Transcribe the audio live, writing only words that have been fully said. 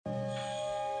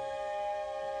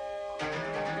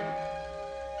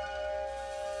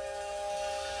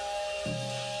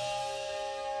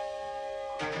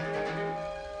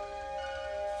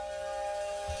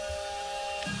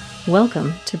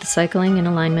Welcome to the Cycling in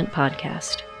Alignment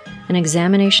podcast, an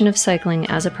examination of cycling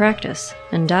as a practice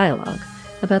and dialogue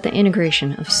about the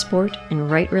integration of sport in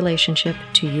right relationship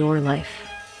to your life.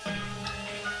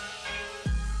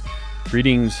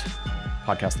 Greetings,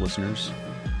 podcast listeners.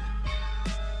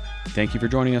 Thank you for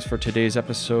joining us for today's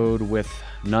episode with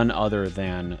none other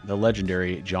than the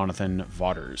legendary Jonathan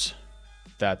Vaughters.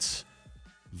 That's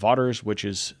Vaughters, which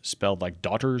is spelled like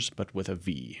daughters, but with a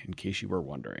V, in case you were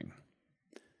wondering.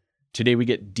 Today we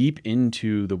get deep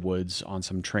into the woods on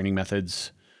some training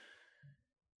methods,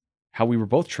 how we were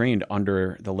both trained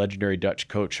under the legendary Dutch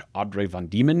coach Audrey van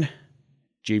Diemen,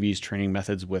 JV's training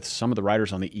methods with some of the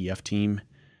riders on the EF team,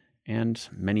 and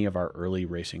many of our early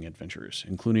racing adventures,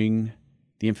 including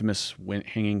the infamous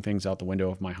hanging things out the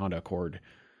window of my Honda Accord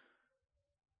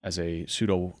as a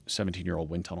pseudo 17-year-old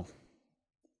wind tunnel.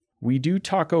 We do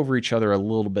talk over each other a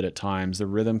little bit at times. The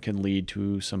rhythm can lead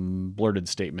to some blurted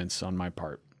statements on my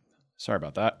part. Sorry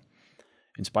about that.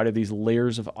 In spite of these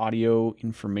layers of audio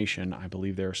information, I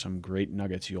believe there are some great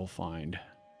nuggets you'll find.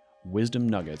 Wisdom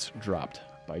nuggets dropped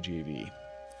by JV.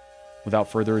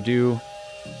 Without further ado,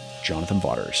 Jonathan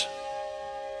Vaughters.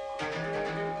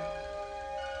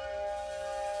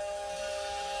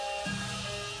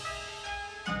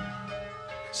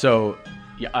 So,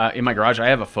 in my garage, I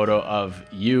have a photo of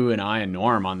you and I and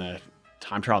Norm on the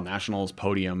Time Trial Nationals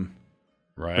podium.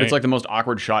 Right. But it's like the most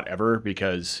awkward shot ever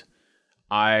because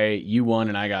you won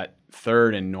and I got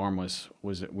third, and Norm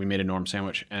we made a Norm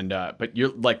sandwich. And but you're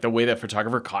like, the way that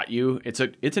photographer caught you, it's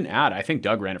an ad. I think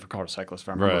Doug ran it for Colorado Cyclist, if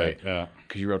I remember right. Yeah.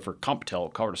 Because you rode for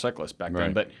Comptel, Colorado Cyclist back then.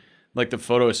 Right. But like the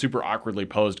photo is super awkwardly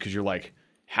posed because you're like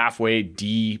halfway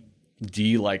D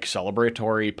like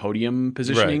celebratory podium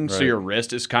positioning. Right. So your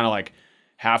wrist is kind of like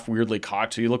half weirdly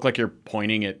cocked. So you look like you're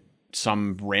pointing at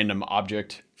some random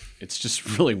object. It's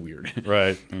just really weird.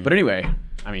 Right. But anyway,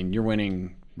 I mean, you're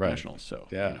winning nationals. So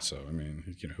yeah. So I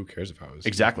mean, who cares if I was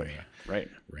exactly right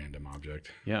random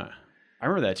object? Yeah, I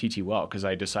remember that TT well because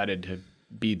I decided to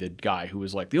be the guy who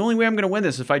was like, the only way I'm going to win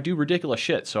this is if I do ridiculous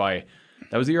shit. So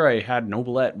that was the year I had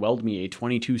Nobilette weld me a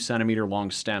 22 centimeter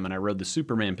long stem, and I rode the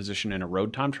Superman position in a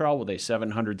road time trial with a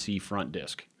 700C front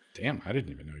disc. Damn, I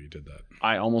didn't even know you did that.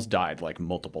 I almost died like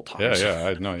multiple times. Yeah,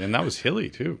 I know, and that was hilly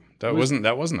too. That wasn't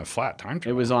a flat time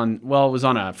trial. It was on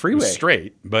a freeway. It was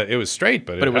straight, but it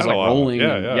was like rolling.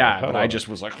 Yeah, but I just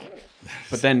was like,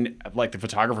 but then like the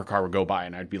photographer car would go by,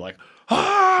 and I'd be like,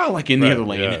 like in the other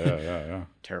lane. Yeah.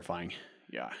 Terrifying.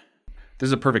 Yeah. This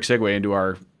is a perfect segue into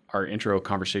our intro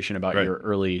conversation about your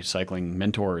early cycling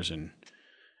mentors and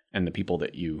the people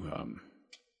that you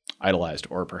idolized,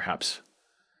 or perhaps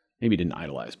maybe didn't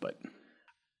idolize, but.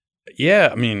 Yeah,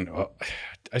 I mean,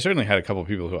 I certainly had a couple of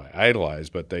people who I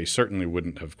idolized, but they certainly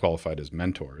wouldn't have qualified as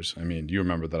mentors. I mean, you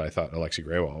remember that I thought Alexi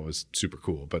Grewal was super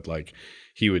cool, but like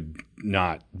he would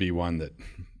not be one that,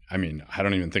 I mean, I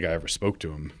don't even think I ever spoke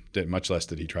to him, much less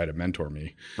did he try to mentor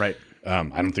me. Right. I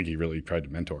don't think he really tried to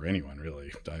mentor anyone,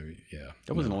 really.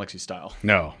 That wasn't Alexi's style.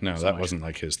 No, that wasn't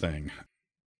like his thing.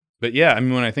 But yeah, I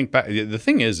mean, when I think back, the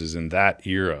thing is in that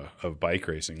era of bike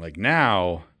racing, like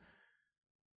now,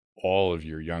 all of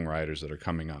your young riders that are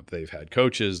coming up, they've had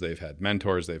coaches, they've had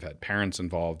mentors, they've had parents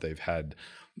involved, they've had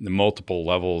the multiple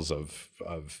levels of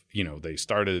they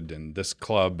started in this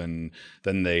club and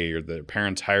then their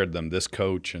parents hired them this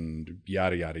coach and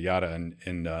yada yada yada,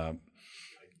 and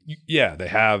they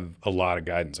have a lot of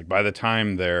guidance. Like by the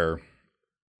time they're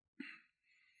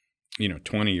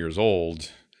 20 years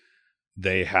old,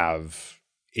 they have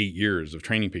 8 years of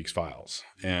Training Peaks files,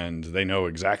 and they know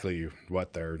exactly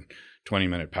what their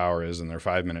 20-minute power is and their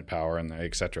 5-minute power and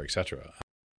et cetera, et cetera.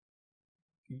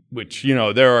 Which,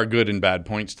 there are good and bad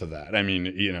points to that. I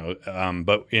mean,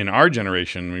 but in our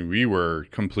generation, we were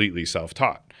completely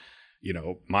self-taught.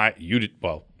 You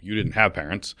didn't have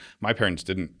parents. My parents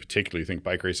didn't particularly think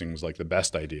bike racing was like the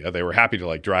best idea. They were happy to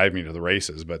like drive me to the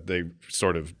races, but they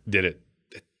sort of did it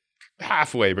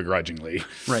halfway begrudgingly.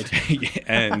 Right.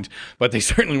 But they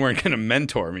certainly weren't going to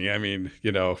mentor me. I mean,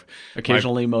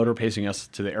 occasionally motor pacing us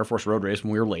to the Air Force road race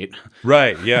when we were late.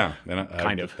 Right. Yeah. And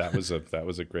kind of. That was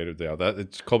a great deal.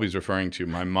 Colby's referring to,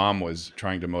 my mom was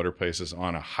trying to motor pace us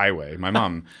on a highway. My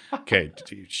mom, okay,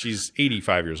 she's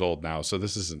 85 years old now. So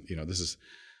this isn't,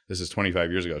 this is 25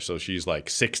 years ago. So she's like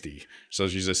 60. So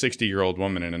she's a 60-year-old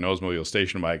woman in an Oldsmobile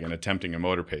station wagon attempting a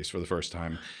motor pace for the first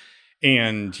time.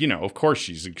 And, of course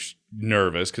she's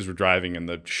nervous because we're driving in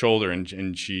the shoulder,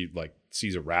 and she like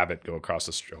sees a rabbit go across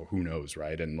the street, who knows,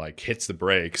 right? And like hits the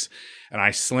brakes, and I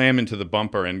slam into the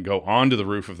bumper and go onto the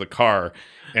roof of the car.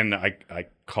 And I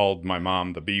called my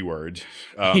mom the B word.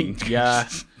 Yeah.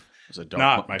 was a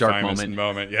Not my dark finest moment.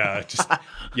 moment. Yeah, just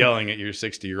yelling at your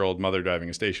 60-year-old mother driving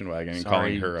a station wagon and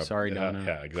calling her a... Sorry, Donna.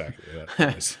 Yeah, exactly.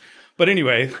 That was, but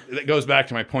anyway, that goes back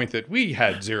to my point that we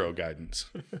had zero guidance.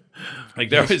 Like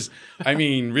there was, I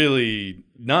mean, really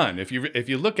none. If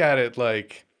you look at it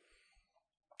like,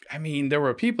 I mean, there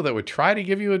were people that would try to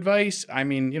give you advice. I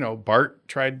mean, Bart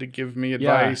tried to give me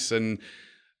advice,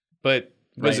 but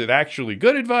was it actually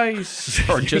good advice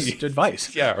or just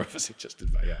advice? Yeah, or was it just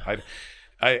advice? Yeah,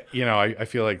 I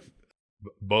feel like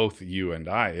both you and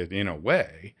I, in a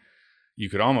way, you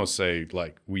could almost say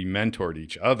like we mentored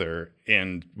each other,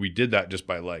 and we did that just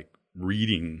by like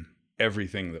reading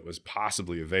everything that was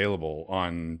possibly available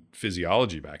on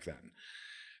physiology back then.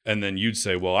 And then you'd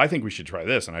say, well, I think we should try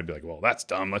this. And I'd be like, well, that's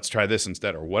dumb. Let's try this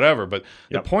instead or whatever. But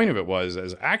the point of it was,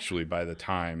 as actually by the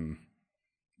time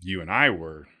you and I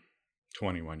were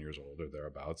 21 years old or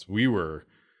thereabouts, we were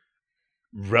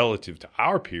relative to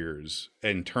our peers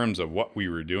in terms of what we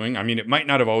were doing. I mean, it might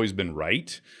not have always been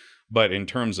right, but in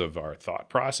terms of our thought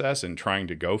process and trying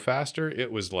to go faster,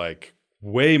 it was like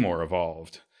way more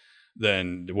evolved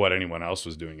than what anyone else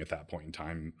was doing at that point in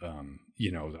time.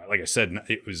 Like I said,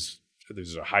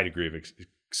 there's a high degree of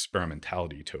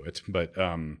experimentality to it, but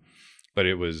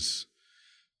it was,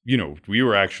 we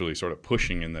were actually sort of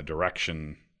pushing in the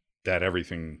direction that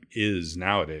everything is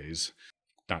nowadays.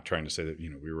 Not trying to say that,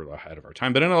 we were ahead of our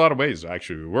time, but in a lot of ways,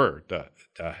 actually, we were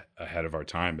ahead of our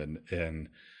time. And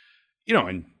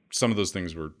some of those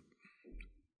things were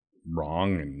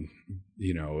wrong, and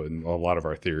and a lot of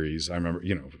our theories. I remember,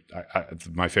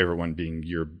 my favorite one being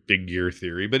your big gear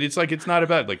theory, but it's like, it's not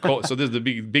about like, so there's the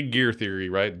big gear theory,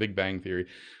 right? Big Bang theory.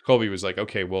 Colby was like,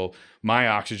 okay, well, my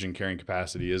oxygen carrying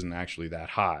capacity isn't actually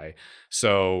that high,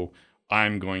 so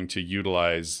I'm going to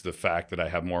utilize the fact that I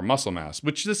have more muscle mass,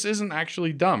 which this isn't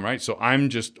actually dumb, right? So I'm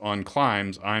just on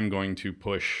climbs, I'm going to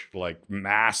push like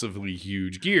massively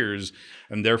huge gears,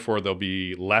 and therefore there'll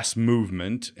be less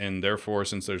movement. And therefore,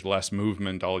 since there's less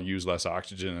movement, I'll use less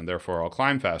oxygen, and therefore I'll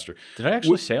climb faster. Did I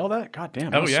actually say all that? God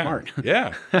damn, that was smart.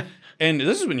 Yeah. And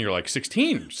this is when you're like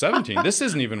 16, 17. This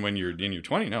isn't even when you're in your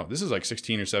 20. No, this is like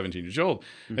 16 or 17 years old.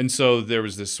 And so there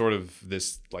was this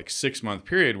like 6-month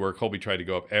period where Colby tried to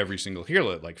go up every single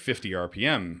hill at like 50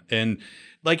 RPM. And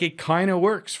like it kind of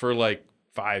works for like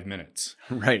 5 minutes.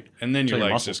 Right. And then your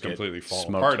legs just completely fall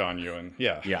apart on you. And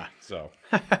yeah. So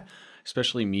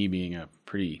especially me being a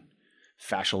pretty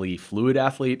fascially fluid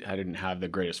athlete, I didn't have the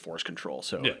greatest force control.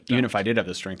 So even if I did have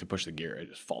the strength to push the gear, I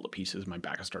just fall to pieces. My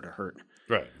back would start to hurt.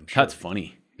 Right. Sure. That's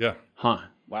funny. Yeah. Huh.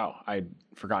 Wow. I'd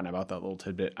forgotten about that little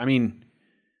tidbit. I mean,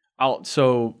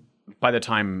 so by the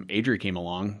time Adri came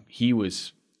along, he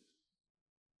was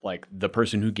like the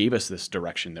person who gave us this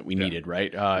direction that we needed,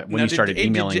 right? When he started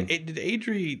emailing.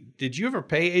 Did you ever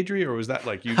pay Adri, or was that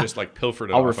like you just like pilfered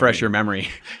it I'll off refresh of your memory.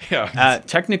 Yeah.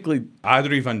 Technically,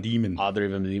 Adri van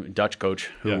Diemen, Dutch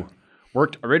coach who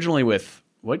worked originally with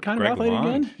what kind Greg of athlete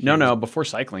LeMond? again? No, before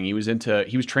cycling. He was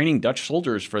training Dutch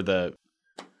soldiers for the,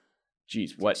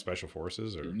 what? Special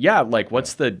Forces? Or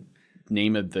what's the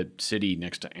name of the city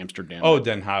next to Amsterdam? Oh,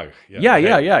 Den Haag.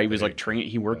 Yeah. He was like training,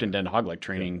 he worked in Den Haag, like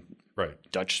training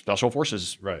Dutch Special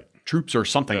Forces troops or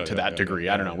something to that degree.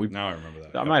 I don't know. Now I remember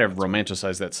that. I might have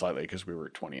romanticized that slightly because we were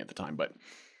 20 at the time. But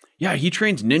yeah, he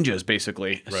trains ninjas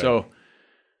basically. Right. So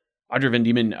Adri van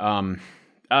Diemen,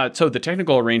 so the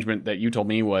technical arrangement that you told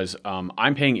me was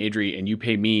I'm paying Adri and you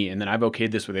pay me, and then I've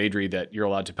okayed this with Adri that you're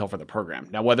allowed to pilfer the program.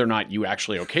 Now, whether or not you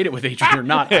actually okayed it with Adri or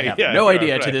not, I have no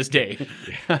idea to this day.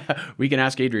 We can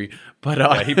ask Adri.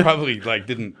 But he probably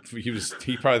didn't.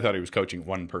 He probably thought he was coaching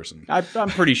one person. I'm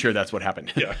pretty sure that's what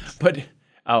happened. Yeah. But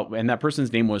and that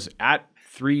person's name was at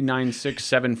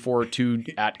 396742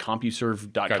 at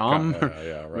CompuServe.com.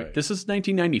 Yeah, right. This is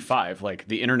 1995. Like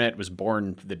the internet was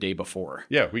born the day before.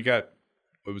 Yeah,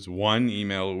 it was one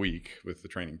email a week with the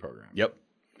training program. Yep.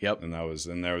 And there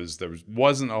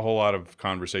wasn't a whole lot of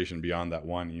conversation beyond that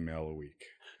one email a week.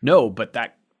 No, but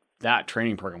that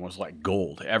training program was like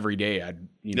gold. Every day I'd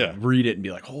read it and be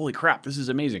like, holy crap, this is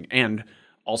amazing. And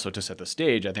also to set the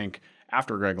stage, I think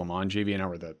after Greg LeMond, JV and I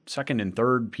were the second and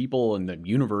third people in the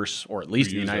universe, or at least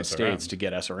in the United States, to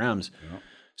get SRMs. Yeah.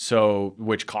 So,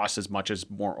 which costs as much as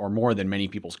more than many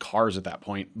people's cars at that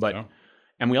point. But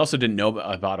and we also didn't know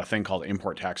about a thing called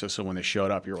import taxes. So when they showed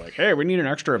up, you're like, hey, we need an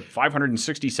extra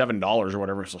 $567 or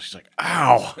whatever. So she's like,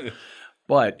 ow.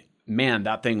 But man,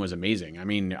 that thing was amazing. I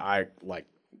mean,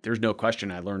 there's no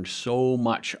question. I learned so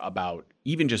much about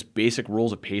even just basic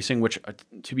rules of pacing, which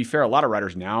to be fair, a lot of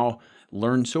riders now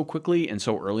learn so quickly and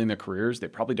so early in their careers, they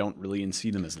probably don't really see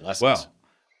them as lessons. Well,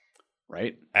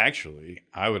 right? Actually,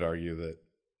 I would argue that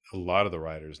a lot of the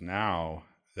riders now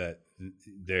that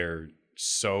they're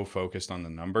so focused on the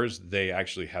numbers, they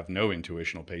actually have no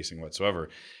intuitional pacing whatsoever.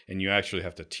 And you actually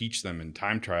have to teach them in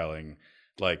time trialing,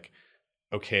 like,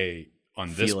 okay,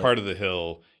 on this part of the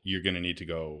hill, you're going to need to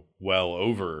go well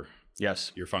over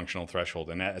your functional threshold.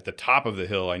 And at the top of the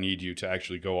hill, I need you to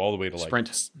actually go all the way to like,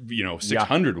 you know,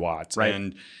 600 watts.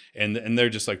 Right. And they're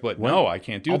just like, what? No, I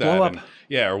can't do that.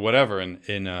 Or whatever.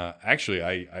 And actually,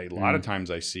 I a lot of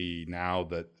times I see now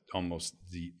that almost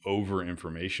the over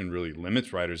information really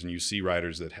limits riders. And you see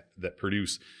riders that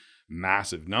produce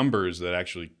massive numbers that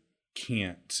actually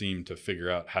can't seem to figure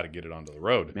out how to get it onto the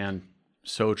road. Man,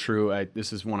 so true.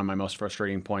 This is one of my most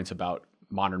frustrating points about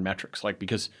modern metrics, like,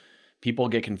 because people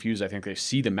get confused. I think they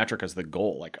see the metric as the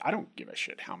goal. Like, I don't give a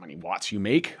shit how many watts you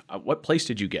make. What place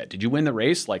did you get? Did you win the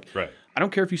race? Like, I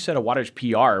don't care if you set a wattage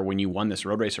PR when you won this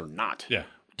road race or not. Yeah.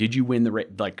 Did you win the race?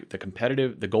 Like, the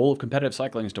goal of competitive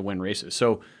cycling is to win races.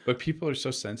 So, but people are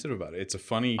so sensitive about it. It's a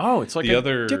funny. Oh, it's like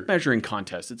a dip measuring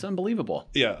contest. It's unbelievable.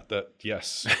 Yeah.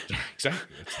 Yes,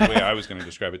 exactly. That's the way I was going to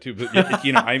describe it too. But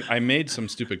you know, I made some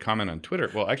stupid comment on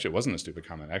Twitter. Well, actually, it wasn't a stupid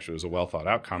comment. Actually, it was a well thought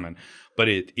out comment. But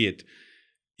it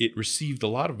received a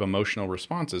lot of emotional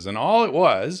responses. And all it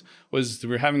was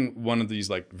we're having one of these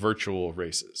like virtual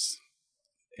races,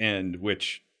 and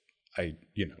which I,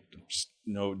 you know, just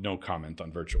no comment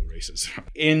on virtual races.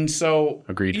 And so,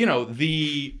 agreed. You know,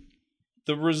 the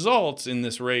results in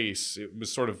this race, it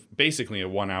was sort of basically a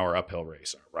 1 hour uphill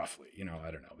race, roughly. You know, I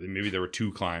don't know. Maybe there were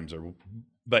 2 climbs,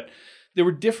 but they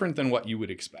were different than what you would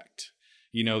expect.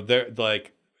 You know, they're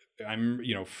like,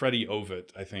 Freddie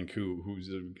Ovitt, I think, who's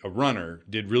a runner,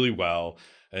 did really well.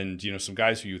 And, you know, some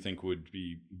guys who you think would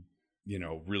be, you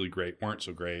know, really great weren't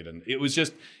so great. And it was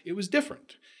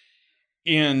different.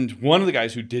 And one of the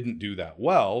guys who didn't do that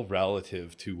well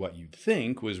relative to what you'd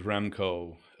think was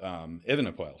Remco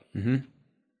Evenepoel. Mm-hmm.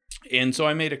 And so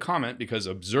I made a comment because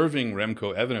observing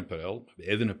Remco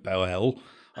Evenepoel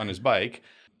on his bike,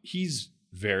 he's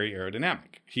very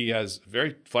aerodynamic. He has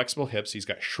very flexible hips. He's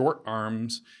got short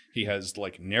arms. He has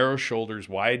like narrow shoulders,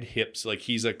 wide hips. Like,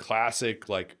 he's a classic,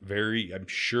 like,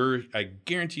 I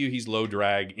guarantee you he's low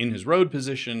drag in his road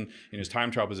position, in his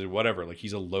time trial position, whatever. Like,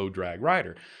 he's a low drag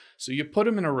rider. So you put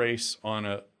him in a race on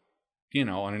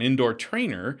an indoor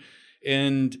trainer,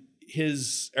 and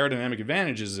his aerodynamic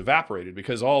advantage is evaporated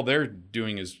because all they're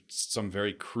doing is some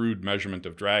very crude measurement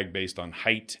of drag based on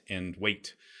height and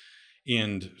weight.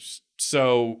 And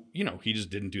so, you know, he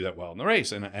just didn't do that well in the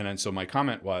race. And so my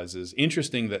comment is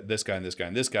interesting that this guy and this guy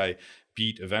and this guy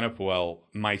beat Evenepoel.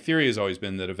 My theory has always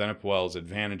been that Evenepoel's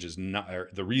advantage is not, or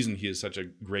the reason he is such a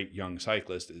great young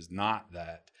cyclist is not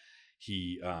that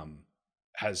he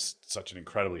has such an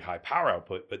incredibly high power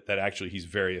output, but that actually he's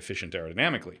very efficient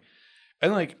aerodynamically.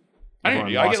 And like,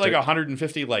 I get like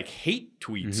 150 like hate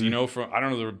tweets, you know, from, I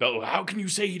don't know, how can you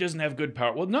say he doesn't have good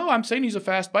power? Well, no, I'm saying he's a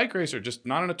fast bike racer, just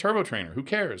not on a turbo trainer. Who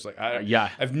cares? Like, I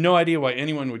have no idea why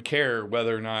anyone would care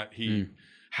whether or not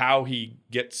how he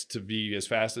gets to be as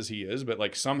fast as he is. But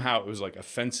like, somehow it was like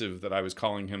offensive that I was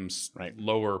calling him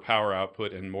lower power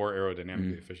output and more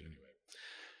aerodynamically efficient anyway.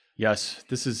 Yes,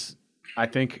 this is, I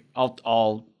think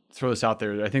I'll throw this out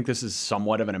there. I think this is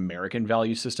somewhat of an American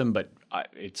value system, but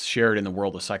it's shared in the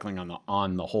world of cycling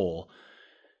on the whole,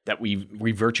 that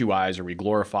we virtuize or we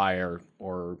glorify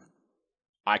or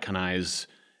iconize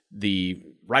the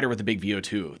rider with the big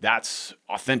VO2. That's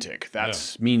authentic.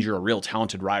 That means you're a real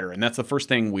talented rider. And that's the first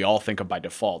thing we all think of by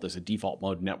default as a default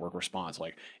mode network response.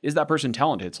 Like, is that person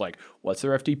talented? It's like, what's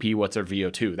their FTP? What's their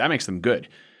VO2? That makes them good.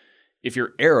 If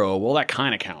you're aero, well, that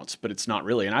kind of counts, but it's not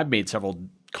really. And I've made several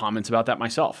comments about that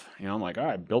myself. You know, I'm like,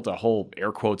 I built a whole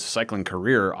air quotes cycling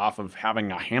career off of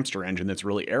having a hamster engine that's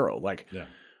really aero. Like,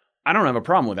 I don't have a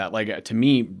problem with that. Like, to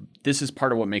me, this is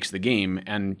part of what makes the game.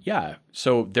 And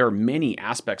so there are many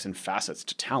aspects and facets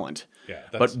to talent,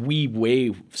 but we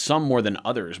weigh some more than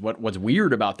others. What's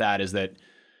weird about that is that,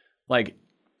 like,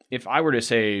 if I were to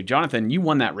say, Jonathan, you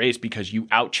won that race because you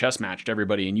out chess matched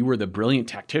everybody and you were the brilliant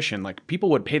tactician, like, people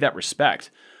would pay that respect.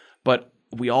 But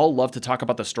we all love to talk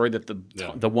about the story that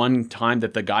the one time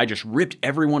that the guy just ripped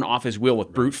everyone off his wheel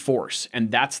with brute force.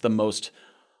 And that's the most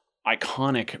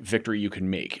iconic victory you can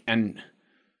make. And,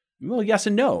 well, yes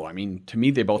and no. I mean, to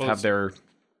me, they both have their...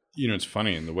 You know, it's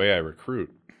funny, in the way I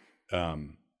recruit,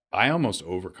 I almost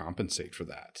overcompensate for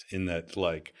that, in that,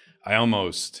 like, I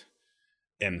almost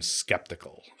am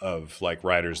skeptical of, like,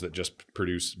 riders that just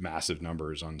produce massive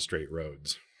numbers on straight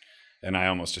roads. And I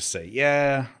almost just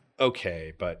say,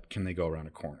 okay, but can they go around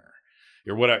a corner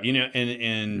or whatever, you know?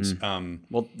 And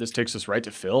well, this takes us right to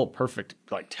Phil. Perfect,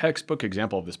 like, textbook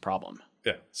example of this problem.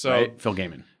 Yeah. So right? Phil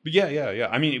Gaiman. But yeah.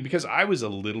 I mean, because I was a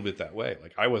little bit that way.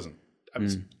 Like, I was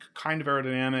kind of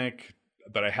aerodynamic,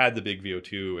 but I had the big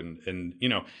VO2 and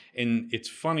it's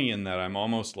funny in that I'm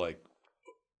almost like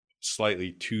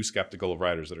slightly too skeptical of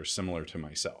riders that are similar to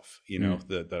myself,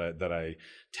 that I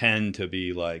tend to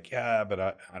be like, yeah, but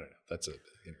I don't know. That's it.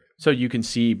 So you can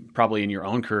see probably in your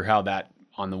own career how that,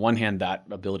 on the one hand, that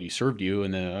ability served you,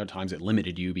 and then other times it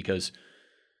limited you, because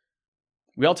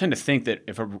we all tend to think that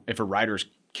if a rider's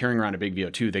carrying around a big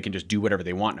VO2, they can just do whatever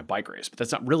they want in a bike race, but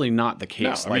that's not the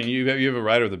case. No, I mean, you have a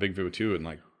rider with a big VO2 and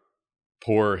like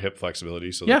poor hip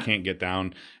flexibility, so they can't get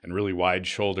down, and really wide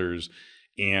shoulders,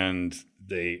 and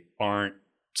they aren't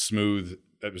smooth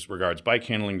as regards bike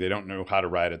handling. They don't know how to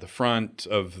ride at the front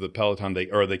of the peloton. They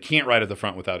can't ride at the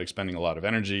front without expending a lot of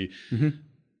energy. Mm-hmm.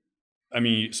 I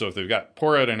mean, so if they've got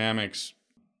poor aerodynamics,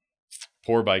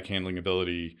 poor bike handling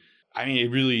ability, I mean, it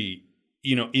really,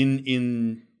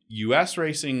 in US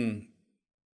racing,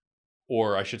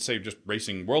 or I should say just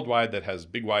racing worldwide that has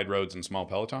big wide roads and small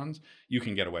pelotons, you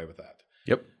can get away with that.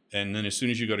 Yep. And then as soon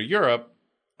as you go to Europe,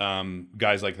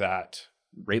 guys like that,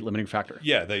 rate limiting factor.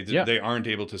 Yeah, they aren't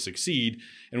able to succeed.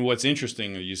 And what's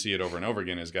interesting, you see it over and over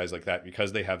again, is guys like that,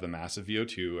 because they have the massive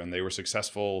VO2 and they were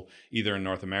successful either in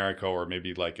North America or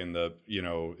maybe like in the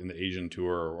in the Asian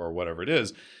tour or whatever it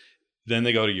is. Then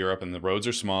they go to Europe and the roads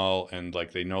are small and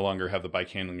like they no longer have the bike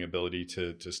handling ability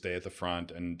to stay at the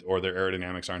front, or their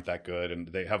aerodynamics aren't that good, and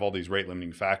they have all these rate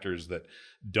limiting factors that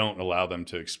don't allow them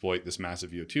to exploit this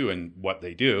massive VO2. And what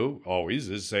they do always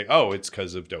is say, oh, it's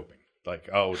because of doping. Like,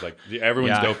 oh, like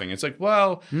everyone's doping. It's like,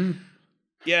 well,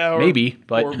 yeah, or maybe,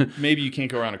 but or maybe you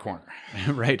can't go around a corner,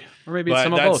 right? Or maybe it's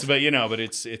some of both. But but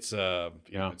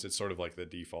it's sort of like the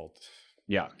default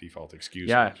excuse.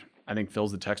 Yeah, right? I think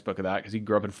Phil's the textbook of that, because he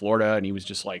grew up in Florida and he was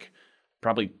just like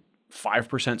probably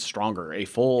 5% stronger, a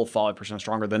full 5%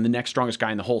 stronger than the next strongest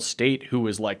guy in the whole state, who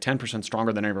was like 10%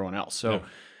 stronger than everyone else. So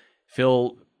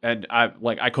Phil, and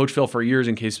I coached Phil for years.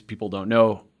 In case people don't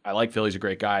know, I like Phil. He's a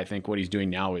great guy. I think what he's doing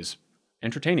now is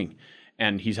entertaining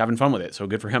and he's having fun with it. So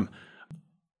good for him.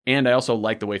 And I also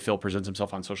like the way Phil presents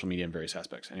himself on social media in various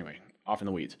aspects. Anyway, off in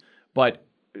the weeds. But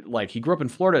like, he grew up in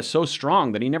Florida so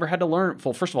strong that he never had to learn.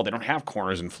 Well, first of all, they don't have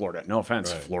corners in Florida. No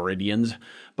offense, right, Floridians.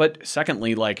 But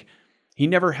secondly, like, he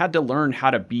never had to learn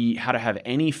how to have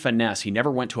any finesse. He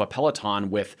never went to a peloton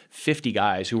with 50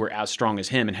 guys who were as strong as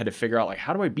him and had to figure out, like,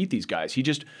 how do I beat these guys?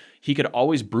 He could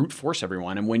always brute force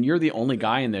everyone. And when you're the only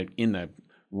guy in the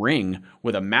ring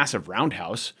with a massive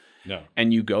roundhouse,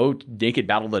 and you go naked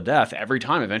battle to death every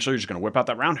time, eventually you're just going to whip out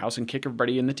that roundhouse and kick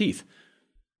everybody in the teeth.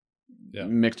 Yeah.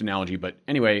 Mixed analogy. But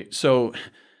anyway, so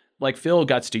like, Phil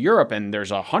gets to Europe and there's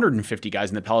 150 guys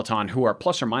in the peloton who are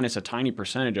plus or minus a tiny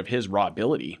percentage of his raw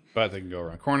ability. But they can go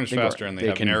around corners faster, and they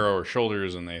have narrower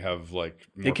shoulders, and they have like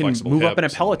more they can flexible move hips up in a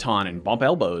peloton and bump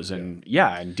elbows and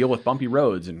and deal with bumpy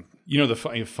roads. And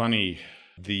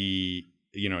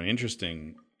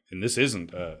interesting, and this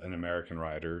isn't an American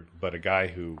rider, but a guy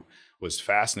who was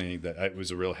fascinating, that it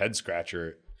was a real head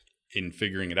scratcher in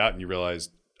figuring it out. And you realize,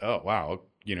 oh wow,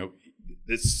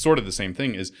 it's sort of the same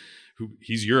thing as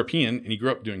he's European and he grew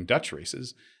up doing Dutch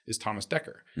races, is Thomas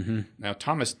Dekker. Mm-hmm. Now,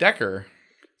 Thomas Dekker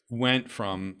went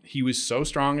from, he was so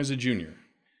strong as a junior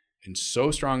and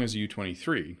so strong as a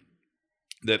U23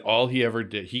 that all he ever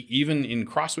did, he even in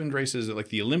crosswind races at like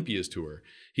the Olympias tour,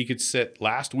 he could sit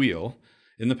last wheel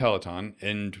in the peloton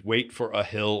and wait for a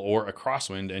hill or a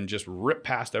crosswind and just rip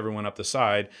past everyone up the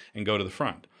side and go to the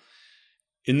front.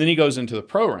 And then he goes into the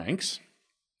pro ranks,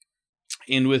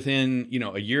 and within,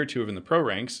 a year or two of in the pro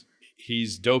ranks,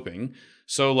 he's doping.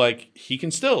 So like, he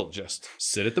can still just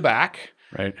sit at the back,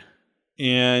 right,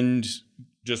 and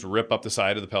just rip up the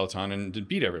side of the peloton and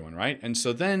beat everyone, right? And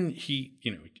so then he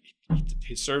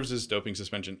serves as doping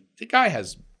suspension. The guy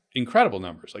has incredible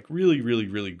numbers, like really, really,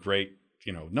 really great,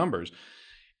 numbers.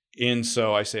 And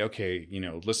so I say, okay,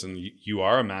 listen, you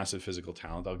are a massive physical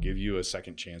talent. I'll give you a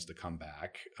second chance to come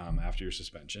back after your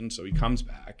suspension. So he comes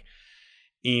back,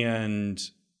 and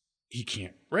he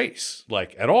can't race,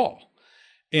 like, at all.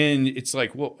 And it's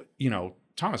like, well,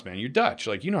 Thomas, man, you're Dutch.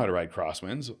 Like, you know how to ride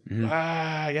crosswinds. Mm-hmm.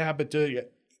 Yeah, but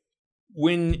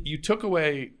when you took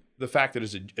away the fact that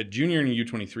as a junior in a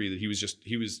U23 that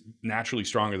he was naturally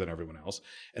stronger than everyone else,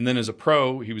 and then as a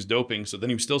pro he was doping, so then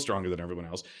he was still stronger than everyone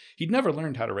else. He'd never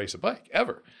learned how to race a bike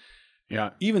ever. Yeah,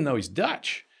 even though he's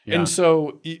Dutch. Yeah. And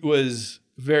so it was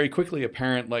very quickly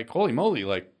apparent, like, holy moly,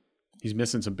 like, he's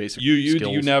missing some basic skills. You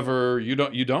don't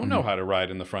mm-hmm. know how to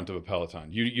ride in the front of a peloton.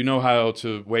 You know how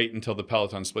to wait until the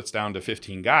peloton splits down to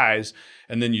 15 guys,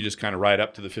 and then you just kind of ride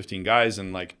up to the 15 guys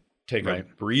and like take a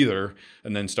breather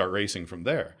and then start racing from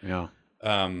there. Yeah.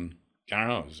 I don't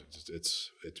know.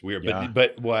 It's weird. Yeah.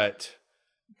 But what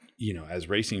as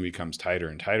racing becomes tighter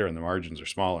and tighter and the margins are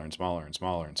smaller and smaller and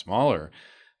smaller and smaller,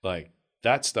 like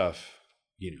that stuff,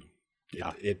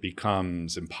 it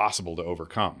becomes impossible to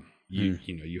overcome.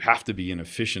 You have to be an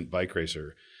efficient bike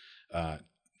racer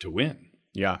to win.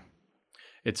 Yeah.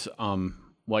 It's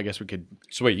well, I guess we could.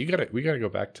 So wait, we gotta go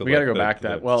back to. We gotta go back to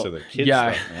that. Well, to the kids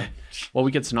yeah. stuff, man. Well,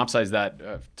 we could synopsize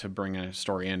that to bring a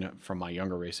story in from my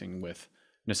younger racing with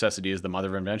necessity is the mother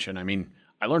of invention. I mean,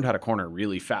 I learned how to corner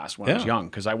really fast when I was young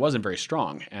because I wasn't very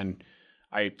strong, and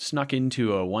I snuck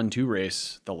into a 1-2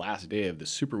 race the last day of the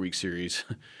Super Week series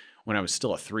when I was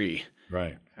still a 3.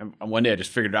 Right. And one day I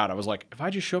just figured it out. I was like, if I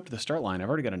just show up to the start line, I've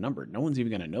already got a number. No one's even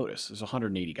going to notice. There's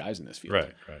 180 guys in this field.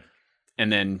 Right.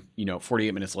 And then,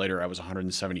 48 minutes later, I was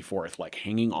 174th, like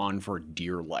hanging on for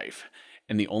dear life.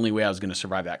 And the only way I was going to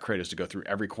survive that crit is to go through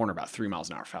every corner about 3 miles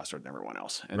an hour faster than everyone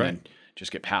else. And then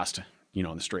just get past, in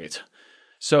the straights.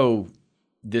 So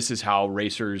this is how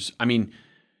racers,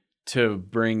 to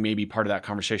bring maybe part of that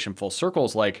conversation full circle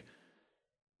is like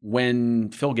when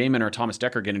Phil Gaiman or Thomas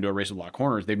Dekker get into a race with a lot of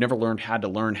corners, they've never had to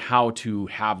learn how to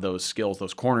have those skills,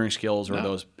 those cornering skills or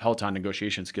those peloton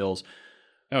negotiation skills.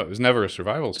 No, it was never a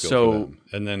survival skill for them.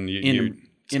 And then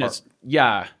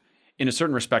in a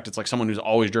certain respect, it's like someone who's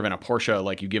always driven a Porsche,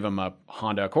 like you give them a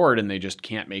Honda Accord and they just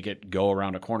can't make it go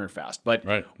around a corner fast. But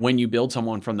when you build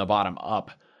someone from the bottom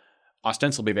up,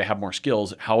 ostensibly they have more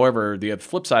skills. However, the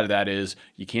flip side of that is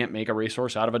you can't make a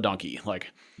racehorse out of a donkey.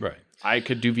 Like I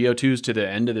could do VO2s to the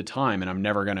end of the time and I'm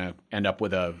never going to end up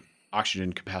with a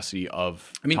oxygen capacity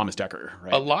of Thomas Dekker.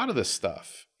 Right? A lot of this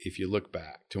stuff, if you look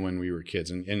back to when we were kids,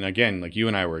 and again, like you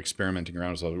and I were experimenting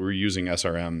around, so we were using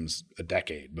SRMs a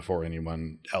decade before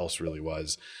anyone else really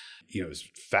was. It was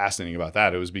fascinating about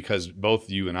that. It was because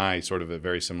both you and I sort of at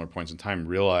very similar points in time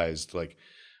realized like,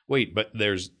 wait, but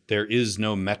there is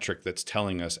no metric that's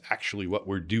telling us actually what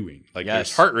we're doing. Like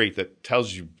there's heart rate that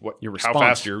tells you how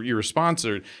fast your response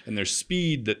are, and there's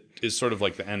speed that is sort of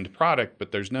like the end product,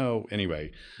 but there's no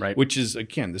anyway. Right. Which is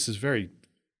again, this is very,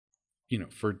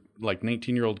 for like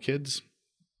 19-year-old kids,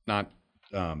 not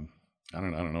I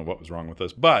don't know what was wrong with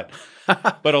us, but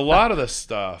a lot of the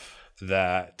stuff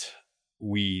that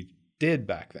we did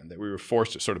back then that we were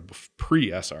forced to sort of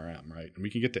pre-SRM, right? And we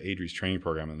can get to Adri's training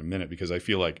program in a minute because I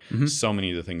feel like so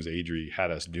many of the things Adri had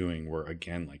us doing were,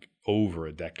 again, like over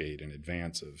a decade in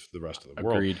advance of the rest of the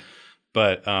world. Agreed.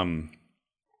 But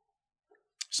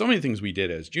so many things we did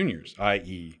as juniors,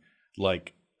 i.e.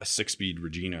 like a 6-speed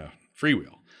Regina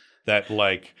freewheel that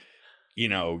like,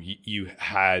 you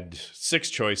had 6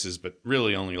 choices, but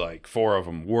really only like 4 of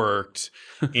them worked.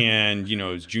 And, it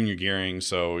was junior gearing.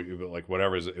 So like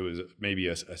whatever, it was maybe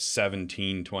a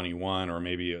 1721 or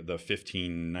maybe the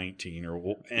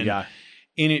 1519 and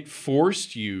it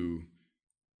forced you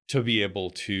to be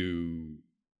able to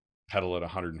pedal at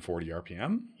 140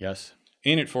 RPM. Yes.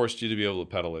 And it forced you to be able to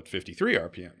pedal at 53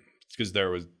 RPM because there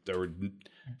were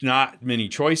not many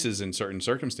choices in certain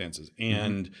circumstances.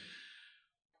 And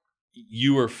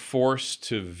you were forced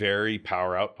to vary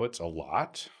power outputs a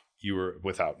lot. You were,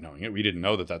 without knowing it, we didn't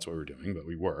know that that's what we were doing, but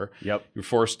we were. Yep. You were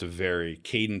forced to vary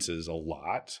cadences a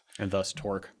lot. And thus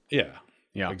torque. Yeah.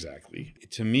 Yeah. Exactly.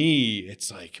 To me,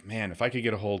 it's like, man, if I could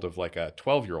get a hold of like a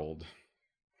 12-year-old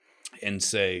and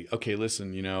say, okay,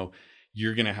 listen,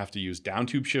 you're going to have to use down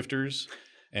tube shifters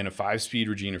and a 5-speed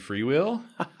Regina freewheel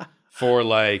for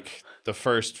like the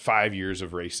first 5 years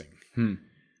of racing.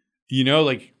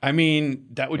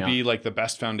 That would be like the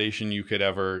best foundation you could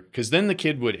ever, because then the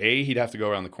kid would, he'd have to go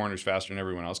around the corners faster than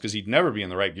everyone else because he'd never be in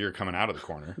the right gear coming out of the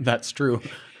corner. That's true.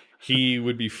 He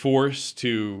would be forced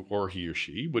to, or he or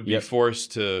she would be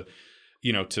forced to,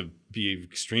 to be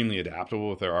extremely adaptable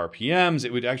with their RPMs.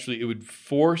 It would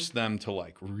force them to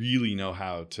like really know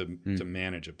how to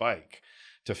manage a bike,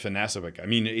 to finesse a bike.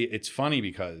 It's funny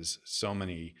because so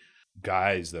many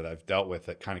guys that I've dealt with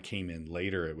that kind of came in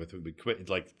later with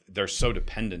like they're so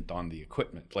dependent on the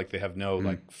equipment, like they have no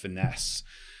like finesse.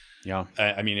 Yeah,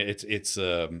 it's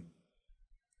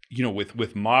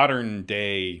with modern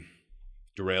day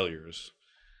derailleurs,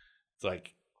 it's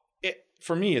like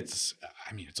for me it's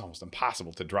almost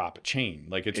impossible to drop a chain.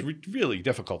 Like it's really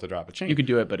difficult to drop a chain. You could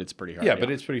do it, but it's pretty hard. Yeah,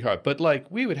 but it's pretty hard. But like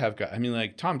we would have guys,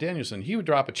 like Tom Danielson, he would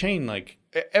drop a chain like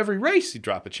every race. He'd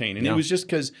drop a chain, and it was just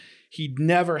because he'd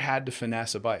never had to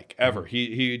finesse a bike ever.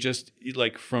 He just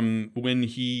like from when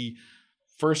he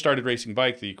first started racing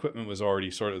bike, the equipment was already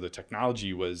sort of, the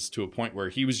technology was to a point where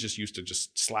he was just used to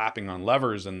just slapping on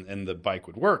levers and the bike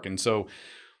would work. And so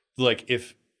like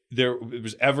if there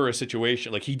was ever a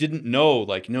situation like he didn't know,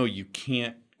 like, no, you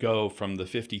can't go from the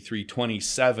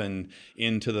 53.27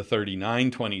 into the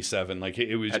 39.27. Like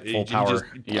it was at full power.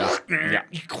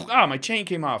 Oh, my chain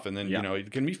came off. And then, Yeah. you know,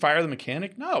 can we fire the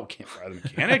mechanic? No, can't fire the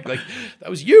mechanic. Like that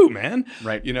was you, man.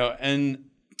 Right. You know,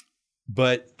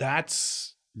 but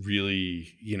that's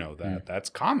really, you know, that's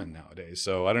common nowadays.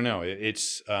 So I don't know.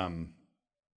 It's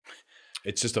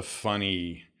just a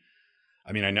funny,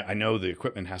 I mean, I know the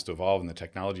equipment has to evolve and the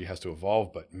technology has to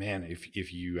evolve, but man,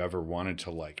 if you ever wanted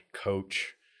to like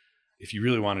coach, if you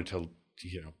really wanted to,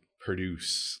 you know,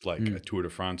 produce like a Tour de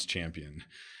France champion,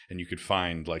 and you could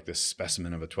find like this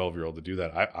specimen of a 12-year-old to do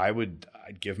that,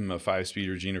 I'd give him a 5-speed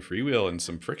Regina freewheel and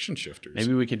some friction shifters.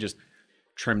 Maybe we could just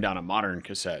trim down a modern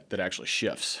cassette that actually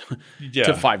shifts Yeah.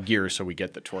 to 5 gears so we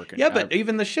get the torque. Yeah, but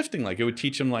even the shifting, like it would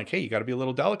teach them like, hey, you got to be a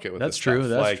little delicate with That's this true, stuff.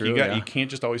 that's like true, you can't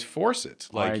just always force it.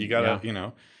 Like you got to, you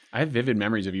know. I have vivid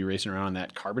memories of you racing around on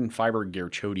that carbon fiber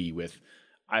Gherchodi with,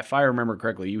 if I remember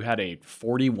correctly, you had a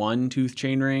 41 tooth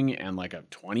chainring and like a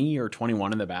 20 or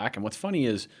 21 in the back. And what's funny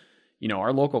is, you know,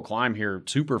 our local climb here,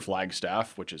 Super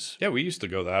Flagstaff, which is... Yeah, we used to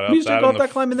go that up. We used to go up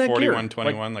that climb in that gear. 41,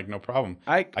 21, like no problem.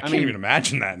 I can't mean, even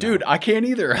imagine that now. Dude, I can't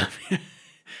either.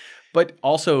 But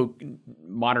also,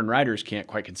 modern riders can't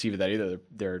quite conceive of that either.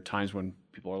 There are times when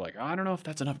people are like, I don't know if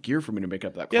that's enough gear for me to make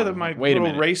up that climb. Yeah, my Wait a little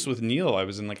minute. race with Neil, I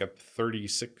was in like a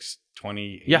 36,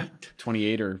 28. Yeah,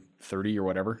 28 or 30 or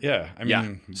whatever. Yeah, I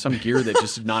mean... some gear that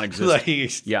just did not exist.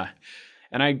 like, Yeah.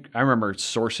 And I remember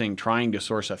trying to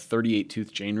source a 38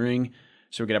 tooth chainring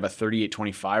so we could have a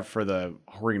 3825 for the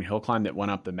Horgan Hill climb that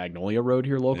went up the Magnolia Road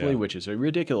here locally, Yeah. which is a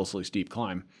ridiculously steep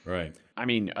climb. Right. I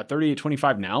mean, a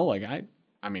 3825 now, like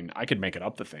I mean, I could make it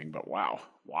up the thing, but wow,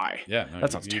 why? Yeah, no,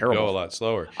 that sounds you'd terrible. Go a lot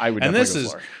slower. I would and definitely go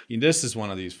slower. This is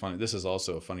one of these funny. This is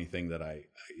also a funny thing that I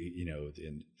you know,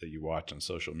 that you watch on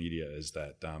social media is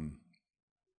that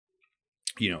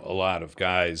you know, a lot of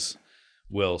guys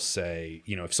will say,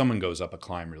 you know, if someone goes up a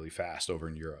climb really fast over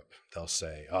in Europe, they'll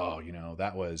say, oh, you know,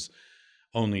 that was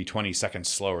only 20 seconds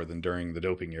slower than during the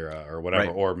doping era or whatever,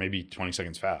 Right. or maybe 20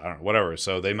 seconds fast. I don't know, whatever.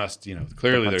 So they must, you know,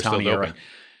 clearly they're still Pantani doping. era.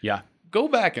 Yeah. Go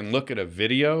back and look at a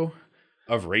video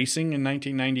of racing in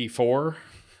 1994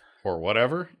 or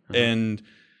whatever, and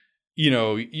you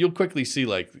know, you'll quickly see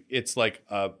like it's like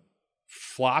a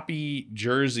floppy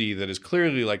jersey that is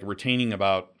clearly like retaining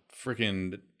about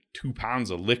freaking 2 pounds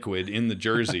of liquid in the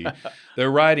jersey.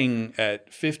 They're riding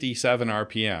at 57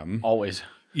 RPM. Always.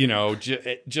 You know,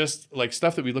 just like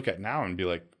stuff that we look at now and be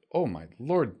like, oh my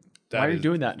Lord. Why are you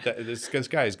doing that? This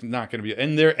guy is not going to be,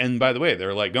 and by the way,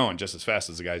 they're like going just as fast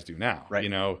as the guys do now. Right. You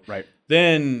know. Right.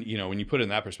 Then, you know, when you put it in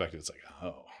that perspective, it's like,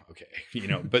 oh, okay. You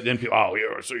know, but then people, oh,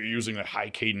 yeah, so you're using that high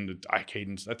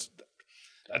cadence.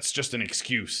 That's just an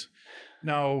excuse.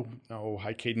 No,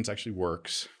 high cadence actually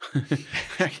works.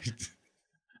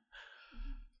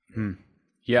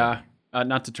 Yeah.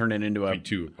 Not to turn it into a...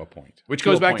 To a point. Which To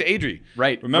goes a back point. to Adri.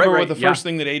 Right. Remember right, what the yeah. first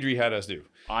thing that Adri had us do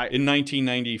in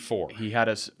 1994. He had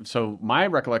us. So my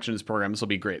recollection of this program, this will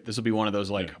be great. This will be one of those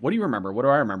like, what do you remember? What do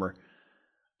I remember?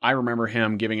 I remember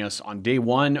him giving us on day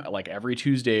one, like every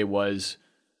Tuesday was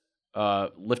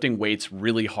lifting weights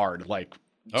really hard, like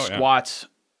squats.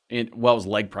 It was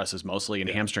leg presses mostly and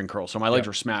hamstring curls. So my legs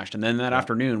were smashed. And then that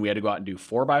afternoon we had to go out and do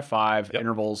 4x5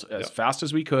 intervals as fast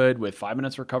as we could with 5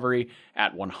 minutes recovery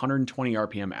at 120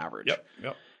 RPM average.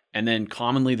 Yep. And then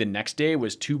commonly the next day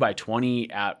was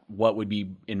 2x20 at what would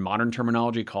be in modern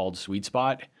terminology called sweet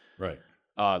spot. Right.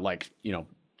 Like, you know,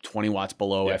 20 watts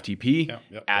below FTP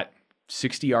at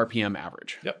 60 RPM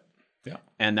average. Yep.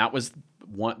 And that was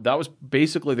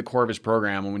basically the core of his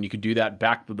program. And when you could do that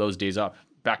back those days up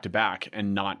back to back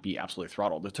and not be absolutely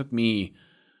throttled. It took me,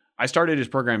 I started his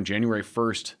program January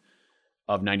 1st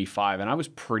of 95 and I was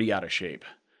pretty out of shape.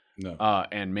 No.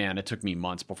 And man, it took me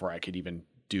months before I could even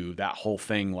do that whole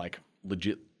thing like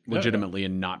legitimately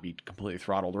and not be completely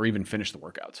throttled or even finish the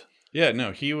workouts. Yeah,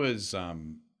 no, he was,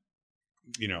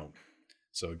 you know,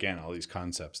 so again, all these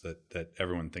concepts that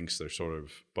everyone thinks they're sort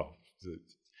of, well,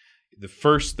 his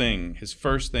first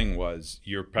thing was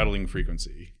your pedaling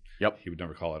frequency. Yep. He would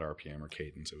never call it RPM or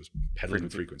cadence. It was pedaling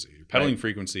frequency. Your pedaling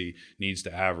frequency needs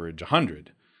to average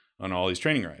 100 on all these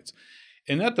training rides.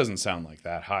 And that doesn't sound like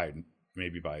that high,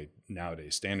 maybe by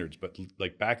nowadays standards, but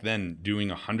like back then doing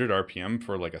 100 RPM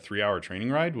for like a 3-hour training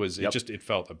ride was, it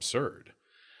felt absurd.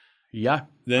 Yeah.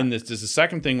 Then the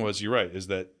second thing was, you're right, is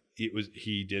that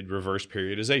he did reverse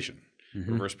periodization.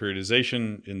 Mm-hmm. Reverse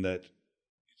periodization in that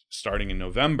starting in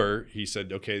November, he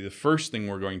said, okay, the first thing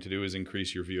we're going to do is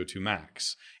increase your VO2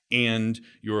 max and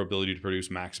your ability to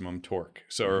produce maximum torque.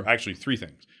 So or actually 3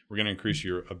 things. We're going to increase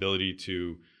your ability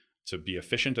to be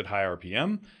efficient at high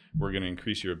RPM. We're going to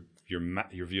increase your your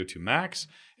VO2 max,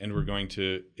 and we're going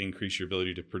to increase your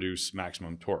ability to produce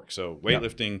maximum torque. So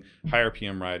weightlifting, high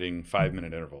RPM riding,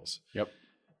 5-minute intervals. Yep.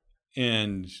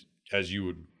 And as you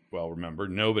would well remember,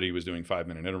 nobody was doing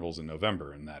 5-minute intervals in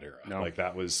November in that era. No. Like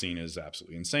that was seen as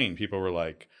absolutely insane. People were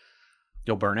like,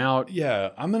 You'll burn out. yeah,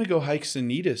 I'm going to go hike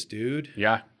Sanitas, dude.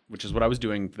 Yeah, which is what I was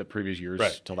doing the previous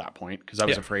years till that point, because I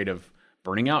was afraid of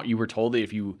burning out. You were told that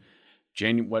if you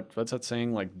what's that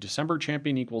saying? Like December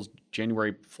champion equals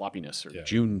January floppiness, or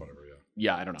June. Whatever,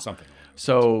 Yeah, I don't know. Something.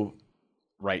 So,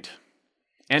 right.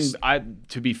 And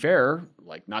to be fair,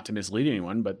 like not to mislead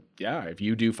anyone, but yeah, if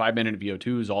you do 5-minute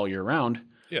VO2s all year round,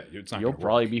 it's not you'll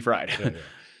probably be fried.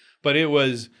 But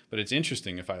it's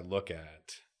interesting if I look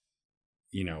at,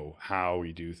 how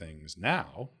we do things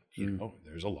now,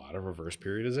 there's a lot of reverse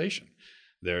periodization.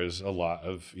 There's a lot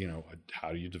of,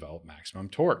 how do you develop maximum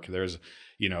torque? There's,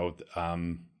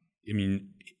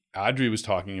 Audrey was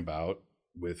talking about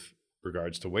with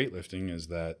regards to weightlifting is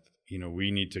that,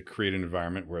 we need to create an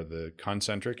environment where the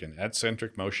concentric and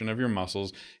eccentric motion of your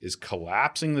muscles is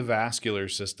collapsing the vascular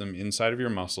system inside of your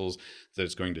muscles.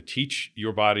 That's going to teach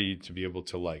your body to be able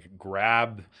to like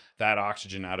grab that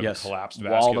oxygen out of collapsed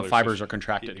vascular while the fibers system. are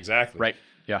contracted. Exactly. Right.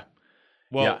 Yeah.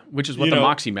 Well, which is what the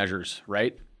Moxie measures,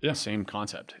 right? Yeah. Same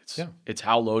concept. It's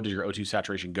how low does your O2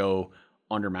 saturation go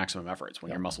under maximum efforts when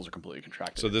your muscles are completely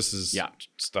contracted. So this is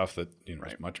stuff that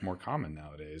is much more common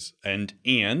nowadays, and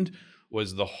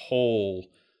was the whole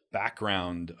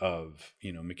background of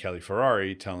Michele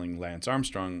Ferrari telling Lance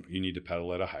Armstrong you need to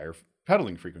pedal at a higher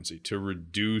pedaling frequency to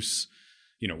reduce,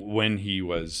 when he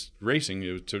was racing,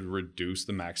 it was to reduce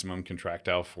the maximum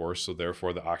contractile force, so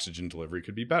therefore the oxygen delivery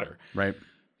could be better. Right.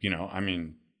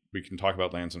 We can talk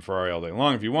about Lance and Ferrari all day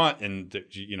long if you want, and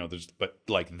but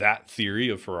like that theory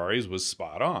of Ferrari's was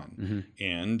spot on,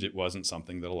 and it wasn't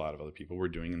something that a lot of other people were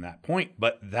doing in that point.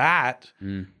 But that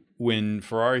when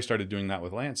Ferrari started doing that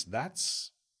with Lance, that's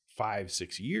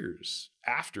 5-6 years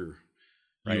after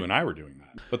you and I were doing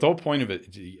that. But the whole point of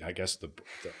it, I guess,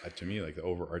 to me, like the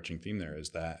overarching theme there is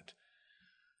that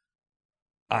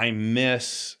I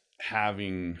miss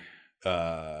having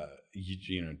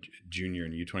junior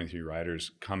and U23 riders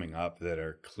coming up that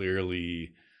are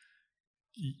clearly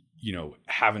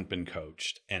haven't been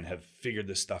coached and have figured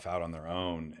this stuff out on their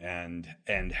own and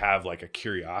have like a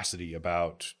curiosity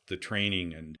about the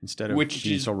training, and instead of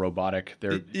being so robotic,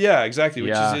 they're exactly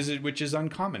which is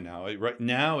uncommon now. Right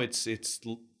now it's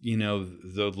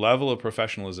the level of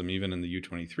professionalism even in the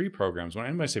U23 programs.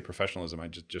 When I say professionalism, I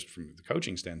just from the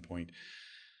coaching standpoint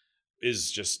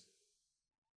is just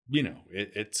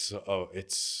it's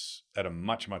at a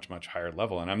much, much, much higher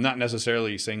level. And I'm not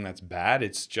necessarily saying that's bad.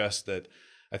 It's just that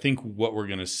I think what we're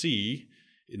going to see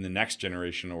in the next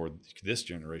generation or this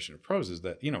generation of pros is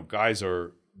that, guys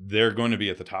they're going to be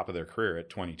at the top of their career at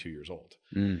 22 years old.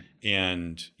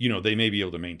 And, they may be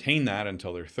able to maintain that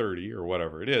until they're 30 or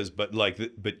whatever it is. But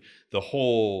but the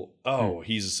whole,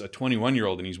 he's a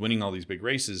 21-year-old and he's winning all these big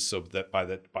races, so that by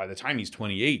the time he's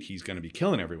 28, he's going to be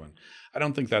killing everyone. I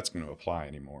don't think that's going to apply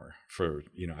anymore for,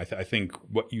 I think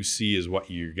what you see is what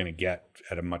you're going to get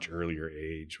at a much earlier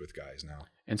age with guys now.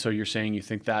 And so you're saying you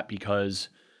think that because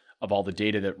of all the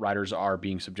data that riders are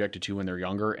being subjected to when they're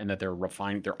younger, and that they're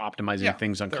optimizing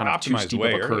things on kind of too steep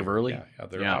of a curve early.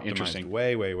 They're optimized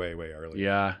way early.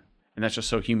 Yeah. And that's just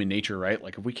so human nature, right?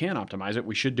 Like if we can optimize it,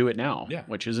 we should do it now,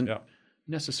 which isn't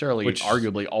necessarily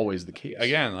arguably always the case.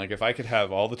 Again, like if I could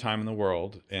have all the time in the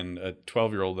world and a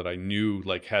 12-year-old that I knew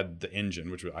like had the engine,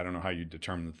 which I don't know how you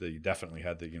determine that they definitely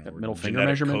had the, middle finger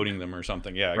measurement, coding them or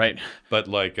something. Yeah. Right. But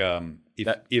like,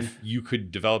 if you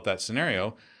could develop that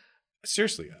scenario,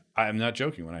 seriously, I'm not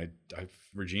joking. When I've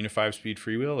Regina 5-speed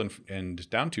freewheel and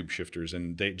down tube shifters,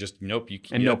 and they just you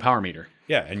can't, and no power meter.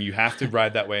 Yeah, and you have to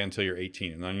ride that way until you're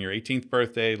 18, and on your 18th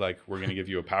birthday, like we're going to give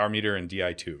you a power meter and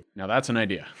Di2. Now that's an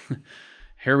idea.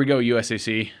 Here we go,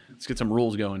 USAC. Let's get some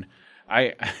rules going.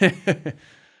 I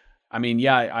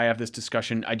have this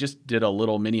discussion. I just did a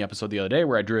little mini episode the other day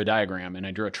where I drew a diagram and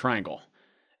I drew a triangle,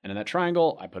 and in that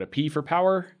triangle I put a P for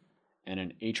power, and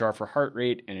an HR for heart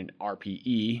rate, and an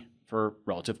RPE for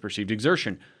relative perceived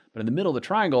exertion. But in the middle of the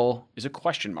triangle is a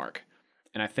question mark.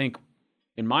 And I think,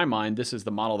 in my mind, this is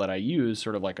the model that I use,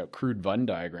 sort of like a crude Venn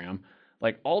diagram.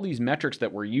 Like all these metrics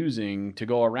that we're using to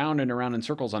go around and around in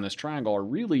circles on this triangle are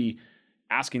really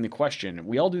asking the question.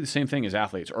 We all do the same thing as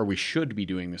athletes, or we should be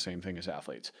doing the same thing as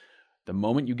athletes. The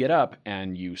moment you get up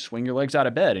and you swing your legs out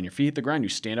of bed and your feet hit the ground, you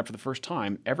stand up for the first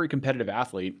time, every competitive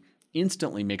athlete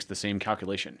instantly makes the same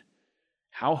calculation.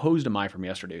 How hosed am I from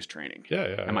yesterday's training?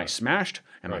 Am I smashed?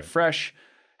 Am I fresh?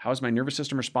 How is my nervous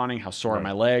system responding? How sore are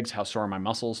my legs? How sore are my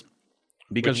muscles?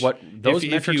 Because Which, those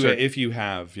metrics are... if you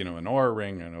have, you know, an Oura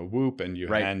ring and a Whoop, and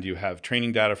you have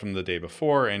training data from the day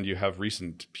before, and you have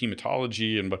recent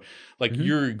hematology, and like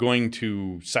you're going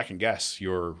to second guess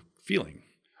your feeling.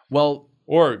 Well,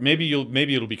 or maybe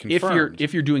it'll be confirmed.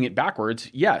 If you're doing it backwards,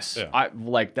 yes. Yeah.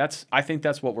 I think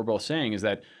that's what we're both saying, is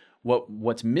that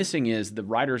what's missing is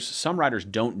some riders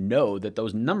don't know that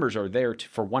those numbers are there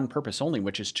for one purpose only,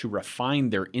 which is to refine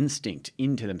their instinct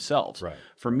into themselves. Right.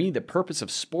 For me, the purpose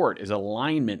of sport is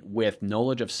alignment with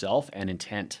knowledge of self and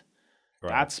intent. Right.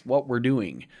 That's what we're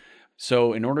doing.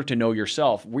 So in order to know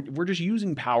yourself, we're just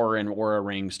using power and Oura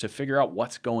rings to figure out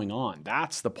what's going on.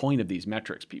 That's the point of these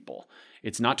metrics, people.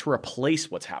 It's not to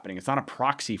replace what's happening. It's not a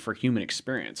proxy for human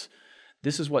experience.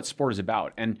 This is what sport is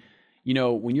about. And you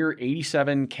know, when you're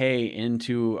 87K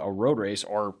into a road race,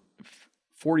 or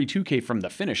 42K from the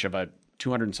finish of a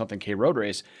 200-something K road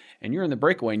race, and you're in the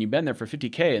breakaway and you've been there for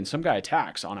 50K and some guy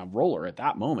attacks on a roller at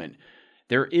that moment,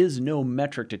 there is no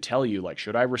metric to tell you, like,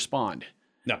 should I respond?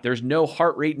 No. There's no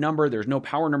heart rate number. There's no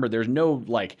power number. There's no,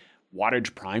 like,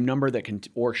 wattage prime number that can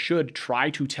or should try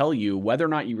to tell you whether or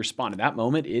not you respond. At that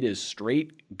moment, it is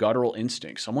straight guttural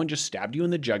instinct. Someone just stabbed you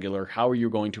in the jugular. How are you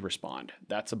going to respond?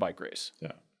 That's a bike race.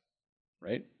 Yeah.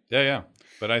 Right? Yeah.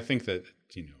 But I think that,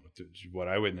 you know, what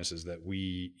I witness is that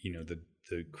we, you know, the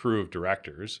crew of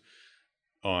directors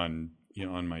on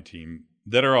my team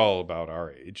that are all about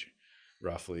our age,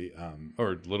 roughly,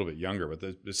 or a little bit younger,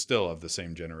 but still of the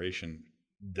same generation,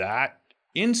 that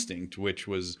instinct, which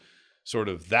was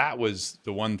that was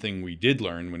the one thing we did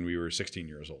learn when we were 16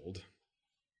 years old.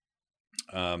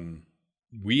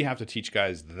 We have to teach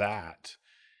guys that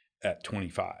at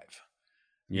 25.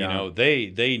 Yeah. You know,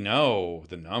 they know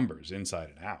the numbers inside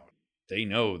and out. They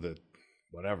know that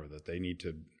that they need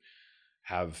to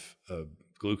have a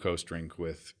glucose drink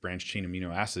with branched chain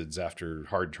amino acids after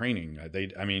hard training.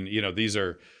 These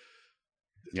are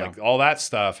like all that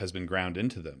stuff has been ground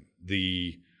into them.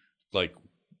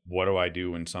 What do I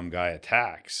do when some guy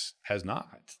attacks has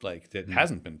not,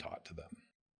 hasn't been taught to them.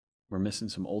 We're missing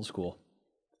some old school.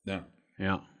 Yeah.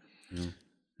 Yeah.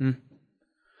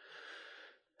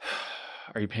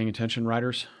 Are you paying attention,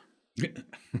 riders?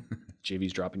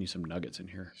 JV's dropping you some nuggets in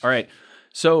here. All right.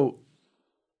 So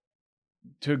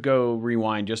to go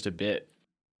rewind just a bit,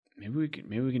 maybe we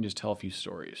can just tell a few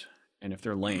stories. And if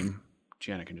they're lame,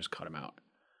 Jana can just cut them out.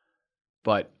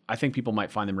 But I think people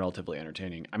might find them relatively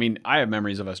entertaining. I mean, I have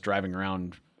memories of us driving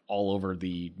around all over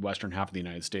the western half of the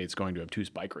United States going to obtuse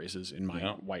bike races in my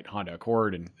white Honda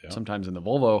Accord and sometimes in the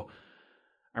Volvo.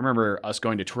 I remember us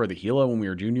going to Tour of the Gila when we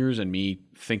were juniors and me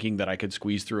thinking that I could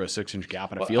squeeze through a 6-inch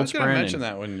gap in a field sprint. I was going to mention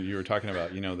that when you were talking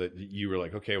about, that you were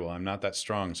like, okay, well, I'm not that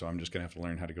strong, so I'm just going to have to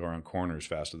learn how to go around corners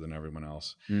faster than everyone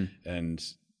else. And,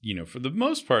 for the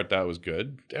most part, that was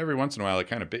good. Every once in a while, it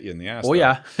kind of bit you in the ass. Oh,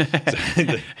 yeah.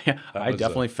 I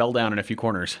definitely fell down in a few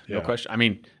corners. No question. I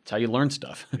mean, it's how you learn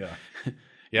stuff. Yeah.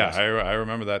 Yeah, yes. I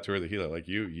remember that Tour of the Gila. Like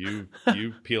you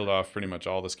peeled off pretty much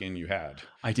all the skin you had.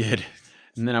 I did.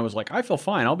 And then I was like, I feel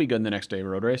fine. I'll be good in the next day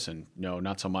road race. And no,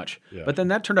 not so much. Yeah. But then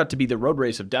that turned out to be the road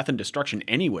race of death and destruction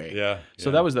anyway. Yeah.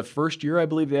 So that was the first year, I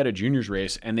believe, they had a juniors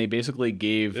race. And they basically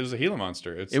gave... It was a Gila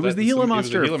Monster. It was the Gila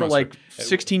Monster for like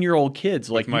 16-year-old kids.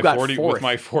 Like you got fourth. With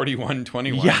my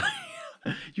 41-21. Yeah.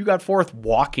 You got fourth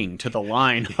walking to the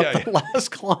line of the last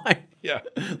climb. Yeah.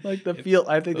 Like the field...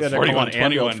 I think that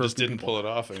 41-21 just didn't pull it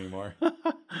off anymore.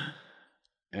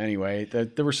 Anyway,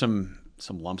 there were some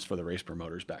lumps for the race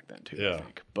promoters back then too, I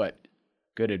think. But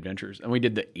good adventures. And we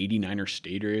did the 89er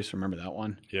stage race. Remember that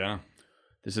one? Yeah.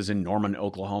 This is in Norman,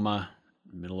 Oklahoma,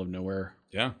 middle of nowhere.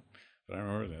 Yeah. But I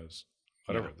remember it as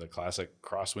the classic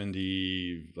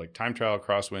crosswindy, like time trial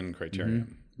crosswind criterion.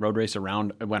 Mm-hmm. Road race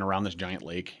went around this giant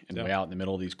lake and way out in the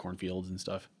middle of these cornfields and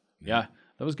stuff. Yeah.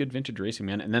 That was good vintage racing,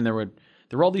 man. And then there were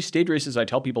all these stage races I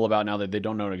tell people about now that they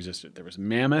don't know existed. There was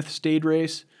Mammoth stage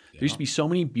race. There used to be so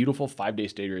many beautiful 5-day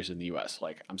stage races in the U.S.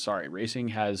 Like, I'm sorry,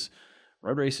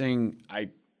 road racing, I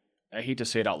hate to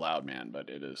say it out loud, man, but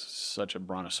it is such a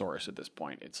brontosaurus at this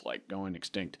point. It's like going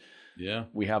extinct. Yeah.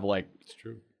 We have it's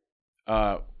true.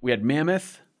 We had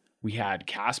Mammoth. We had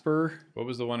Casper. What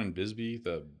was the one in Bisbee?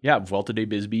 Volta de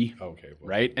Bisbee. Oh, okay.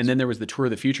 Right? And then there was the Tour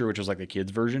of the Future, which was like the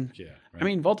kids' version. Yeah. Right. I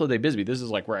mean, Volta de Bisbee, this is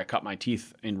like where I cut my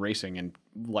teeth in racing and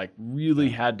like really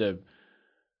had to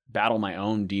battle my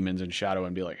own demons and shadow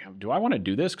and be like, do I want to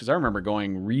do this? Because I remember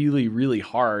going really, really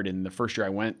hard in the first year I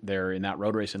went there in that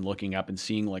road race and looking up and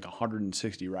seeing like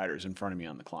 160 riders in front of me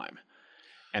on the climb.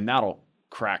 And that'll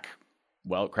cracked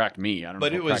me. I don't know.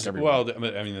 But it was, the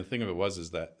thing of it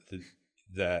was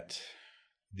that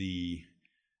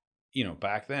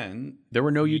back then there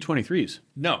were no U23s.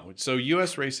 No. So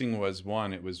US racing was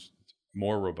one. It was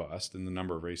more robust in the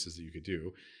number of races that you could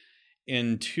do.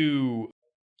 And two,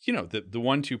 you know, the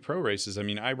 1-2 pro races. I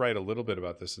mean, I write a little bit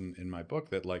about this in my book,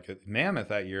 that like at Mammoth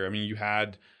that year, I mean, you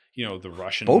had, you know, the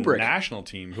Russian Bobrick. national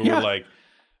team who were like,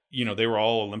 you know, they were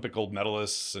all Olympic gold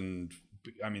medalists, and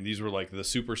I mean, these were like the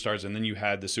superstars. And then you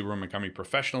had the Subaru Montgomery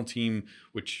professional team,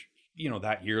 which, you know,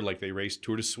 that year, like they raced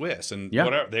Tour de Suisse and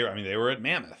whatever. They were at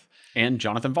Mammoth. And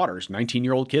Jonathan Vaughters,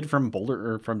 19-year-old kid from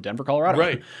Boulder, or from Denver, Colorado.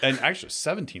 Right. And actually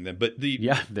 17 then. But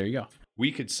there you go.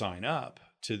 We could sign up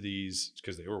to these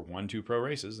because they were 1-2 pro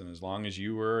races. And as long as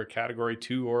you were a category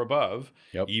 2 or above,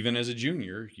 even as a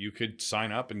junior, you could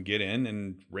sign up and get in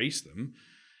and race them,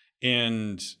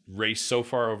 and race so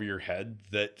far over your head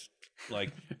that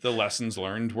like the lessons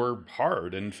learned were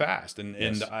hard and fast.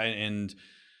 And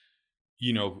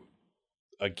you know,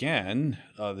 again,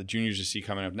 the juniors you see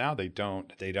coming up now, they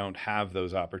don't have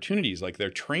those opportunities. Like their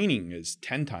training is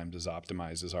 10 times as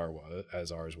optimized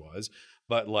as ours was,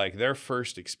 but like their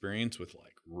first experience with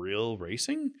like real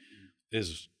racing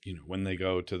is, you know, when they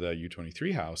go to the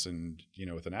U23 house and, you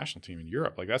know, with the national team in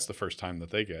Europe. Like that's the first time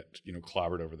that they get, you know,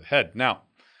 clobbered over the head. Now,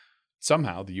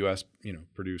 somehow the U.S., you know,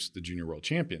 produced the junior world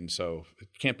champion, so it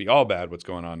can't be all bad what's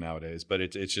going on nowadays. But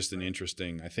it's just an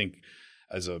interesting, I think,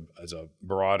 as a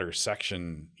broader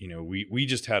section, you know, we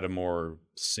just had a more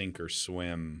sink or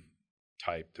swim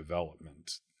type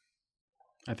development.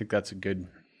 I think that's a good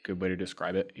way to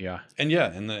describe it. Yeah.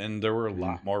 And there were a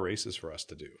lot more races for us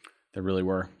to do. There really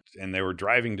were. And they were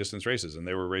driving distance races, and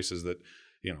they were races that,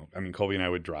 you know, I mean, Colby and I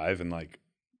would drive and like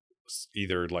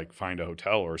either like find a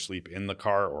hotel or sleep in the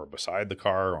car or beside the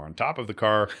car or on top of the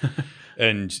car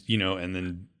and, you know, and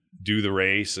then do the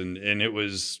race. And it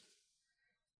was,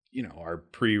 you know, our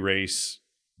pre-race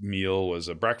meal was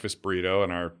a breakfast burrito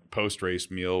and our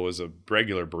post-race meal was a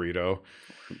regular burrito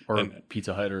or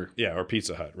Pizza Hut or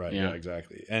Pizza Hut. Right. Yeah,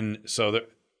 exactly. And so that,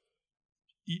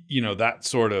 you know, that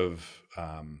sort of,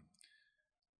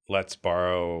 let's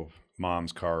borrow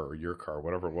mom's car or your car,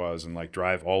 whatever it was, and like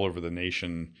drive all over the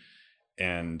nation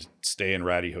and stay in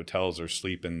ratty hotels or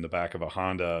sleep in the back of a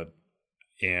Honda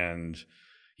and,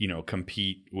 you know,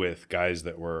 compete with guys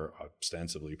that were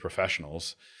ostensibly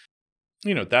professionals.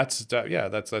 You know, that's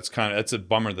a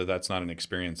bummer that that's not an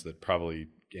experience that probably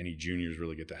any juniors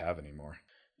really get to have anymore.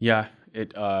 Yeah.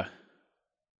 It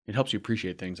helps you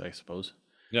appreciate things, I suppose.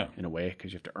 Yeah, in a way,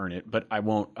 because you have to earn it. But I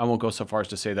won't go so far as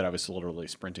to say that I was literally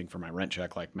sprinting for my rent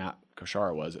check like Matt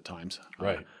Koshara was at times.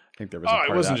 Right. I think there was.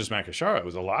 It wasn't just Matt Koshara. It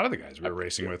was a lot of the guys we were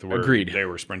racing with. Agreed. They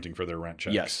were sprinting for their rent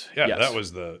checks. Yes. Yeah. Yes. That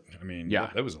was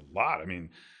that was a lot. I mean,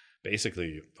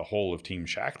 basically the whole of Team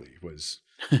Shackley was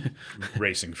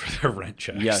racing for their rent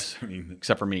checks. Yes. I mean,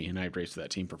 except for me, and I raced for that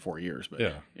team for 4 years. But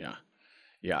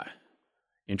yeah.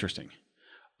 Interesting.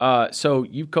 So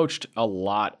you've coached a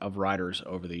lot of riders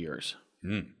over the years.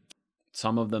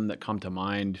 Some of them that come to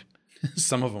mind.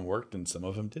 Some of them worked and some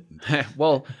of them didn't.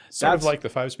 Well, sort of like the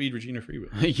 5-speed Regina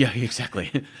Freewheel. Yeah,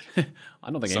 exactly.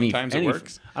 I don't think sometimes it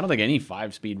works. I don't think any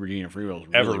 5-speed Regina Freewheels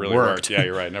ever really worked. Yeah,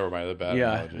 you're right. Never mind the bad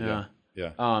analogy.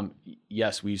 Yeah.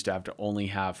 Yes, we used to have to only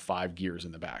have 5 gears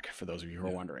in the back. For those of you who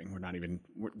are wondering,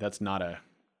 that's not an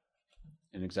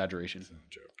exaggeration. It's a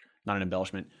joke. Not an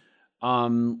embellishment.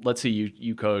 Let's see.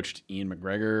 You coached Ian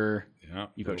McGregor. Yeah.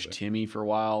 You coached Timmy for a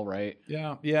while, right?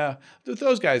 Yeah. With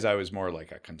those guys, I was more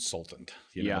like a consultant.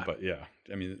 You know? But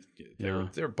I mean,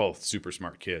 they're both super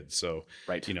smart kids. So,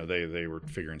 right. You know, they were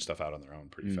figuring stuff out on their own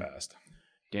pretty fast.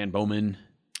 Dan Bowman.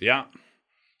 Yeah.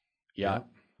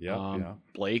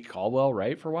 Blake Caldwell,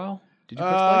 right? For a while. Did you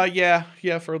coach Blake?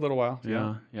 Yeah, for a little while.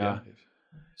 Yeah.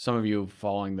 Some of you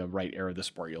following the right era of the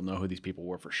sport, you'll know who these people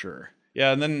were for sure.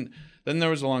 Yeah, and then there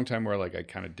was a long time where like I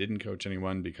kind of didn't coach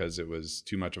anyone because it was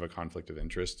too much of a conflict of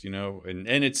interest, you know, and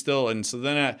it's still, and so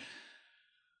then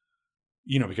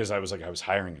you know, because I was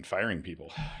hiring and firing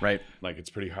people, right? Like it's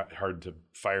pretty hard to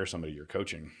fire somebody you're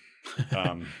coaching.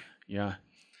 Yeah,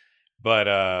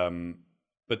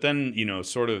 but then, you know,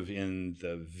 sort of in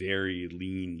the very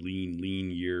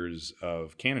lean years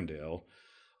of Cannondale.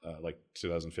 Like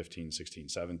 2015, 16,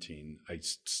 17, I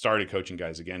started coaching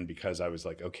guys again because I was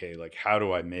like, okay, like how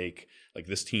do I make, like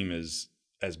this team is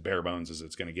as bare bones as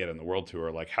it's going to get in the World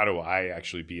Tour. Like how do I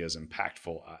actually be as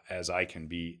impactful as I can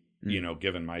be, you know,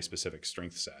 given my specific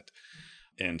strength set?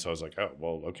 And so I was like, oh,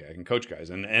 well, okay, I can coach guys.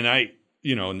 And I,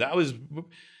 you know, and that was,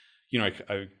 you know,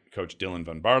 I coached Dylan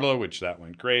Van Barlo, which that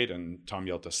went great. And Tom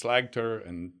Jelta Slagter,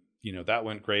 and, you know, that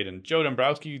went great. And Joe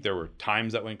Dombrowski, there were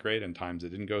times that went great and times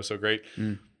that didn't go so great.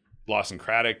 Lawson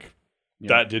Craddock,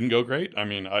 that didn't go great. I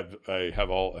mean,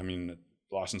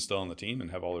 Lawson's still on the team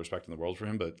and have all the respect in the world for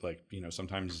him. But like, you know,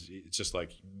 sometimes it's just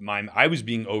like I was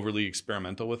being overly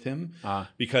experimental with him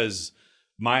because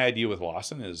my idea with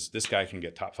Lawson is this guy can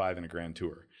get top 5 in a Grand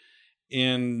Tour.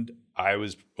 And I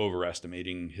was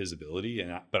overestimating his ability,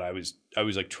 but I was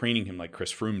like training him like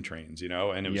Chris Froome trains,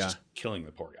 and it was just killing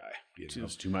the poor guy. It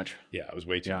was too much. Yeah, it was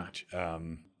way too much.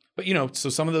 But so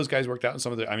some of those guys worked out, and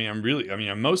some of the.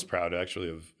 I'm most proud actually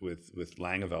of with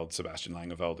Langeveld, Sebastian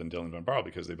Langeveld, and Dylan Van Baarle,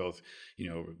 because they both,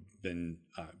 been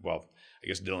I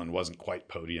guess Dylan wasn't quite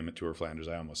podium at Tour of Flanders.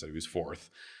 I almost said he was 4th,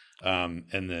 and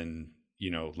then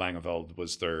Langeveld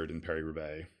was 3rd in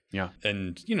Paris-Roubaix. Yeah.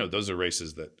 And, those are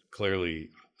races that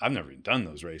clearly I've never even done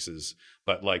those races,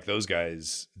 but like those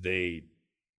guys, they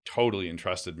totally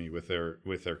entrusted me with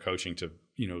their coaching to,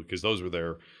 because those were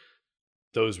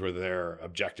their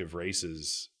objective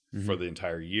races for the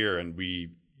entire year. And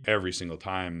every single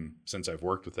time since I've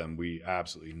worked with them, we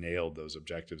absolutely nailed those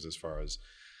objectives as far as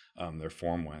their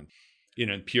form went.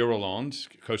 Pierre Rolland,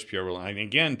 Coach Pierre Rolland, and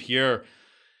again, Pierre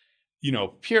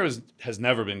has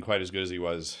never been quite as good as he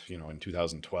was, in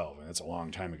 2012, and it's a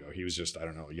long time ago. He was just, I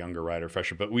don't know, a younger rider,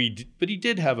 fresher, but he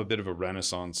did have a bit of a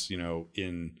renaissance,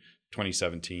 in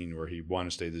 2017, where he won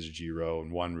a Stade des Giro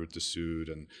and won Route du Sud,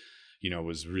 and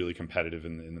was really competitive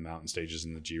in the mountain stages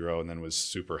in the Giro, and then was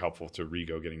super helpful to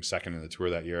Rigo getting 2nd in the Tour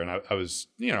that year. And I was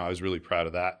really proud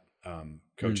of that,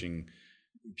 coaching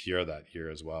Pierre that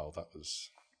year as well. That was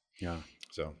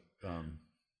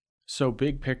so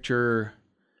big picture.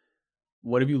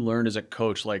 What have you learned as a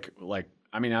coach? I'll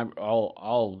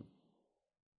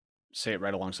say it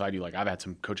right alongside you. Like, I've had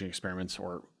some coaching experiments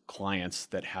or clients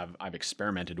that I've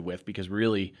experimented with, because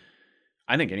really,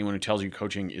 I think anyone who tells you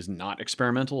coaching is not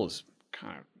experimental is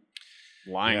kind of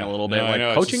lying a little bit.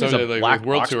 Coaching is a black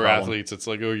World box Tour problem. athletes. It's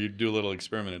like, you do a little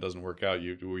experiment, it doesn't work out.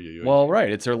 Right.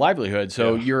 It's their livelihood.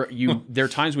 So there are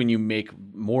times when you make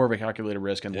more of a calculated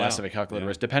risk and less of a calculated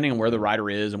risk, depending on where the rider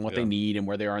is and what they need and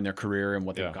where they are in their career and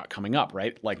what they've got coming up.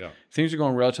 Right. Things are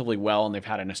going relatively well and they've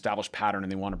had an established pattern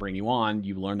and they want to bring you on.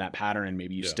 You learn that pattern and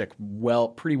maybe you stick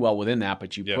pretty well within that,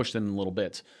 but you push them in little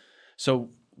bits. So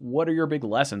what are your big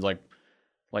lessons? Like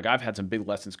I've had some big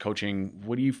lessons coaching.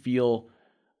 What do you feel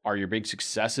are your big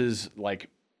successes? And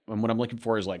what I'm looking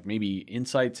for is maybe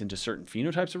insights into certain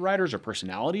phenotypes of riders or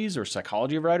personalities or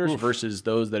psychology of riders versus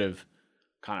those that have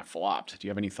kind of flopped. Do you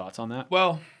have any thoughts on that?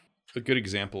 Well, a good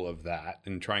example of that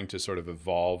and trying to sort of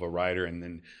evolve a rider and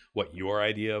then what your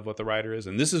idea of what the rider is.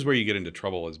 And this is where you get into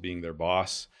trouble as being their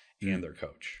boss and their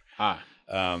coach,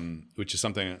 which is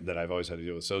something that I've always had to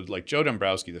deal with. So like Joe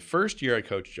Dombrowski, the first year I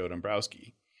coached Joe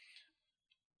Dombrowski,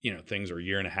 things were a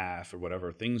year and a half or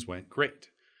whatever, things went great.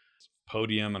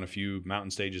 Podium on a few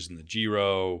mountain stages in the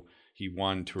Giro. He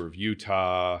won Tour of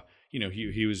Utah.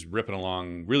 He was ripping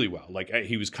along really well.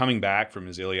 He was coming back from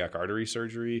his iliac artery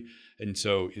surgery. And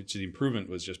so the improvement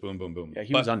was just boom, boom, boom. Yeah,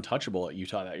 he was untouchable at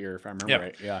Utah that year, if I remember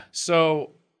right. Yeah.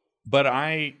 So, but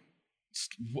I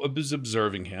was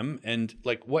observing him and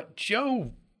what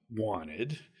Joe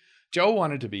wanted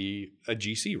to be a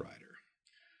GC rider.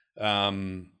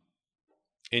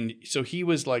 And so he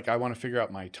was like, I want to figure out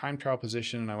my time trial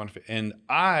position, and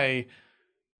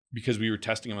because we were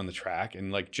testing him on the track,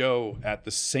 and Joe at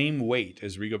the same weight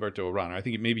as Rigoberto Urán, I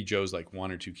think maybe Joe's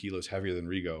 1 or 2 kilos heavier than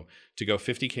Rigo, to go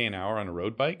 50K an hour on a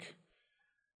road bike,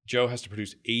 Joe has to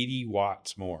produce 80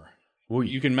 watts more. Ooh.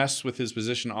 You can mess with his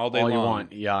position all day long. All you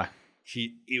want, yeah.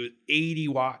 It was 80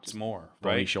 watts more,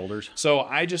 right? Bony shoulders. So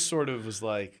I just sort of was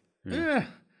like,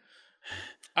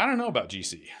 I don't know about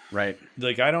GC. Right.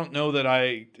 I don't know that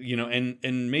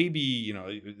and maybe,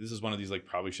 this is one of these,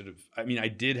 probably should have, I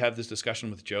did have this discussion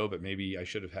with Joe, but maybe I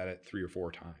should have had it 3 or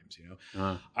 4 times,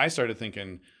 I started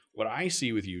thinking, what I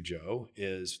see with you, Joe,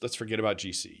 is let's forget about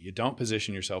GC. You don't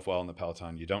position yourself well in the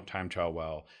peloton. You don't time trial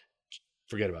well.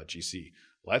 Forget about GC.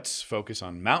 Let's focus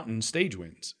on mountain stage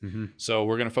wins. Mm-hmm. So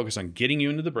we're going to focus on getting you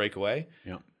into the breakaway.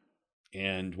 Yeah.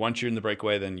 And once you're in the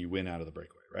breakaway, then you win out of the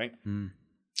breakaway, right? Mm.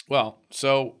 Well,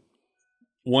 so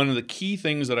one of the key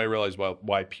things that I realized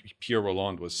why Pierre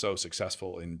Rolland was so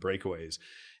successful in breakaways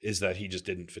is that he just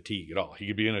didn't fatigue at all. He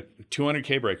could be in a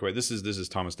 200K breakaway. This is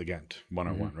Thomas de Gendt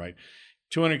 101, right?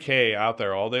 200K out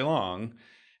there all day long,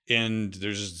 and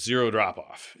there's just zero drop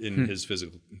off in his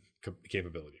physical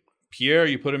capability. Pierre,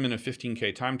 you put him in a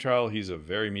 15K time trial, he's a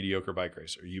very mediocre bike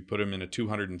racer. You put him in a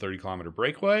 230 kilometer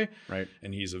breakaway, right,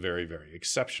 and he's a very, very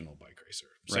exceptional bike racer.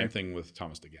 Same thing with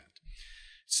Thomas de Gendt.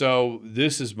 So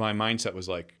this is my mindset was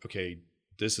like, okay,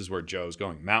 this is where Joe's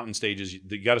going. Mountain stages,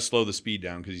 you got to slow the speed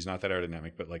down because he's not that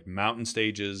aerodynamic, but mountain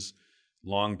stages,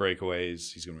 long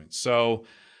breakaways, he's going to win.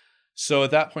 So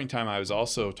at that point in time, I was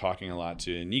also talking a lot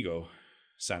to Inigo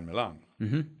San Millán.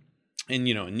 Mm-hmm. And,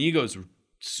 Inigo's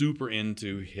super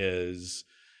into his,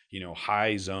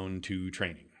 high zone 2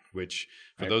 training, which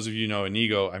for Right. those of you who know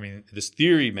Inigo, I mean, this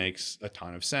theory makes a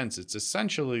ton of sense. It's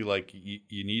essentially like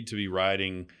you need to be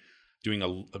doing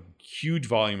a huge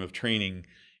volume of training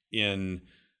in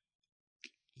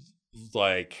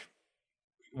like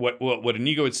what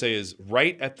Inigo would say is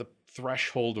right at the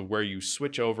threshold of where you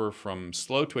switch over from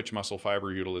slow twitch muscle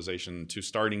fiber utilization to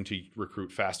starting to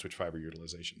recruit fast twitch fiber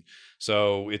utilization.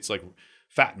 So it's like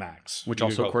fat max, Which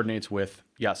also coordinates with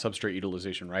substrate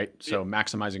utilization, right? So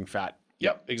maximizing fat.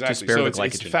 Yep, exactly. To spare So the it's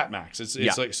glycogen. fat max.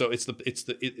 It's like, so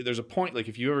there's a point, like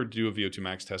if you ever do a VO2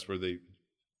 max test where they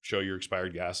show your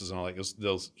expired gases and all that,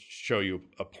 they'll show you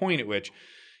a point at which,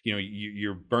 you know,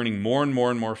 you're burning more and more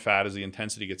and more fat as the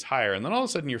intensity gets higher. And then all of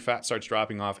a sudden your fat starts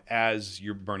dropping off as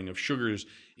your burning of sugars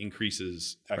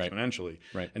increases exponentially.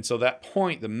 Right. And so that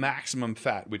point, the maximum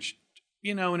fat, which,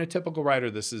 you know, in a typical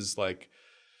rider, this is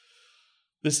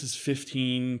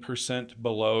 15%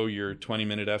 below your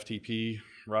 20-minute FTP,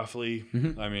 roughly.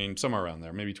 Mm-hmm. I mean, somewhere around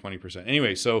there, maybe 20%.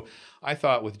 Anyway, so I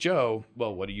thought with Joe,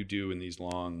 well, what do you do in these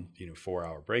long,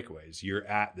 4-hour breakaways? You're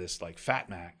at this like fat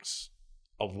max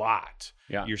a lot.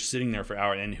 Yeah. You're sitting there for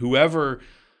hours. And whoever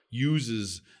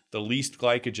uses the least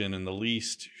glycogen and the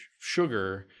least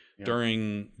sugar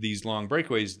during these long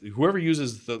breakaways, whoever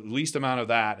uses the least amount of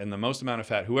that and the most amount of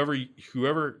fat,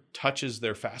 whoever touches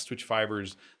their fast twitch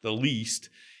fibers the least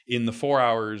in the 4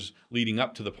 hours leading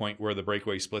up to the point where the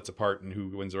breakaway splits apart and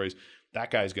who wins the race, that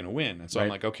guy's going to win. And so I'm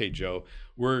like, okay, Joe,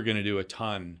 we're going to do a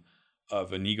ton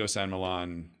of Inigo San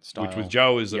Milan, Style. which with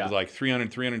Joe is like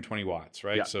 320 watts,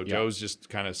 right? Yeah, So Joe's just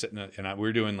kind of sitting, and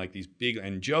we're doing like these big,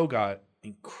 and Joe got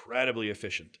incredibly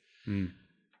efficient.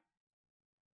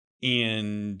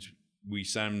 And we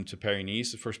sent him to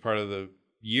Paris-Nice the first part of the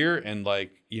year, and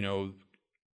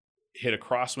hit a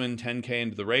crosswind 10K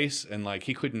into the race, and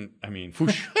he couldn't,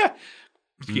 whoosh,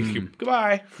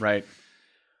 goodbye. Right.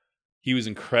 He was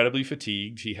incredibly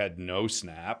fatigued. He had no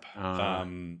snap.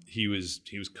 He was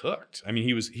cooked.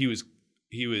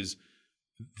 He was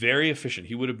very efficient.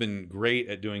 He would have been great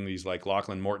at doing these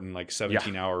Lachlan Morton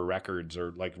 17-hour records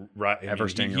or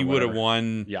Everesting. He would have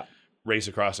won Yeah. Race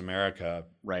Across America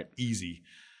easy.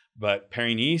 But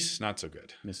Paris-Nice, not so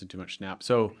good. Missing too much snap.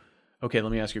 So, okay,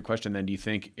 let me ask you a question then. Do you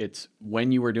think it's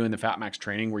when you were doing the Fat Max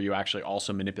training, were you actually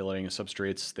also manipulating the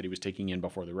substrates that he was taking in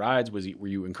before the rides? Were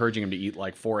you encouraging him to eat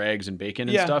 4 eggs and bacon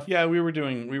and stuff? Yeah, we were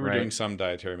doing some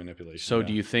dietary manipulation. So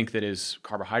do you think that his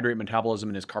carbohydrate metabolism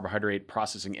and his carbohydrate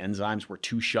processing enzymes were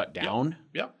too shut down?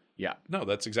 Yep. Yeah. No,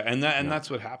 that's exactly, and that's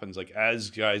what happens.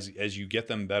 As you get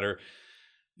them better,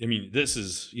 this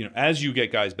is, as you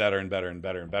get guys better and better and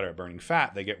better and better at burning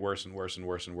fat, they get worse and worse and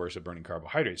worse and worse at burning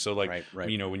carbohydrates. So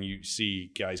when you see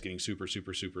guys getting super,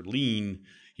 super, super lean,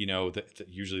 that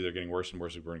usually they're getting worse and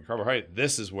worse at burning carbohydrate.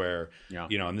 This is where,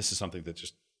 and this is something that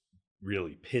just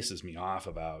really pisses me off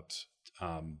about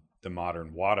the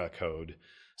modern WADA code.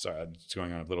 Sorry, I'm just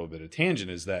going on a little bit of tangent,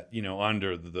 is that,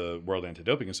 under the World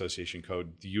Anti-Doping Association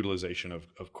code, the utilization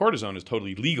of cortisone is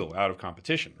totally legal out of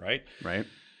competition, right? Right.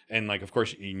 And of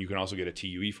course, you can also get a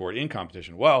TUE for it in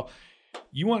competition. Well,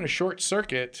 you want to short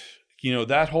circuit,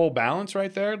 that whole balance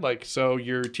right there. So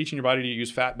you're teaching your body to use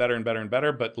fat better and better and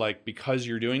better, but because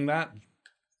you're doing that,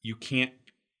 you can't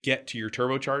get to your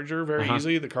turbocharger very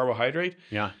easily, the carbohydrate.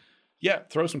 Yeah. Yeah,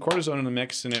 throw some cortisone in the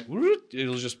mix, and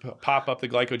it'll just pop up the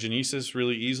glycogenesis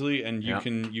really easily, and you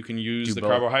can use the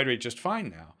carbohydrate just fine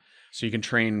now. So you can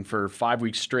train for 5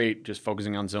 weeks straight, just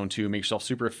focusing on zone 2, make yourself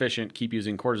super efficient, keep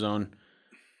using cortisone,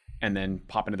 and then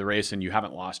pop into the race, and you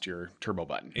haven't lost your turbo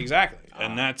button. Exactly,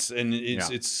 and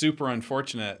it's super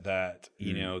unfortunate that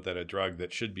that a drug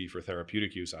that should be for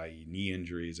therapeutic use, i.e., knee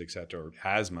injuries, etc., or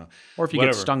asthma, or if you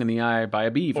get stung in the eye by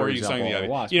a bee, for example, or a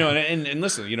wasp. And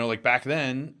listen, back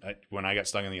then when I got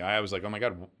stung in the eye, I was like, oh my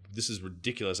god, this is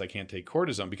ridiculous. I can't take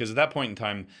cortisone, because at that point in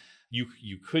time, you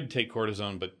could take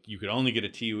cortisone, but you could only get a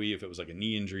TUE if it was a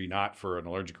knee injury, not for an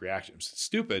allergic reaction. It was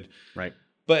stupid, right?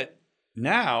 But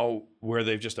now, where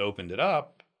they've just opened it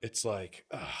up, it's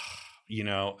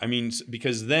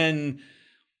because then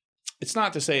it's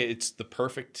not to say it's the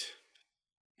perfect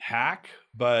hack,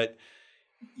 but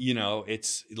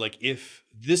it's if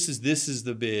this is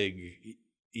the big,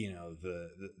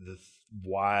 the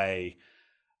why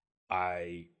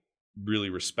I really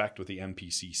respect what the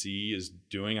MPCC is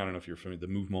doing. I don't know if you're familiar, the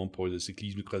Mouvement pour le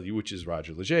cyclisme crédit, which is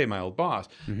Roger Leger, my old boss.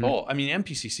 Mm-hmm.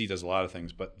 MPCC does a lot of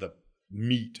things, but the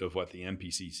meat of what the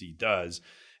MPCC does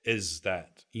is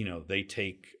that they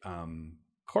take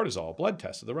cortisol blood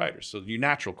tests of the riders. So your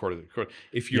natural cortisol,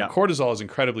 if your cortisol is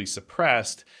incredibly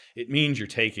suppressed, it means you're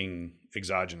taking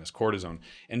exogenous cortisone,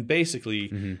 and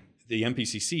basically the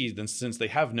NPCC, then since they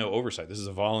have no oversight, this is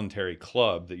a voluntary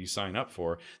club that you sign up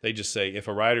for. They just say if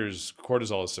a rider's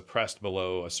cortisol is suppressed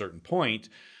below a certain point,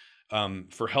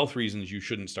 for health reasons, you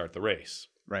shouldn't start the race.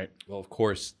 Right. Well, of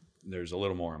course, there's a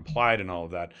little more implied in all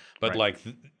of that, but Right.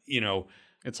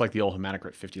 It's like the old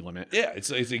hematocrit 50 limit. Yeah,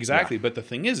 it's exactly. Yeah. But the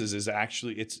thing is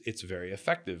actually it's very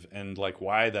effective, and like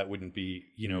why that wouldn't be,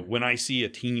 when I see a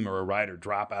team or a rider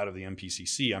drop out of the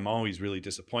NPCC, I'm always really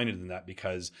disappointed in that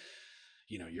because,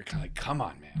 you're kind of like, come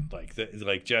on, man, let's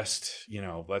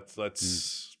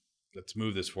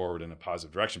move this forward in a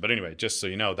positive direction. But anyway, just so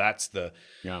you know, that's the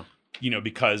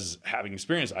because having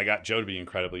experience, I got Joe to be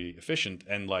incredibly efficient,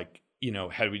 and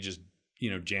had we just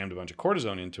jammed a bunch of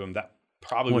cortisone into him, that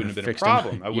probably wouldn't have been a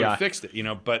problem. I would have fixed it,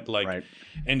 but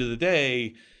end of the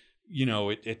day,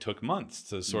 it took months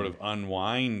to sort of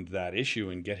unwind that issue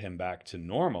and get him back to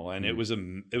normal. And it was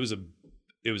an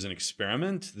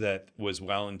experiment that was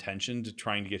well intentioned,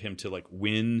 trying to get him to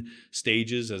win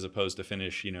stages as opposed to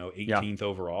finish, 18th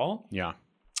overall. Yeah.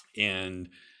 And,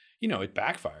 it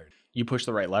backfired. You push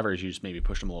the right levers, you just maybe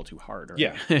pushed them a little too hard. Right?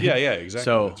 Yeah, exactly.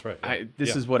 So that's right.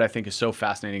 This is what I think is so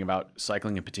fascinating about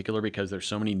cycling in particular, because there's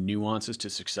so many nuances to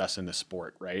success in the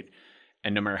sport, right?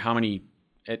 And no matter how many,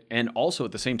 and also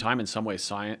at the same time, in some ways,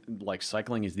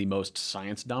 cycling is the most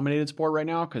science-dominated sport right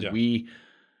now, because we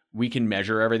can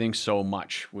measure everything so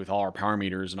much with all our power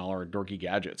meters and all our dorky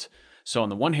gadgets. So on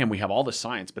the one hand, we have all the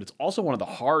science, but it's also one of the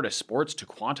hardest sports to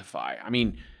quantify. I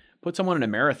mean, put someone in a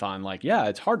marathon,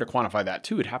 it's hard to quantify that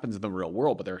too. It happens in the real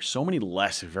world, but there are so many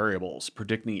less variables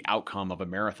predicting the outcome of a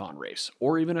marathon race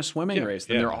or even a swimming race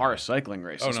than there are a cycling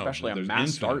race, especially on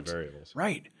mass starts. Variables.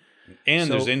 Right. And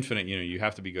there's infinite, you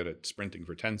have to be good at sprinting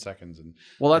for 10 seconds. And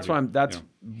that's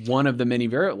one of the many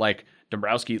variables. Like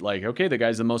Dombrowski, the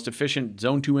guy's the most efficient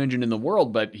zone 2 engine in the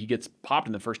world, but he gets popped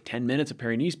in the first 10 minutes of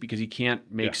Paris-Nice because he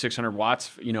can't make 600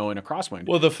 watts, in a crosswind.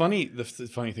 Well, the funny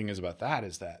thing is about that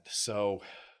is that, so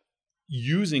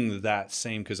using that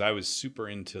same, because I was super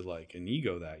into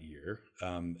Inigo that year,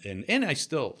 and I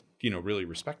still really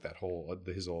respect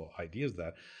his whole ideas of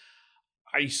that.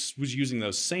 I was using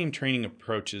those same training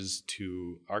approaches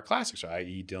to our classics,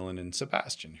 i.e. Dylan and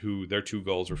Sebastian, who their two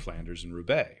goals were Flanders and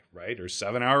Roubaix, right? Or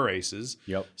 7-hour races.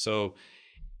 Yep. So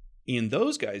in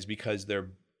those guys, because they're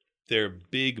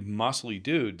big muscly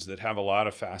dudes that have a lot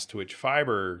of fast twitch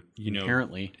fiber,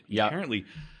 inherently,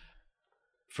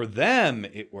 for them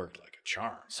it worked like a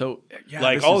charm. So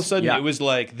all of a sudden it was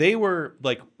they were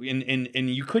and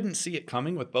you couldn't see it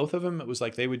coming with both of them. It was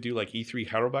they would do E3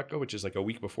 Harelbeke, which is a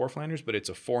week before Flanders, but it's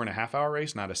a 4.5-hour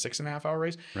race, not a 6.5-hour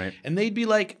race. Right. And they'd be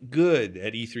good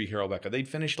at E3 Harelbeke. They'd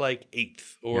finish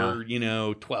 8th or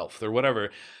 12th or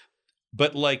whatever.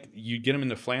 But you get them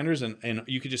into Flanders and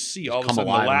you could just see all of a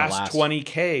sudden the last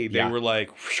 20K, they were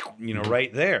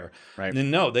right there. Right.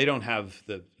 And then they don't have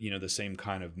the, the same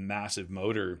kind of massive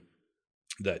motor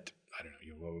that, I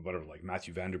don't know, whatever,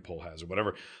 Matthew Van Der Poel has or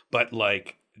whatever. But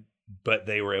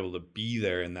they were able to be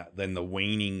there in that, then the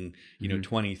waning,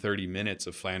 20, 30 minutes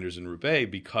of Flanders and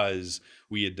Roubaix, because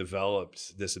we had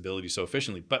developed this ability so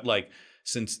efficiently. But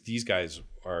since these guys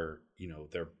are,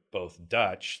 they're both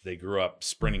Dutch, they grew up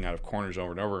sprinting out of corners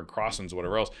over and over and crossings,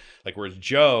 whatever else. Whereas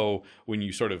Joe, when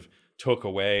you sort of took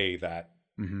away that,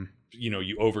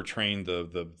 you overtrained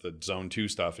the zone 2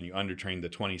 stuff and you undertrained the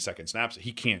 20-second snaps,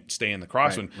 he can't stay in the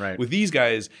crosswind. Right. With these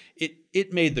guys,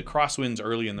 it made the crosswinds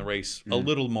early in the race a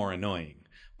little more annoying.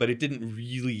 But it didn't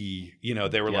really,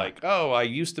 they were I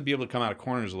used to be able to come out of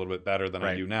corners a little bit better than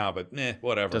I do now, but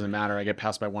whatever. Doesn't matter. I get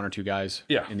passed by one or two guys.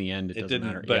 Yeah. In the end, it doesn't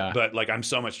matter. But I'm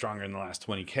so much stronger in the last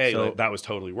 20K. So, that was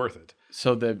totally worth it.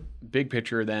 So the big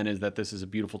picture then is that this is a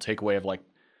beautiful takeaway of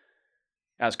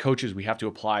as coaches, we have to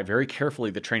apply very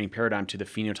carefully the training paradigm to the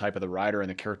phenotype of the rider and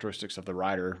the characteristics of the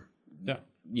rider. Yeah.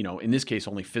 In this case,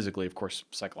 only physically, of course,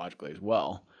 psychologically as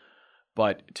well.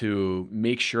 But to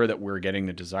make sure that we're getting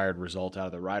the desired result out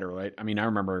of the rider, right? I mean, I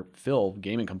remember Phil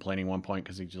Gaiman complaining one point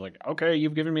because he's okay,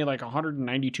 you've given me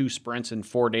 192 sprints in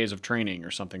 4 days of training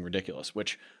or something ridiculous,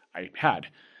 which I had.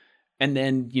 And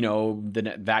then,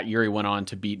 that year he went on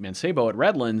to beat Mancebo at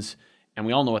Redlands, and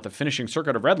we all know what the finishing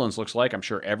circuit of Redlands looks like. I'm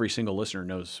sure every single listener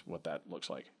knows what that looks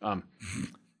like.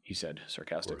 He said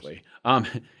sarcastically.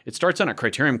 It starts on a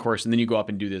criterium course, and then you go up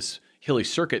and do this hilly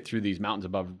circuit through these mountains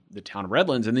above the town of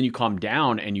Redlands, and then you come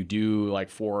down and you do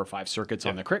 4 or 5 circuits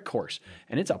on the crit course.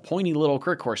 And it's a pointy little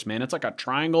crit course, man. It's like a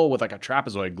triangle with a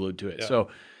trapezoid glued to it. Yeah. So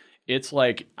it's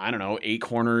 8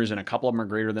 corners, and a couple of them are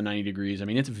greater than 90 degrees. I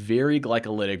mean, it's very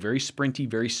glycolytic, very sprinty,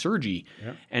 very surgy.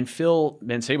 Yeah. And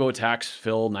Mancebo attacks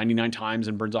Phil 99 times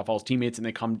and burns off all his teammates,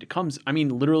 and comes, I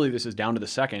mean, literally this is down to the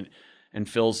second, and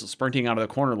Phil's sprinting out of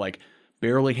the corner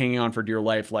barely hanging on for dear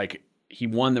life. Like he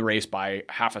won the race by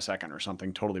half a second or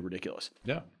something totally ridiculous.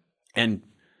 Yeah. And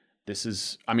this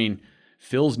is, I mean,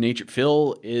 Phil's nature.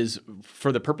 Phil is,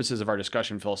 for the purposes of our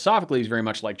discussion philosophically, he's very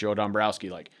much like Joe Dombrowski,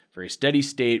 like very steady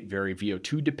state, very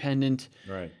VO2 dependent.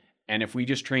 Right. And if we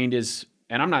just trained his,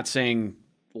 and I'm not saying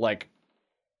like,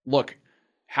 look,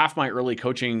 half my early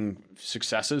coaching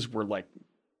successes were like,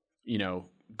 you know,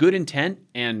 good intent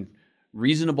and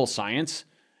reasonable science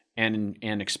and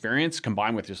experience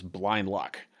combined with just blind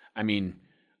luck. I mean,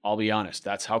 I'll be honest,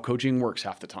 that's how coaching works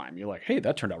half the time. You're like, hey,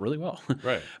 that turned out really well.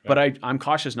 Right. But I'm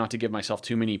cautious not to give myself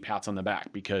too many pats on the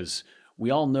back because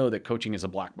we all know that coaching is a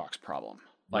black box problem.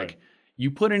 Like Right. you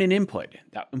put in an input,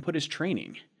 that input is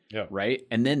training, Yeah. right?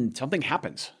 And then something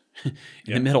happens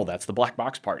in the middle. That's the black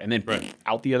box part. And then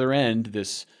out the other end,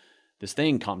 this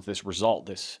thing comes, this result,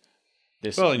 this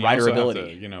Well, and you rider also ability. have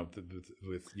to, you know,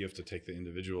 you have to take the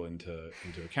individual into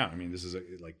account. I mean, this is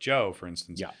like Joe, for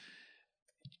instance. Yeah.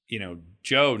 You know,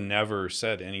 Joe never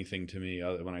said anything to me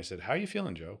when I said, "How are you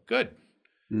feeling, Joe?" Good.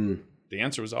 The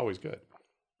answer was always good.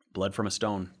 Blood from a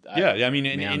stone. Yeah, I mean,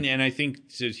 Man. and I think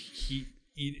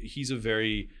he's a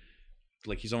very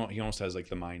like he almost has like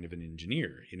the mind of an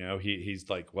engineer. You know, he's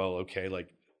like, well, okay, like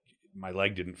my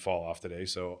leg didn't fall off today,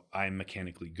 so I'm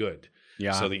mechanically good.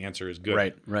 Yeah. So the answer is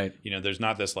good. Right. You know, there's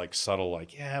not this like subtle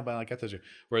like, yeah, but I got this.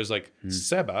 Whereas like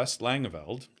Sebas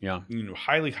Langeveld, Yeah. you know,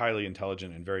 highly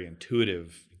intelligent and very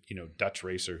intuitive, you know, Dutch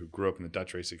racer who grew up in the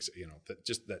Dutch racing, you know,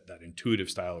 that intuitive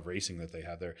style of racing that they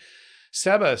have there.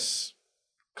 Sebas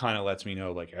kind of lets me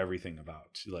know like everything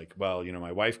about like, well, you know,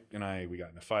 my wife and we got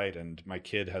in a fight and my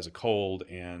kid has a cold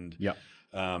and, Yeah.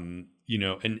 you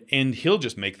know, and he'll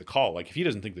just make the call. Like if he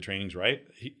doesn't think the training's right,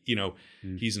 you know,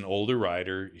 he's an older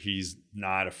rider. He's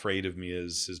not afraid of me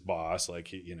as his boss. Like,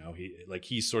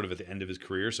 he's sort of at the end of his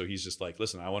career. So he's just like,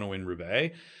 listen, I want to win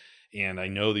Roubaix. And I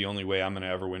know the only way I'm going to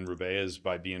ever win Roubaix is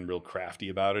by being real crafty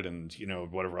about it and, you know,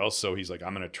 whatever else. So he's like,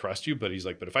 I'm going to trust you. But he's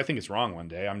like, but if I think it's wrong one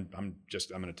day, I'm going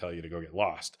to tell you to go get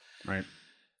lost. Right.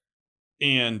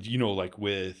 And, you know, like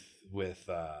with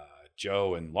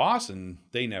Joe and Lawson,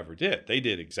 they never did. They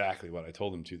did exactly what I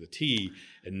told them to the T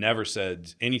and never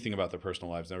said anything about their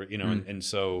personal lives. Never, you know, and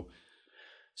so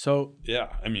yeah,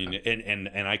 I mean,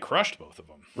 and I crushed both of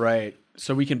them. Right.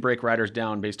 So we can break riders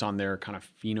down based on their kind of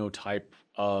phenotype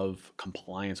of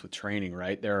compliance with training,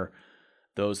 right? There are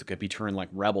those that could be turned like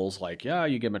rebels, like, yeah,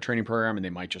 you give them a training program and they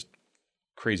might just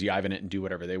crazy Ivan it and do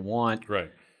whatever they want.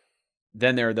 Right.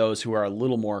 Then there are those who are a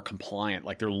little more compliant,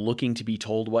 like they're looking to be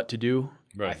told what to do.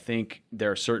 Right. I think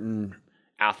there are certain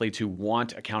athletes who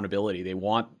want accountability.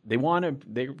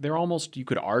 They're almost, you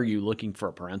could argue, looking for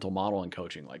a parental model in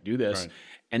coaching, like do this. Right.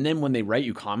 And then when they write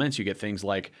you comments, you get things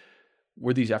like,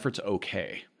 were these efforts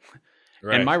okay?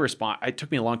 Right. And my response, it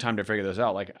took me a long time to figure this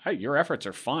out. Like, your efforts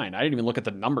are fine. I didn't even look at the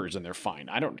numbers and they're fine.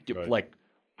 I don't like,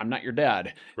 I'm not your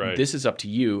dad. Right. This is up to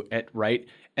you. Right.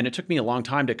 And it took me a long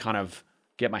time to kind of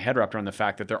get my head wrapped around the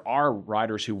fact that there are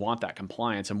riders who want that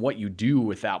compliance, and what you do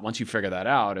with that once you figure that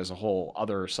out is a whole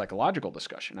other psychological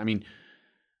discussion. I mean,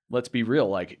 let's be real.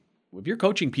 Like, if you're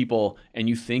coaching people and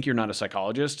you think you're not a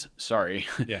psychologist, sorry.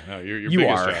 Yeah, no, your You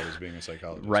biggest are. job is being a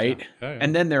psychologist. Right. Yeah.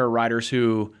 And then there are riders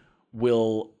who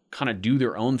will kind of do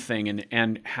their own thing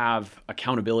and have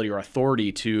accountability or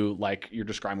authority to, like you're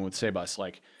describing with Sebas,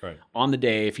 like Right. on the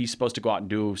day, if he's supposed to go out and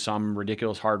do some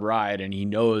ridiculous hard ride and he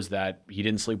knows that he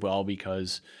didn't sleep well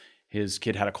because his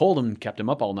kid had a cold and kept him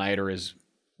up all night, or his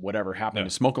whatever happened, Yeah.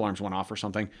 his smoke alarms went off or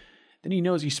something, then he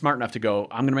knows he's smart enough to go,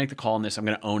 I'm going to make the call on this. I'm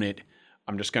going to own it.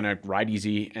 I'm just going to ride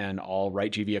easy and I'll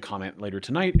write GV a comment later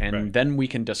tonight. And Right. then we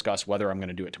can discuss whether I'm going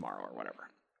to do it tomorrow or whatever.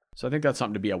 So I think that's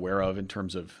something to be aware of in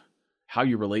terms of how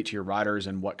you relate to your riders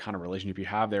and what kind of relationship you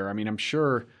have there. I mean, I'm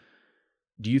sure,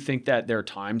 do you think that there are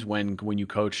times when you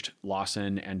coached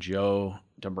Lawson and Joe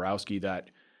Dombrowski that,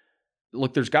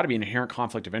 look, there's got to be an inherent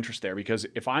conflict of interest there? Because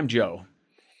if I'm Joe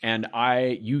and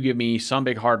you give me some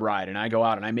big hard ride and I go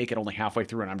out and I make it only halfway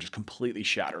through and I'm just completely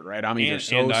shattered, right? I'm either And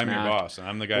so I'm your smacked. boss, and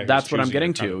I'm the guy. Well, that's who's what I'm choosing getting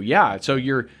your to. company. Yeah. So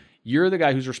you're the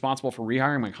guy who's responsible for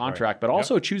rehiring my contract, but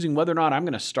also choosing whether or not I'm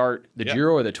going to start the Yep.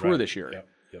 Giro or the Tour Right. this year. Yep.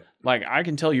 Yep. Like, I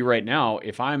can tell you right now,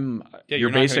 if I'm Yeah, your you're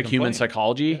not gonna basic human complain.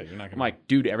 psychology, Yeah, you're not I'm gonna- like,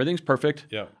 dude, everything's perfect.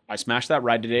 Yeah. I smashed that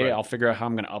ride today. Right. I'll figure out how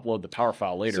I'm going to upload the power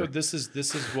file later. So this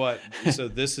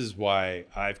is why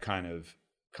I've kind of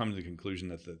come to the conclusion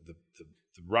that the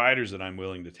riders that I'm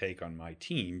willing to take on my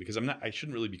team, because I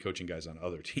shouldn't really be coaching guys on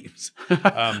other teams.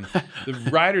 The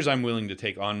riders I'm willing to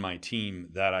take on my team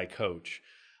that I coach,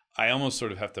 I almost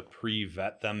sort of have to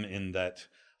pre-vet them in that,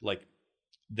 like,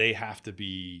 they have to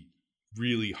be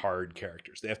really hard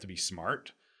characters. They have to be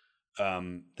smart.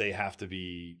 They have to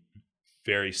be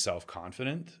very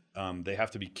self-confident. They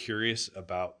have to be curious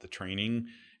about the training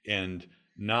and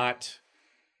not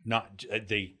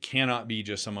they cannot be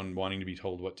just someone wanting to be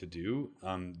told what to do.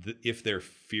 If they're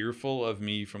fearful of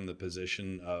me from the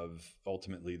position of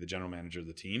ultimately the general manager of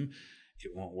the team,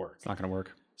 it won't work. It's not going to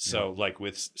work. So like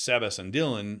with Sebas and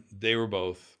Dylan, they were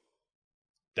both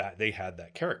that they had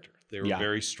that character. They were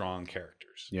very strong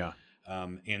characters. Yeah.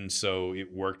 And so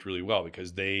it worked really well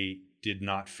because they did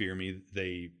not fear me.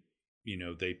 They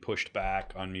pushed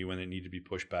back on me when it needed to be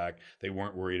pushed back. They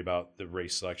weren't worried about the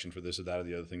race selection for this or that or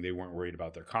the other thing. They weren't worried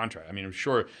about their contract. I mean, I'm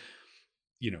sure,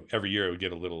 every year it would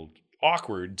get a little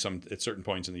awkward at certain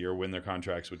points in the year when their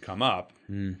contracts would come up.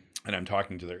 And I'm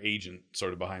talking to their agent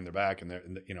sort of behind their back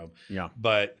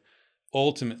but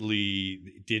ultimately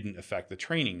it didn't affect the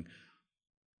training.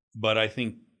 But I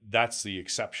think that's the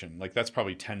exception. Like that's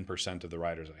probably 10% of the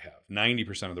riders I have.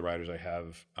 90% of the riders I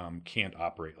have can't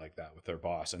operate like that with their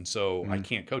boss. And so I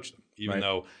can't coach them, even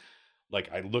though like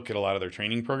I look at a lot of their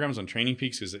training programs on Training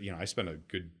Peaks because, I spend a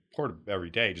good part of every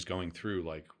day just going through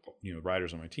like,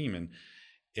 riders on my team.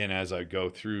 And as I go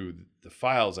through the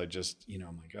files, I just,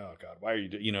 I'm like, oh God, why are you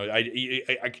doing,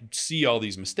 I could see all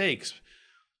these mistakes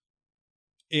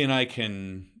and I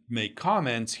can make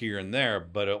comments here and there,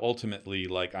 but ultimately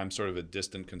like I'm sort of a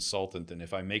distant consultant. And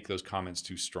if I make those comments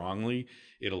too strongly,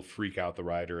 it'll freak out the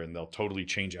rider and they'll totally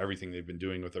change everything they've been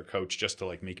doing with their coach just to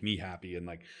like make me happy. And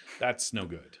like, that's no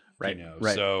good. Right.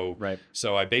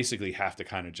 So I basically have to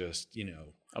kind of just,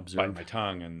 observe, bite my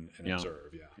tongue and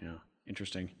observe. Yeah.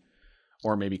 Interesting.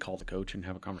 Or maybe call the coach and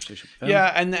have a conversation with them.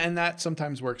 Yeah, and that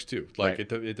sometimes works too. Like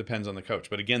it depends on the coach.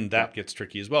 But again, that gets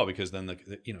tricky as well because then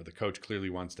the coach clearly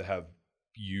wants to have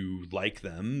you like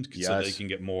them so they can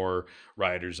get more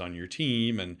riders on your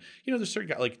team. And there's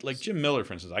certain guys like Jim Miller,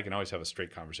 for instance. I can always have a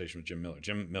straight conversation with Jim Miller.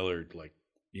 Jim Miller, like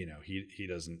he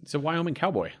doesn't. It's a Wyoming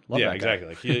cowboy. Love that guy. Exactly.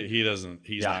 Like he doesn't.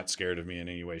 He's not scared of me in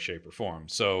any way, shape, or form.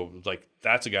 So like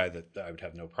that's a guy that I would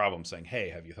have no problem saying, "Hey,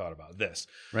 have you thought about this?"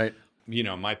 Right.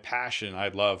 My passion, I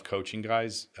love coaching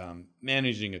guys.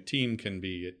 Managing a team can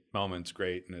be at moments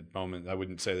great, and at moments I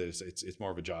wouldn't say that it's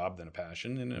more of a job than a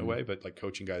passion in a way, but like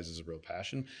coaching guys is a real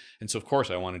passion. And so of course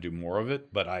I want to do more of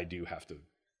it, but I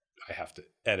have to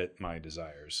edit my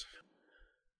desires.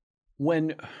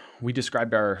 When we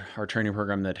described our training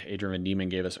program that Adrian Van Diemen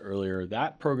gave us earlier,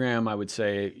 that program, I would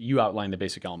say you outlined the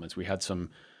basic elements. We had some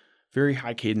very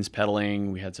high cadence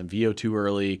pedaling. We had some VO2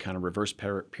 early, kind of reverse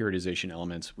periodization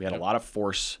elements. We had a lot of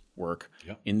force work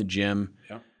in the gym.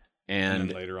 And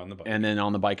then later on the bike. And then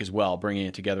on the bike as well, bringing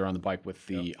it together on the bike with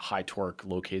the high torque,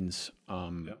 low cadence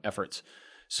efforts.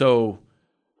 So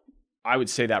I would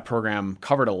say that program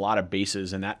covered a lot of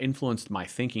bases and that influenced my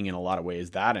thinking in a lot of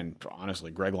ways. That and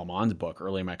honestly, Greg LeMond's book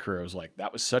early in my career was like,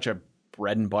 that was such a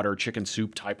bread and butter chicken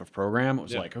soup type of program. It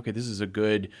was like, okay, this is a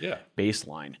good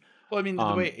baseline. Well, I mean,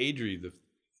 the way Adri, the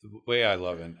way I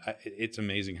love it, it's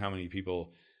amazing how many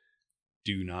people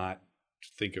do not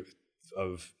think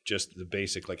of just the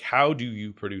basic, like how do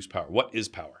you produce power? What is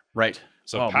power? Right.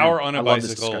 So power on a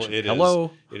bicycle, it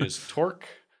is torque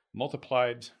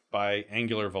multiplied by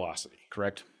angular velocity.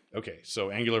 Correct. Okay,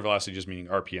 so angular velocity just meaning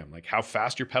RPM, like how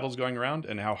fast your pedal's going around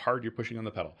and how hard you're pushing on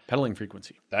the pedal. Pedaling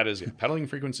frequency. That is pedaling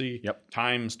frequency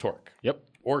times torque. Yep.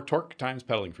 Or torque times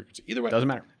pedaling frequency. Either way. Doesn't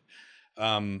matter.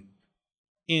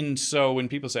 And so when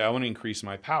people say, I want to increase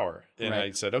my power, and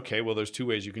I said, okay, well, there's two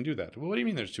ways you can do that. Well, what do you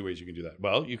mean there's two ways you can do that?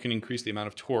 Well, you can increase the amount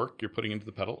of torque you're putting into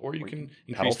the pedal, or you can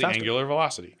increase the angular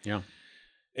velocity. Yeah.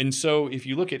 And so if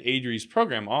you look at Adri's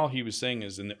program, all he was saying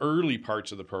is in the early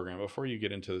parts of the program, before you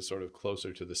get into the sort of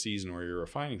closer to the season where you're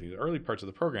refining things, the early parts of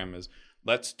the program is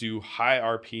let's do high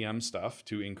RPM stuff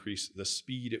to increase the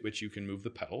speed at which you can move the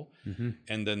pedal. Mm-hmm.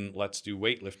 And then let's do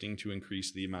weightlifting to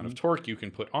increase the amount of torque you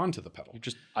can put onto the pedal.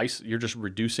 You're just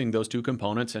reducing those two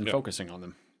components and focusing on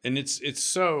them. And it's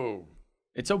so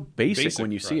basic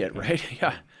when you see it, right?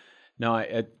 Yeah.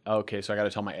 No, okay, so I got to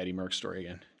tell my Eddie Merckx story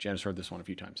again. Janice heard this one a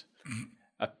few times.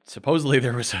 Supposedly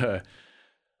there was a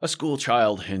school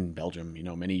child in Belgium,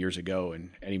 many years ago, and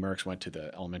Eddie Merckx went to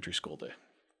the elementary school to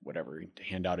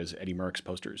hand out his Eddie Merckx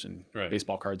posters and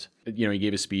baseball cards. He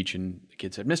gave a speech and the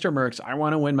kid said, Mr. Merckx, I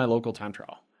want to win my local time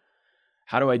trial.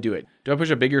 How do I do it? Do I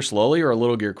push a big gear slowly or a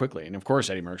little gear quickly? And of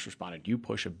course, Eddie Merckx responded, you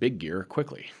push a big gear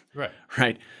quickly.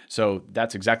 Right. So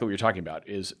that's exactly what you're talking about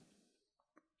is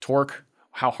torque,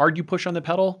 how hard you push on the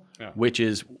pedal, which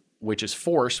is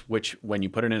force, which when you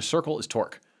put it in a circle is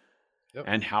torque. Yep.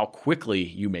 And how quickly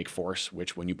you make force,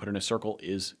 which when you put in a circle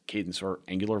is cadence or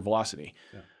angular velocity.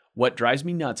 Yeah. What drives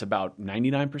me nuts about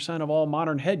 99% of all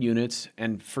modern head units,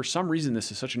 and for some reason this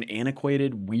is such an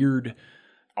antiquated, weird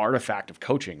artifact of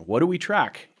coaching. What do we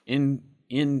track in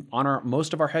on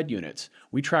most of our head units,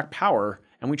 we track power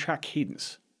and we track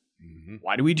cadence.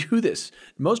 Why do we do this?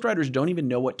 Most riders don't even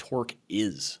know what torque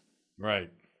is. Right.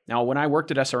 Now, when I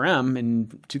worked at SRM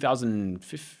in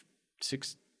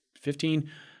 2015,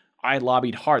 I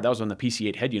lobbied hard. That was when the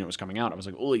PC8 head unit was coming out. I was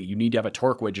like, "Oh, you need to have a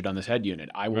torque widget on this head unit.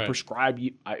 I will prescribe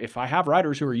you if I have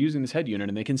riders who are using this head unit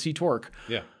and they can see torque.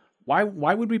 Yeah. Why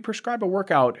would we prescribe a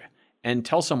workout and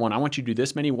tell someone I want you to do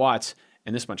this many watts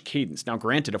and this much cadence? Now,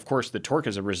 granted, of course, the torque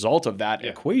is a result of that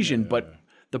equation, but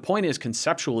the point is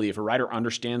conceptually, if a rider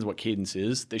understands what cadence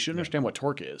is, they should understand what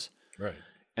torque is. Right.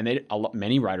 And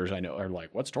many riders I know are like,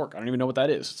 "What's torque? I don't even know what that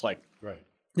is." It's like, Right.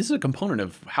 this is a component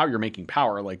of how you're making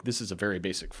power. Like, this is a very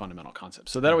basic fundamental concept.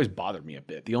 So that always bothered me a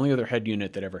bit. The only other head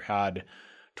unit that ever had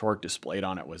torque displayed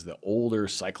on it was the older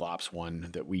Cyclops one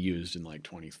that we used in like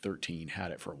 2013.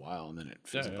 Had it for a while and then it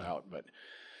fizzled out. But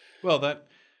well, that,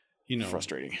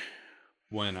 frustrating.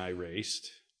 When I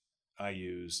raced, I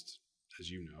used, as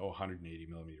you know, 180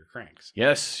 millimeter cranks.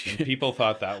 Yes. And people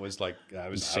thought that was like, I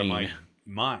was Insane. out of my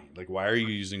mind. Like, why are you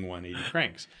using 180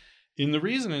 cranks? And the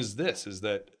reason is this, is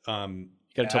that, you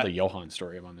got to tell the Johan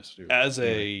story on this too. as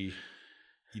a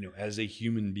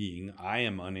human being, I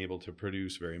am unable to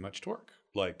produce very much torque.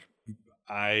 Like,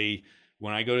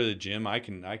 when I go to the gym, I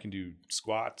can do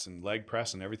squats and leg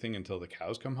press and everything until the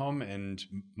cows come home. And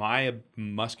my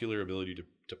muscular ability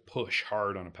to push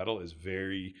hard on a pedal is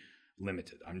very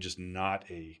limited. I'm just not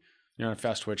You're not a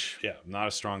fast twitch. I'm not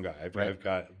a strong guy. I've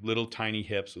got little tiny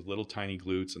hips with little tiny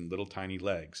glutes and little tiny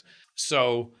legs.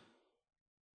 So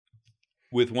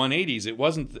with 180s, it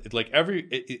wasn't like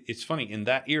it's funny, in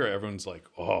that era, everyone's like,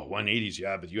 "Oh, 180s,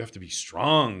 yeah, but you have to be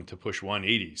strong to push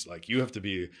 180s. Like, you have to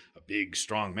be a big,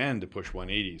 strong man to push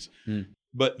 180s."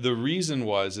 But the reason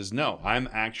is no,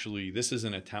 this is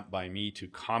an attempt by me to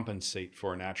compensate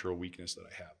for a natural weakness that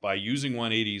I have. By using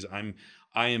 180s,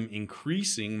 I am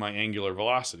increasing my angular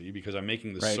velocity because I'm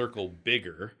making the circle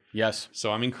bigger. Yes.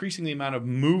 So I'm increasing the amount of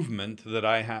movement that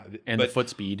I have. And the foot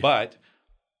speed. But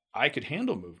I could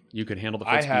handle movement. You could handle the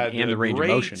foot speed and the range of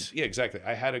motion. Yeah, exactly.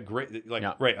 I had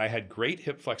I had great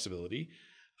hip flexibility.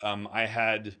 I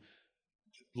had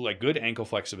good ankle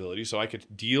flexibility, so I could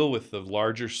deal with the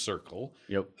larger circle.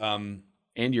 Yep.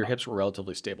 And your hips were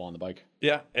relatively stable on the bike.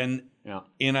 Yeah, and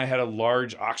I had a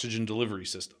large oxygen delivery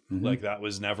system. Like, that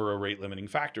was never a rate limiting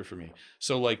factor for me.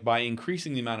 So by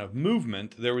increasing the amount of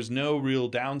movement, there was no real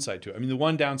downside to it. I mean, the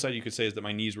one downside you could say is that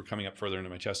my knees were coming up further into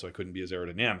my chest, so I couldn't be as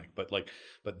aerodynamic. But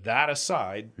that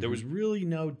aside, there was really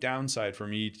no downside for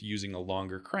me to using a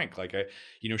longer crank. Like,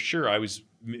 sure, I was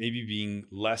maybe being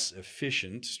less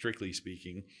efficient, strictly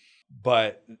speaking,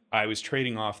 but I was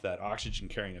trading off that oxygen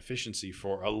carrying efficiency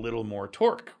for a little more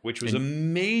torque, which was a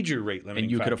major rate limiting factor.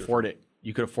 And you could afford it.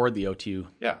 You could afford the O2.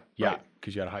 Yeah. Yeah.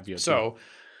 Because you had a high VO2. So,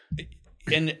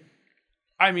 and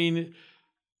I mean,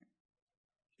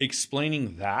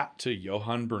 explaining that to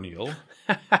Johan Bernil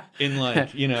in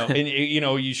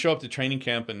you show up to training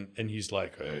camp and he's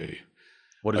like, "Hey,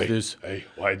 what is this? Hey,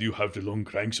 why do you have the long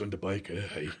cranks on the bike?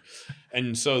 Hey."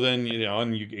 And so then,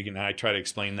 and I try to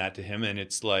explain that to him, and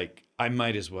it's like, I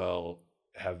might as well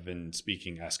have been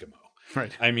speaking Eskimo.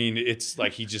 Right. I mean, it's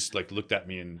like, he just looked at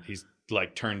me and he's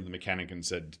turned to the mechanic and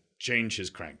said, "Change his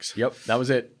cranks." Yep. That was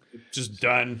it. Just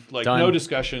done. Done. No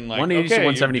discussion. 180s to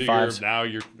 175s.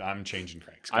 I'm changing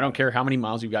cranks. I don't care how many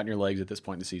miles you've got in your legs at this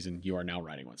point in the season. You are now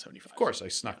riding 175. Of course, I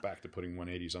snuck back to putting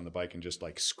 180s on the bike and just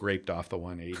scraped off the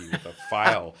 180 with a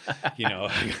file,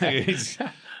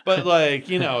 But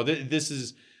this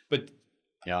is, but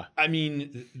yeah, I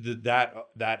mean,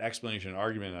 that explanation and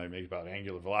argument I make about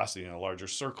angular velocity in a larger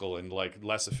circle and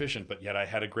less efficient, but yet I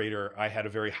had a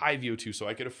very high VO2, so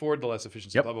I could afford the less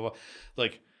efficiency, blah, blah, blah.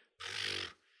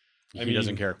 He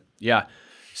doesn't care. Yeah.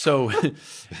 So,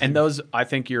 and I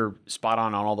think you're spot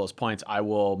on all those points. I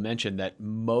will mention that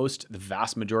the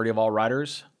vast majority of all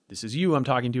riders, this is I'm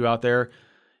talking to out there.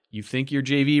 You think you're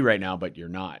JV right now, but you're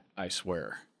not, I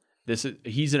swear.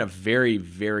 He's in a very,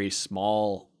 very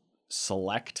small,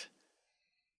 select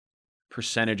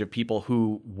percentage of people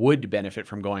who would benefit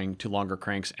from going to longer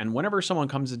cranks. And whenever someone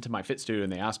comes into my fit studio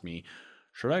and they ask me,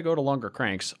 should I go to longer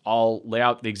cranks? I'll lay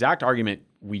out the exact argument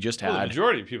we just had. Well, the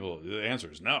majority of people, the answer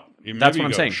is no. That's what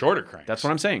I'm saying. Shorter cranks. That's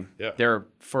what I'm saying. Yeah. They're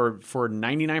for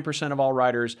 99% of all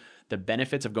riders, the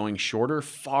benefits of going shorter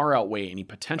far outweigh any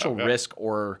potential risk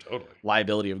or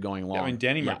liability of going long. Yeah, I mean,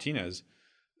 Danny Martinez,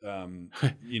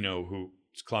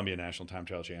 who's Columbia National Time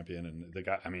Trial Champion, and the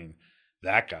guy, I mean,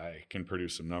 that guy can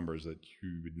produce some numbers that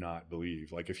you would not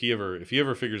believe. Like, if he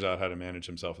ever figures out how to manage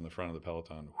himself in the front of the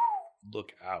peloton,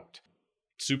 look out.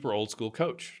 Super old school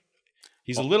coach.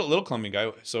 He's a little clumping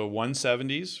guy. So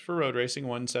 170s for road racing,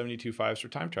 172.5s for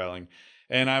time trialing.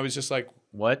 And I was just like,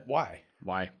 What? why?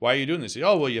 Why? Why are you doing this?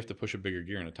 Oh, well, you have to push a bigger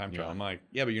gear in a time trial. Yeah. I'm like,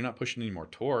 yeah, but you're not pushing any more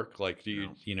torque. Like,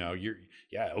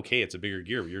 okay, it's a bigger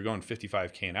gear, but you're going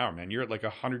 55K an hour, man. You're at like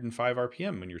 105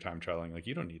 RPM when you're time trialing. Like,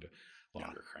 you don't need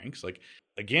longer cranks. Like,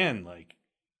 again, like,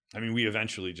 I mean, we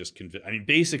eventually just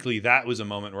basically that was a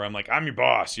moment where I'm like, I'm your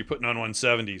boss. You're putting on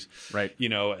 170s. Right.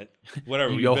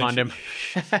 Whatever. You Johan'd him.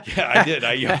 Yeah, I did.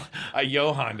 I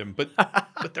Johan'd him.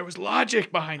 But there was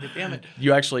logic behind it. Damn it.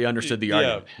 You actually understood the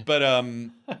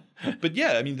argument. But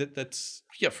yeah, I mean, that's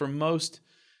for most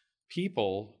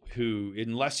people who,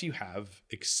 unless you have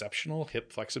exceptional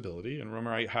hip flexibility, and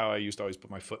remember how I used to always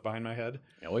put my foot behind my head?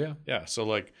 Oh, yeah. Yeah. So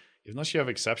like, unless you have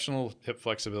exceptional hip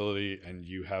flexibility and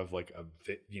you have like a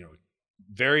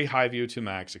very high VO2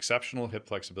 max, exceptional hip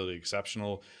flexibility,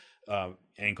 exceptional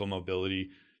ankle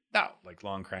mobility, no, like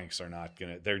long cranks are not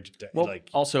gonna. They're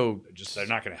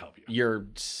not gonna help you. Your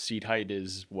seat height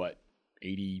is what,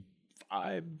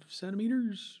 85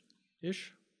 centimeters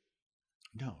ish?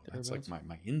 No, that's like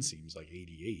my inseam's like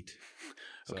 88.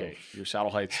 So, okay, your saddle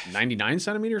height's 99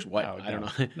 centimeters. What? I don't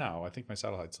know. No, I think my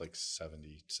saddle height's like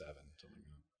 77. Something.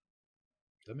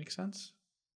 Does that make sense?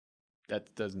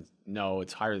 That doesn't. No,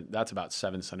 it's higher. That's about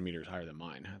 7 centimeters higher than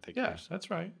mine. I think. Yeah,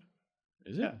 that's right.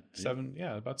 Is it? Yeah, 7.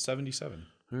 Yeah, about 77.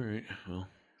 All right. Well,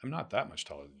 I'm not that much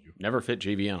taller than you. Never fit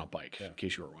JV on a bike, in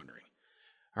case you were wondering.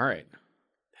 All right.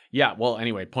 Yeah. Well,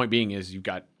 anyway, point being is you've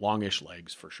got longish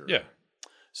legs for sure. Yeah.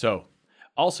 So,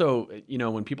 also,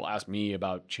 when people ask me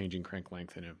about changing crank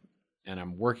length and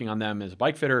I'm working on them as a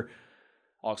bike fitter,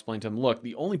 I'll explain to them, look,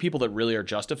 the only people that really are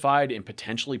justified in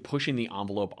potentially pushing the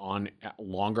envelope on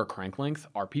longer crank length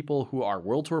are people who are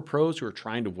World Tour pros who are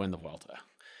trying to win the Vuelta.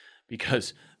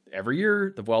 Because every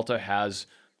year the Vuelta has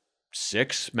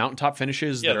 6 mountaintop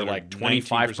finishes that are like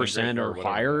 25% or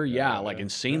higher. Like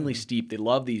insanely steep. They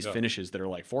love these finishes that are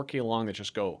like 4K long that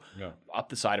just go up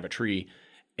the side of a tree.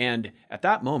 And at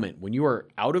that moment, when you are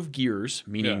out of gears,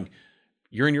 meaning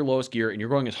you're in your lowest gear and you're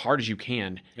going as hard as you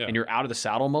can and you're out of the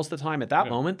saddle most of the time, at that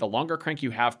moment, the longer crank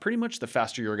you have, pretty much the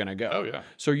faster you're going to go. Oh, yeah.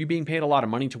 So are you being paid a lot of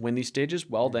money to win these stages?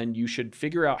 Well, then you should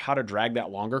figure out how to drag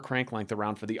that longer crank length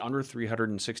around for the under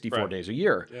 364 days a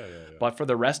year. But for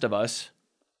the rest of us,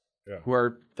 who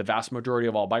are the vast majority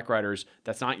of all bike riders,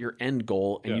 that's not your end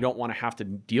goal. And you don't want to have to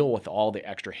deal with all the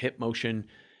extra hip motion.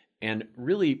 And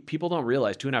really, people don't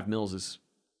realize 2.5 mils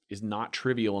is not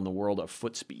trivial in the world of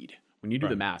foot speed. When you do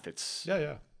the math, it's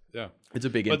it's a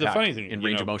big impact the funny thing, in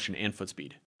range of motion and foot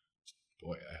speed.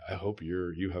 Boy, I hope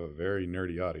you have a very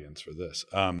nerdy audience for this.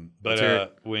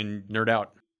 When nerd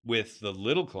out with the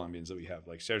little Colombians that we have,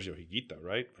 like Sergio Higuita,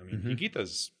 right? I mean,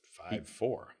 Higuita's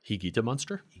 5'4". Higuita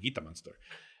Monster.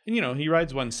 And he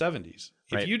rides 170s.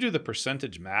 If you do the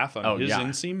percentage math on his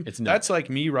inseam, that's like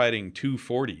me riding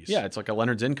 240s. Yeah, it's like a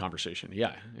Leonard Zinn conversation.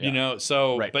 Yeah.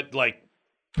 But like,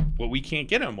 well, we can't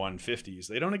get them 150s.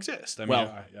 They don't exist. I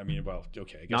mean,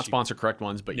 okay. I guess not sponsor correct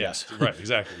ones, but yes. Right,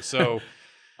 exactly. So,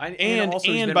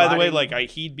 and by the way, like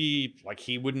he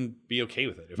wouldn't be okay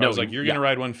with it. If I was like, you're going to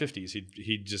ride 150s,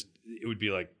 it would be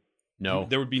like, no,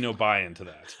 there would be no buy-in to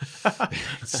that.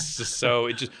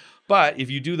 But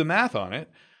if you do the math on it,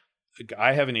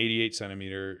 I have an 88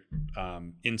 centimeter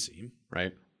inseam.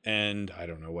 Right. And I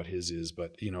don't know what his is,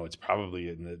 but it's probably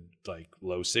in the like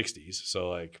low 60s. So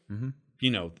like,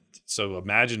 so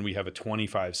imagine we have a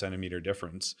 25 centimeter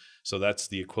difference. So that's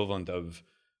the equivalent of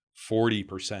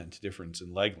 40% difference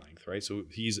in leg length, right? So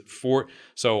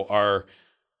so our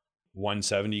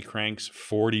 170 cranks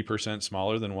 40%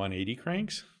 smaller than 180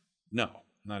 cranks? No,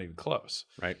 not even close.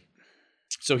 Right.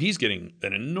 So he's getting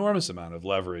an enormous amount of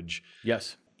leverage.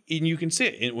 Yes. And you can see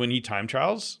it when he time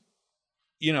trials,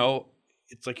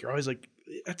 it's like, you're always like,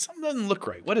 that something doesn't look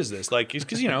right. What is this? Like,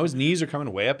 because, his knees are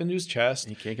coming way up into his chest.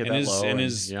 He can't get that low. And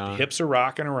his hips are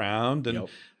rocking around. And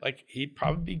like, he'd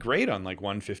probably be great on like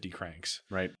 150 cranks.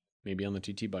 Right. Maybe on the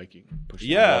TT bike. You can push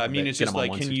I mean, it's just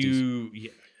like, can you,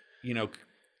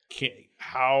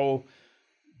 how,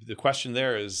 the question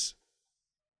there is,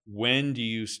 when do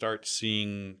you start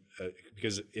seeing,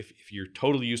 because if you're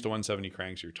totally used to 170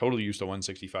 cranks, you're totally used to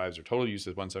 165s, or totally used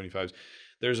to 175s,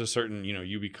 there's a certain,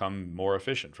 you become more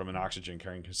efficient from an oxygen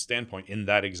carrying standpoint in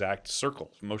that exact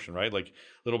circle motion, right? Like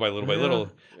little by little by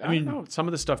little. I mean, some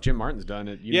of the stuff Jim Martin's done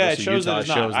at University it shows Utah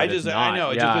that it's not. I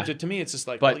know. Just, to me, it's just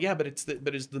like, but it's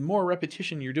the more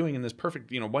repetition you're doing in this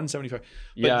perfect, 175.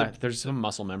 But there's some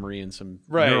muscle memory and some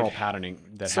neural patterning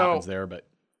that happens there, but.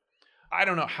 I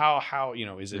don't know how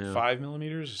is it 5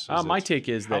 millimeters? My take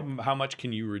is that how much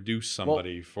can you reduce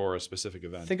somebody for a specific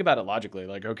event? Think about it logically.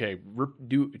 Like, okay,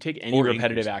 take any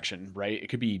repetitive action, right? It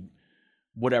could be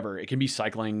whatever. It can be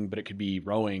cycling, but it could be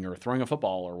rowing or throwing a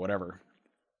football or whatever.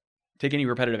 Take any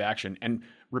repetitive action and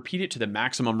repeat it to the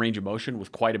maximum range of motion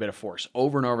with quite a bit of force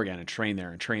over and over again, and train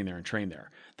there and train there and train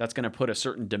there. That's going to put a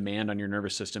certain demand on your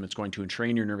nervous system. It's going to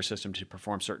entrain your nervous system to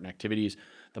perform certain activities.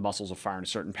 The muscles will fire in a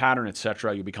certain pattern,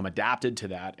 etc. You'll become adapted to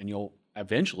that, and you'll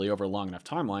eventually, over a long enough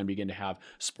timeline, begin to have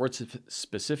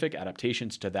sports-specific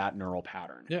adaptations to that neural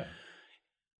pattern. Yeah.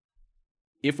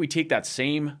 If we take that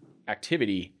same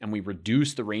activity and we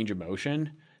reduce the range of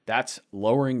motion, that's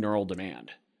lowering neural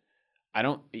demand.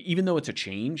 Even though it's a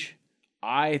change,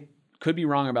 I could be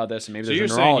wrong about this, and maybe So there's you're a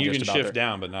saying neurologist you can about shift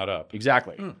down, but not up.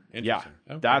 Exactly. Interesting. Yeah,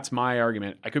 Okay. that's my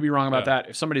argument. I could be wrong about that.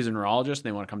 If somebody's a neurologist and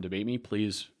they want to come debate me,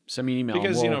 please send me an email.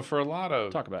 Because, we'll for a lot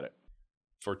of talk about it.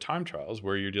 For time trials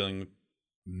where you're dealing,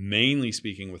 mainly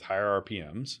speaking, with higher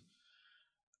RPMs,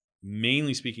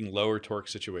 mainly speaking lower torque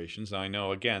situations. Now I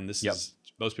know, again, this is,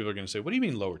 most people are going to say, what do you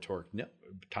mean lower torque? No,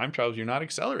 time trials, you're not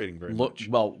accelerating very much.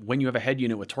 Well, when you have a head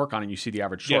unit with torque on it, you see the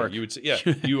average torque. Yeah, you would say,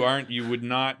 you would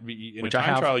not be, in a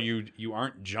time trial, you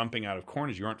aren't jumping out of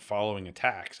corners, you aren't following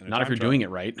attacks. Not if you're doing it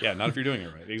right. Yeah, not if you're doing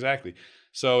it right. Exactly.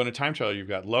 So in a time trial, you've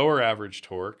got lower average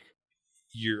torque.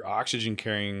 Your oxygen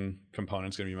carrying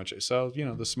component's going to be much. So,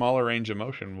 the smaller range of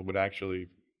motion would actually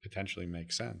potentially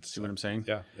make sense. See what I'm saying?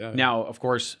 Yeah. Now, of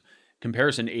course,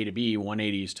 comparison A to B,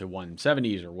 180s to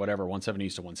 170s or whatever,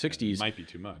 170s to 160s. Might be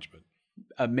too much, but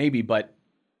maybe. But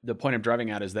the point I'm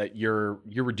driving at is that you're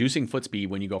reducing foot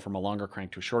speed when you go from a longer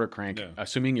crank to a shorter crank,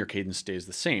 assuming your cadence stays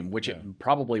the same, which it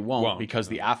probably won't because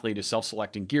the athlete is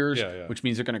self-selecting gears, which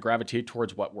means they're going to gravitate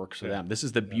towards what works for them. This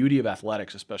is the beauty of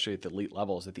athletics, especially at the elite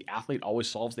levels, that the athlete always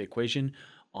solves the equation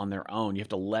on their own. You have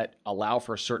to allow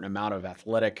for a certain amount of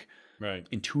athletic,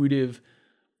 intuitive,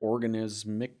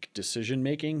 organismic decision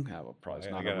making. That probably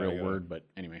is not a real word, but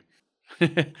anyway.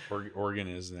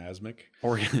 Organismic.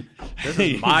 This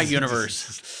is my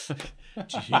universe. You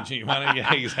want to?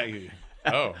 Yeah, exactly.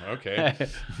 Oh, okay.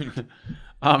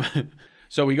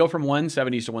 So we go from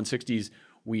 170s to 160s.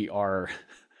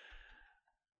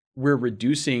 We're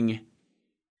reducing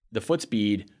the foot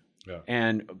speed,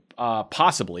 and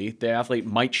possibly the athlete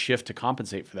might shift to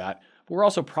compensate for that. But we're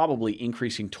also probably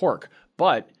increasing torque,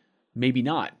 but maybe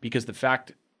not, because the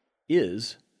fact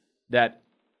is that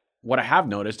what I have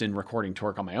noticed in recording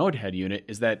torque on my own head unit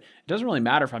is that it doesn't really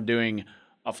matter if I'm doing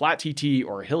a flat TT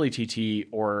or a hilly TT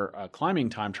or a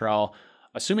climbing time trial,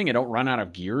 assuming I don't run out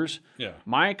of gears.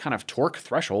 My kind of torque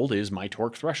threshold is my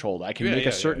torque threshold. I can make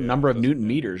a certain number of Newton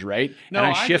meters, right? No,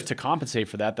 and I shift to compensate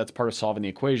for that. That's part of solving the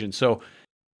equation. So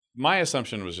my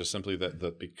assumption was just simply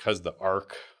that because the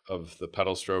arc of the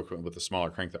pedal stroke with the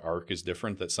smaller crank, the arc is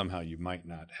different, that somehow you might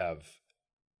not have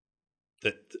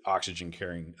that oxygen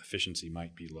carrying efficiency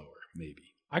might be lower,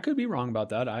 maybe. I could be wrong about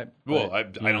that. I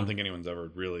don't think anyone's ever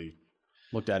really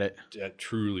looked at it.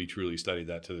 Truly studied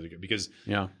that to the degree. Because,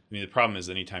 the problem is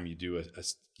anytime you do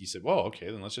you said, well,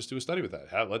 okay, then let's just do a study with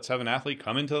that. Let's have an athlete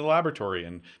come into the laboratory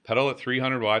and pedal at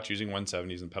 300 watts using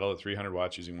 170s and pedal at 300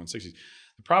 watts using 160s.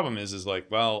 The problem is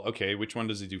like, well, okay, which one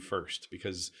does he do first?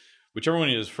 Because whichever one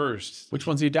he does first. Which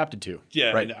one's he adapted to? Yeah.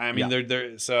 Right. I mean,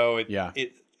 they're so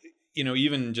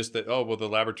even just that, the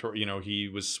laboratory, he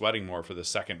was sweating more for the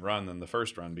second run than the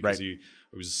first run because he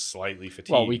was slightly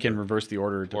fatigued. Well, we can reverse the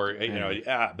order. But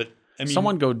I mean,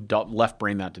 someone go left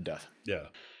brain that to death. Yeah.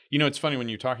 It's funny when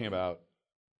you're talking about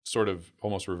sort of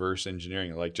almost reverse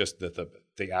engineering, like just that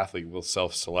the athlete will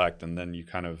self-select and then you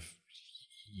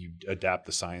adapt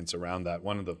the science around that.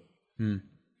 One of the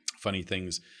funny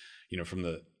things,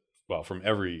 from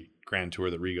every Grand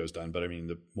Tour that Rigo's done, but I mean,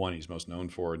 the one he's most known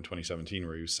for in 2017,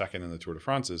 where he was second in the Tour de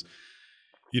France, is,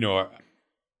 Rigo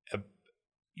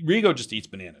just eats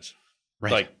bananas.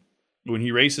 Right. Like when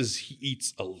he races, he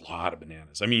eats a lot of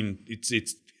bananas. I mean,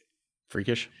 it's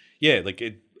freakish. Yeah, like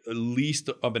at least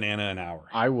a banana an hour.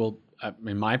 I will,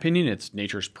 in my opinion, it's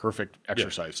nature's perfect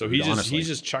exercise. So he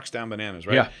just chucks down bananas,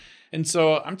 right? Yeah. And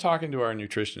so I'm talking to our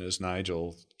nutritionist,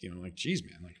 Nigel, like, geez,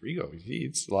 man, like Rigo, he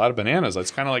eats a lot of bananas.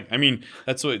 That's kind of like, I mean,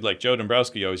 that's what like Joe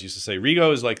Dombrowski always used to say.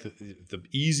 Rigo is like the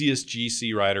easiest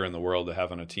GC rider in the world to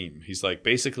have on a team. He's like,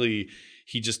 basically,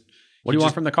 what do you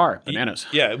want from the car? Bananas.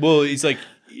 Well, he's like,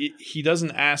 he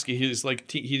doesn't ask. He's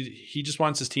like, he just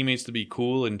wants his teammates to be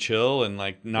cool and chill and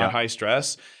like not high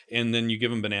stress. And then you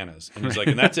give him bananas. And he's like,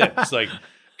 and that's it. It's like,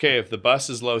 okay, if the bus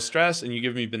is low stress and you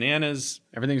give me bananas,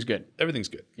 everything's good. Everything's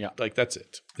good. Yeah. Like that's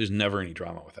it. There's never any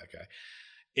drama with that guy.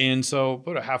 And so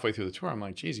about halfway through the tour, I'm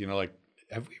like, geez, like,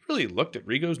 have we really looked at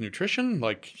Rigo's nutrition?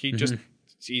 Like he just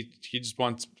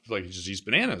wants, like, he just eats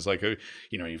bananas. Like,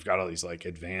 you've got all these like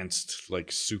advanced,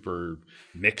 like super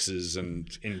mixes and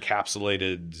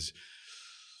encapsulated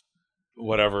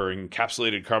whatever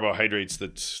encapsulated carbohydrates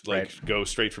that like Right. go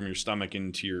straight from your stomach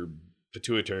into your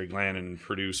pituitary gland and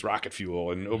produce rocket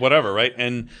fuel and whatever, right?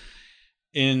 And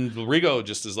Rigo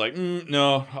just is like,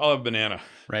 no, I'll have banana.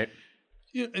 Right.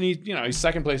 And he's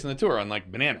second place in the tour on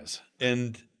like bananas.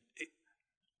 And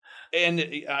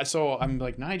so I'm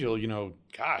like, Nigel,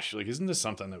 gosh, like, isn't this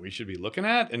something that we should be looking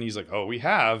at? And he's like, oh, we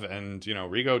have. And,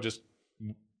 Rigo just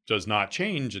does not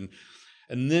change. And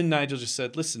then Nigel just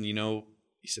said, listen,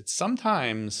 he said,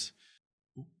 sometimes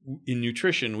in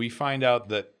nutrition, we find out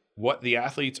that what the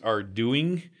athletes are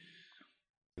doing,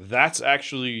 that's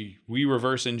actually, we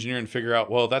reverse engineer and figure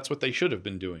out, well, that's what they should have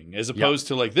been doing, as opposed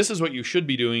to like, this is what you should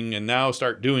be doing and now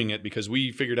start doing it because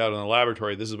we figured out in the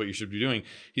laboratory, this is what you should be doing.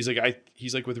 He's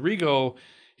like with Rigo,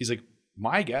 he's like,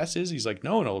 my guess is, he's like,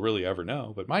 no one will really ever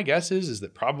know. But my guess is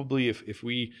that probably if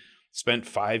we spent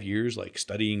 5 years like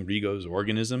studying Rigo's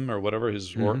organism or whatever,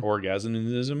 his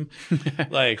orgasmism,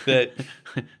 like that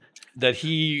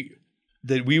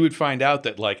we would find out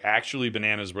that like actually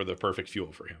bananas were the perfect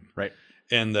fuel for him. Right.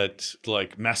 And that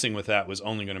like messing with that was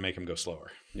only going to make him go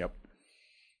slower. Yep.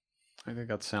 I think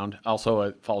that's sound. Also,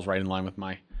 it falls right in line with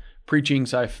my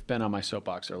preachings. I've been on my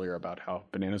soapbox earlier about how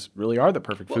bananas really are the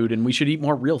perfect food and we should eat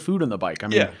more real food on the bike. I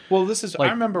mean, yeah. Well, this is, like,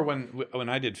 I remember when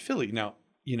I did Philly. Now,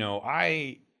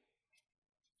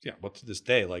 well, to this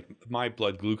day, like my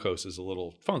blood glucose is a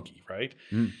little funky, right?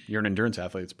 You're an endurance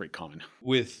athlete. It's pretty common.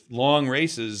 With long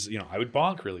races, I would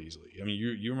bonk really easily. I mean,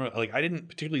 you remember, like, I didn't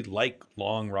particularly like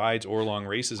long rides or long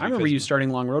races. I remember you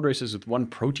starting long road races with one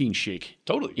protein shake.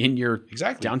 Totally. In your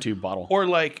exactly down tube bottle. Or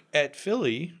like at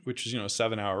Philly, which is, a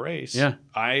 7-hour race. Yeah.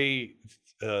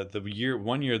 The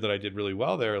 1 year that I did really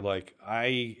well there, like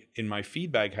in my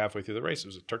feed bag halfway through the race, it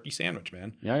was a turkey sandwich,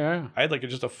 man. Yeah. I had like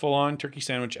just a full on turkey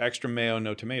sandwich, extra mayo,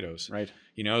 no tomatoes. Right.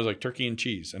 It was like turkey and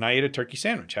cheese. And I ate a turkey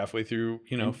sandwich halfway through,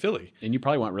 Philly. And you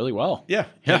probably went really well. Yeah.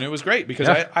 And it was great because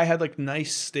I had like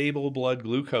nice, stable blood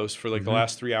glucose for like the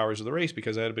last 3 hours of the race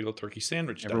because I had a big old turkey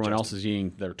sandwich. Everyone else is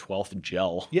eating their 12th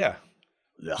gel. Yeah.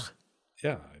 Ugh.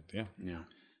 Yeah.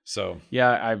 So. Yeah,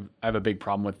 I have a big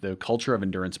problem with the culture of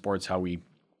endurance sports, how we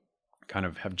kind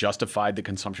of have justified the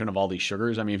consumption of all these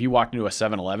sugars. I mean, if you walked into a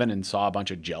 7-Eleven and saw a bunch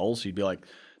of gels, you'd be like,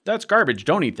 that's garbage.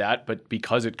 Don't eat that. But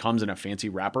because it comes in a fancy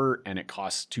wrapper and it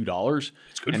costs $2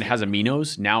 and it has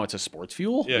aminos, now it's a sports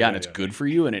fuel. And it's good for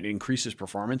you and it increases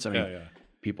performance. I mean,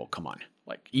 people, come on.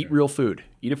 Like, eat real food.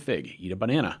 Eat a fig. Eat a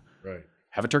banana. Right.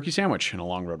 Have a turkey sandwich in a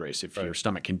long road race if your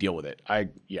stomach can deal with it. I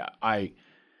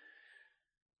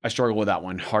struggle with that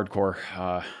one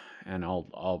hardcore, and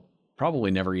I'll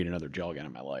probably never eat another gel again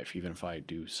in my life, even if I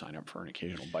do sign up for an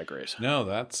occasional bike race. No,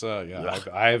 that's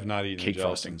I have not eaten cake gel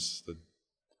frosting since the.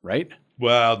 Right?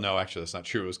 Well, no, actually, that's not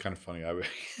true. It was kind of funny.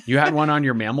 You had one on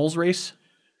your mammals race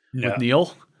with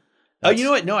Neil? Oh, you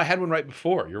know what? No, I had one right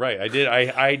before. You're right. I did.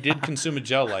 I did consume a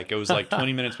gel. Like, it was like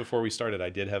 20 minutes before we started. I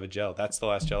did have a gel. That's the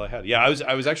last gel I had. Yeah, I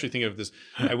was actually thinking of this.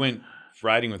 I went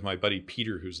riding with my buddy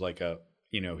Peter, who's like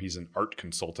he's an art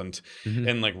consultant,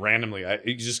 and like randomly,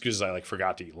 just because I like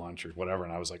forgot to eat lunch or whatever,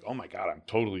 and I was like, oh my god, I'm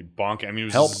totally bonking. I mean,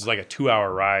 it was like a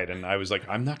 2-hour ride, and I was like,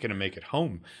 I'm not going to make it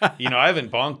home. I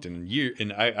haven't bonked in years,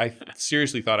 and I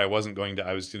seriously thought I wasn't going to.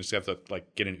 I was going to have to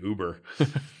like get an Uber.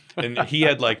 And he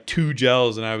had like 2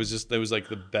 gels, and that was like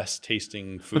the best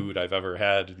tasting food I've ever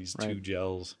had. These 2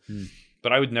 gels,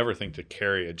 but I would never think to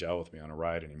carry a gel with me on a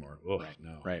ride anymore. Oh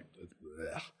no, right.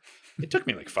 Ugh. It took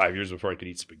me like 5 years before I could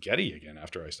eat spaghetti again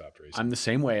after I stopped racing. I'm the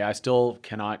same way. I still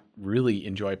cannot really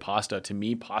enjoy pasta. To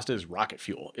me, pasta is rocket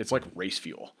fuel. It's like race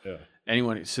fuel. Yeah.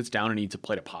 Anyone who sits down and eats a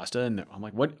plate of pasta, and I'm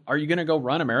like, "What? Are you going to go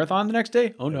run a marathon the next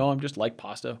day?" Oh no, I'm just like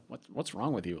pasta. What's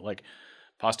wrong with you? Like,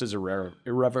 pasta's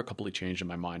irrevocably changed in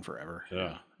my mind forever.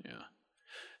 Yeah.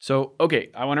 So, okay,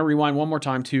 I want to rewind one more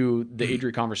time to the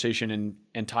Adri conversation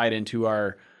and tie it into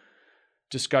our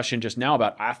discussion just now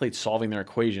about athletes solving their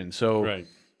equation. So. Right.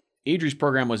 Adri's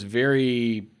program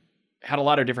had a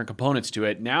lot of different components to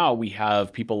it. Now we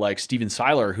have people like Steven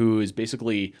Seiler, who is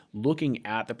basically looking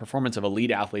at the performance of elite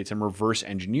athletes and reverse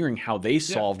engineering how they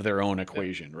solved their own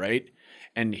equation, right?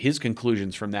 And his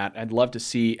conclusions from that, I'd love to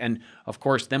see. And of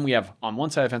course, then we have, on one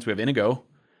side of the fence, we have Inigo.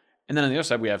 And then on the other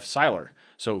side, we have Seiler.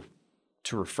 So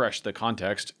to refresh the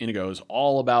context, Inigo is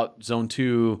all about zone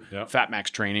 2 fat max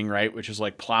training, right? Which is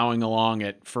like plowing along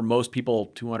at, for most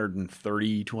people,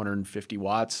 230, 250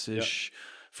 watts ish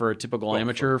for a typical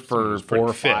amateur for 4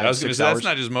 or 5 I was 6 say, hours. that's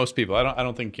not just most people. I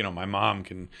don't think, my mom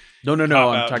can. No.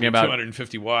 I'm talking about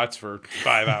 250 watts for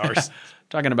 5 hours.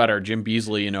 Talking about our Jim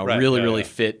Beasley, really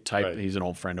fit type. Right. He's an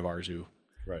old friend of ours who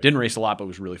didn't race a lot, but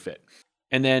was really fit.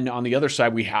 And then on the other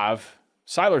side, we have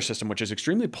Seiler's system, which is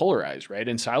extremely polarized, right?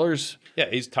 And Seiler's... Yeah,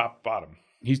 he's top bottom.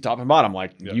 he's top and bottom.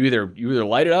 Like Yeah. you either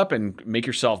light it up and make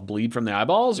yourself bleed from the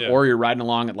eyeballs, Yeah. or you're riding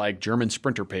along at like German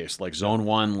sprinter pace, like zone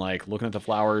 1, like looking at the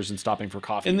flowers and stopping for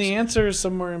coffee. And the answer is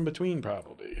somewhere in between,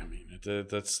 probably. I mean,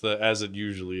 that's as it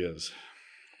usually is.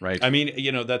 right. I mean,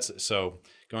 that's so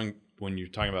going when you're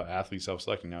talking about athlete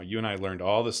self-selecting. Now, you and I learned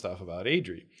all this stuff about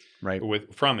Adri. right.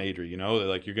 From Adri,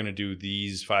 like you're going to do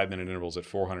these 5-minute intervals at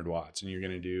 400 watts, and you're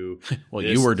going to do. Well,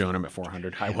 this, you were doing them at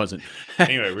 400. I wasn't.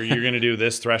 anyway. Where you're going to do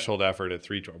this threshold effort at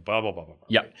 312. Blah blah blah blah.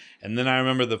 Yep. Right? And then I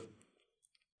remember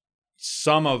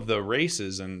some of the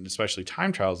races, and especially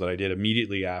time trials that I did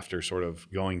immediately after sort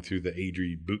of going through the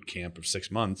Adri boot camp of 6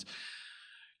 months.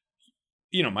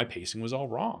 My pacing was all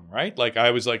wrong, right? Like I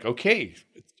was like, okay,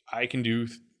 I can do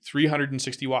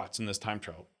 360 watts in this time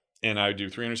trial. And I would do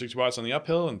 360 watts on the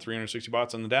uphill and 360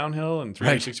 watts on the downhill and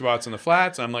 360 watts on the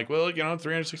flats. And I'm like, well,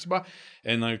 360 watts.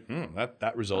 And like,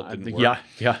 that result didn't work.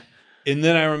 Yeah. And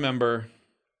then I remember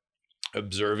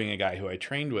observing a guy who I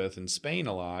trained with in Spain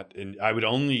a lot. And I would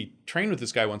only train with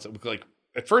this guy once. Like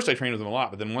at first I trained with him a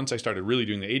lot, but then once I started really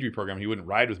doing the Adri program, he wouldn't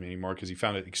ride with me anymore because he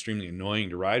found it extremely annoying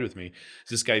to ride with me.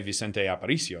 It's this guy, Vicente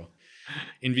Aparicio.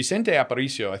 In Vicente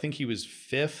Aparicio, I think he was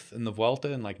 5th in the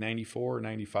Vuelta in like 94 or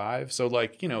 95. So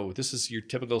like, this is your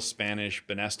typical Spanish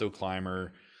Banesto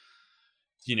climber,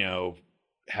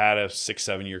 had a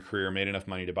 6-7 year career, made enough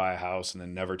money to buy a house and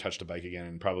then never touched a bike again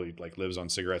and probably like lives on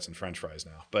cigarettes and French fries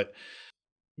now. But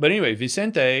anyway,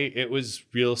 Vicente, it was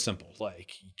real simple.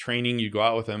 Like training, you go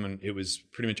out with him and it was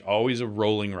pretty much always a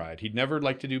rolling ride. He'd never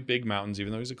liked to do big mountains,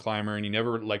 even though he's a climber, and he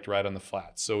never liked to ride on the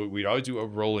flats. So we'd always do a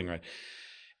rolling ride.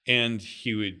 And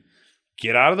he would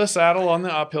get out of the saddle on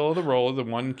the uphill of the roller, the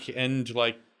one, and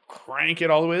like crank it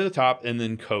all the way to the top and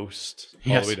then coast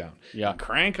all the way down. Yeah.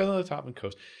 Crank on the top and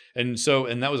coast. And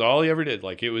that was all he ever did.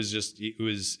 Like it was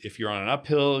if you're on an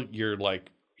uphill, you're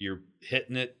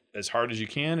hitting it as hard as you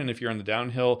can. And if you're on the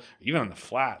downhill, even on the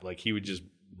flat, like he would just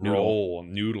roll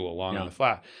and noodle along on the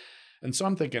flat. And so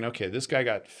I'm thinking, okay, this guy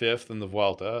got 5th in the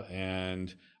Vuelta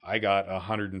and I got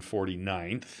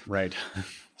 149th. Right.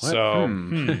 So,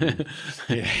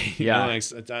 Yeah.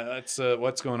 that's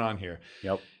what's going on here.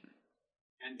 Yep.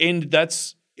 And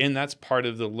that's part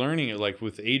of the learning. Like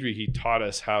with Adri, he taught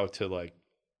us how to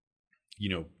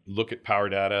look at power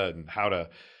data and how to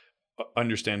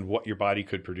understand what your body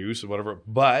could produce or whatever.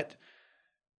 But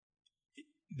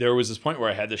there was this point where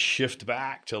I had to shift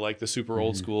back to like the super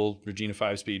old school Regina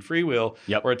 5-speed freewheel,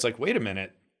 where it's like, wait a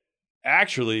minute.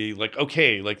 Actually, like,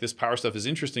 okay, like this power stuff is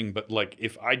interesting, but like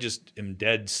if I just am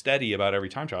dead steady about every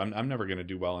time trial, I'm never going to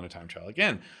do well in a time trial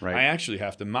again. Right. I actually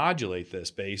have to modulate this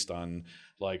based on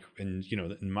like, and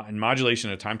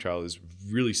modulation in a time trial is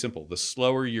really simple. The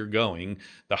slower you're going,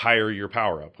 the higher your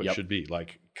power output should be.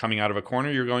 Like coming out of a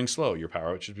corner, you're going slow. Your power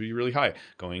output should be really high.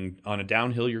 Going on a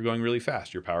downhill, you're going really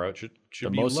fast. Your power output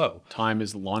should be low. The most time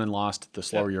is won and lost, the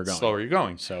slower you're going. Slower you're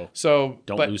going. So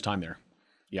don't lose time there.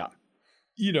 Yeah.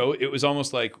 It was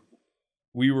almost like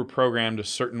we were programmed a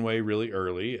certain way really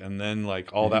early, and then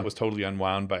like all that was totally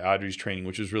unwound by Adri's training,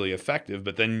 which was really effective.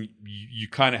 But then you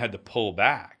kind of had to pull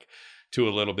back to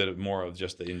a little bit more of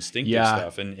just the instinctive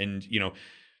stuff, and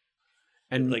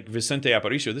like Vicente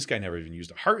Aparicio, this guy never even used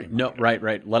a heart rate monitor. No,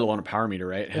 right. Let alone a power meter,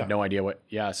 right? Had no idea what.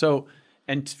 Yeah. So,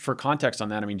 and for context on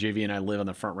that, I mean, JV and I live on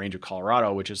the Front Range of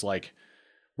Colorado, which is like,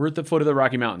 we're at the foot of the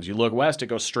Rocky Mountains. You look west, it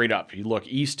goes straight up. You look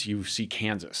east, you see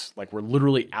Kansas. Like we're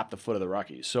literally at the foot of the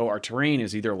Rockies. So our terrain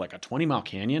is either like a 20-mile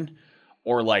canyon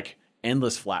or like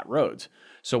endless flat roads.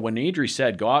 So when Adri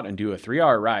said, go out and do a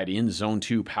 3-hour ride in zone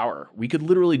 2 power, we could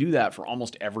literally do that for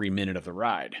almost every minute of the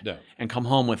ride and come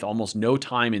home with almost no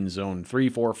time in zone 3,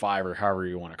 4, 5, or however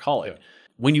you want to call it.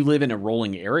 When you live in a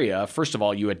rolling area, first of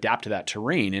all, you adapt to that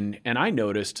terrain. And I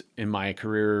noticed in my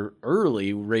career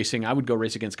early racing, I would go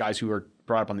race against guys who were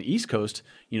brought up on the East Coast,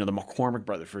 the McCormick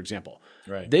brothers, for example.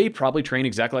 Right. They probably train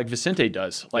exactly like Vicente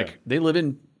does. Like they live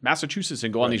in Massachusetts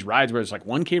and go on these rides where it's like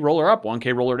 1K roller up,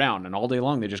 1K roller down. And all day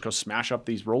long, they just go smash up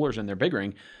these rollers in their big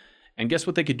ring. And guess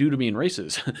what they could do to me in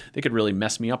races? They could really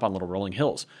mess me up on little rolling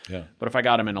hills. Yeah. But if I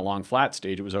got them in a long flat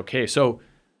stage, it was okay. So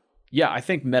yeah, I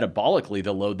think metabolically,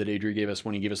 the load that Adri gave us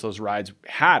when he gave us those rides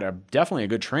had definitely a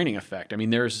good training effect. I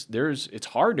mean, it's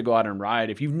hard to go out and ride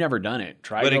if you've never done it.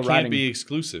 But it can't be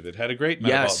exclusive. It had a great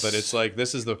metabolic, but it's like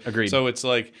this is the agreed. So it's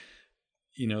like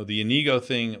the Inigo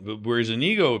thing. Whereas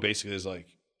Inigo basically is like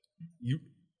you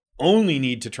only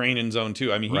need to train in zone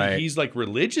 2. I mean, he's like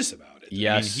religious about it.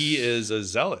 Yes, I mean, he is a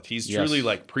zealot. He's truly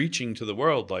like preaching to the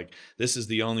world. Like this is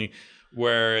the only.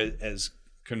 Whereas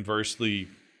conversely,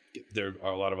 there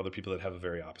are a lot of other people that have a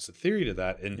very opposite theory to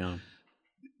that. And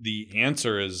the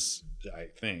answer is I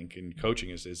think, and coaching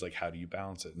is like, how do you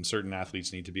balance it? And certain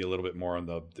athletes need to be a little bit more on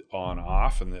the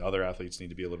on-off, and the other athletes need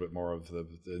to be a little bit more of the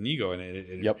ego. And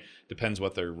it depends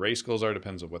what their race goals are,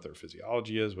 depends on what their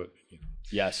physiology is.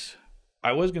 Yes.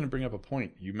 I was going to bring up a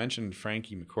point. You mentioned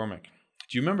Frankie McCormick.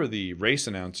 Do you remember the race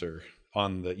announcer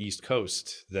on the East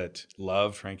Coast that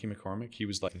loved Frankie McCormick? He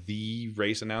was like the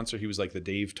race announcer. He was like the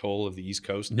Dave Toll of the East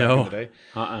Coast back in the day.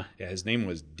 Yeah, his name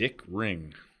was Dick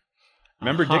Ring.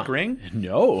 Remember Dick Ring?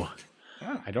 No.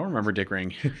 I don't remember Dick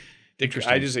Ring.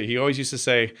 He always used to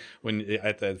say when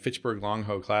at the Fitchburg Long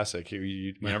Hoe Classic,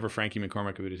 whenever Frankie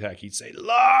McCormick would attack, he'd say,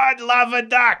 "Lord love a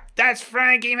duck, that's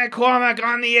Frankie McCormick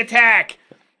on the attack.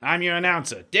 I'm your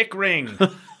announcer, Dick Ring."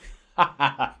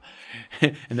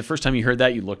 And the first time you heard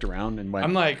that, you looked around and went,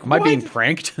 I'm like, am I being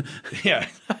pranked? Yeah.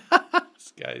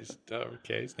 This guy's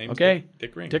okay. His name's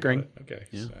Dick Ring. Dick Ring. Okay.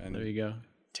 Yeah, So, there you go.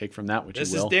 Take from that what you will.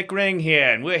 This is Dick Ring here,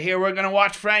 and we're here. We're going to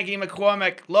watch Frankie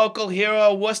McCormick, local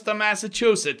hero, Worcester,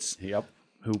 Massachusetts. Yep.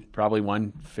 Who probably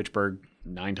won Fitchburg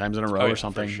 9 times in a row or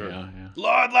something. For sure. Yeah.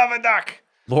 Lord love a duck.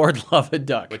 Lord love a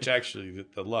duck. Which actually,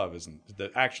 the love isn't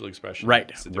the actual expression. Right.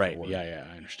 Right. Word. Yeah.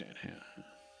 I understand. Yeah.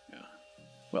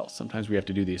 Well, sometimes we have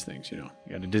to do these things, You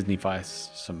got to Disney-fy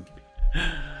some.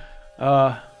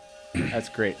 That's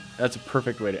great. That's a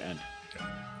perfect way to end.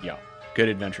 Yeah. Good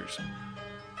adventures.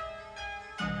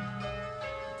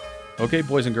 Okay,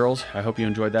 boys and girls, I hope you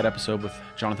enjoyed that episode with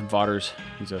Jonathan Vaughters.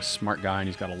 He's a smart guy, and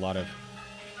he's got a lot of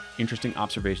interesting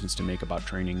observations to make about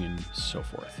training and so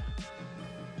forth.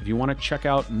 If you want to check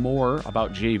out more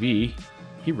about JV,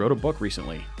 he wrote a book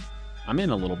recently. I'm in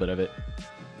a little bit of it.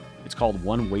 It's called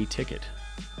One Way Ticket.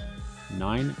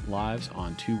 9 Lives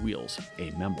on 2 Wheels,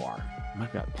 a memoir. I might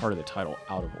have got part of the title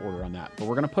out of order on that, but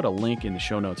we're going to put a link in the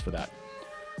show notes for that.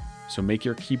 So make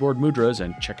your keyboard mudras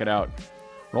and check it out.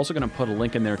 We're also going to put a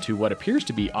link in there to what appears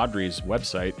to be Audrey's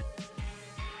website.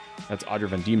 That's Audrey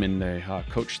Van Diemen, the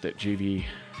coach that JV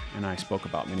and I spoke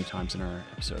about many times in our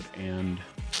episode. And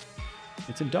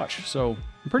it's in Dutch, so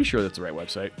I'm pretty sure that's the right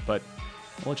website, but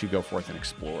I'll let you go forth and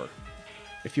explore.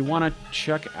 If you want to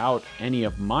check out any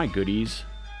of my goodies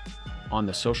on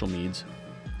the social medias,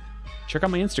 check out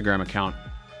my Instagram account.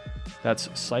 That's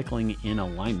Cycling in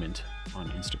Alignment on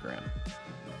Instagram.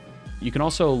 You can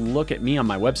also look at me on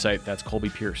my website. That's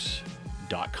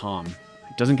colbypierce.com.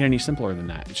 It doesn't get any simpler than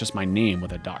that. It's just my name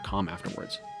with a .com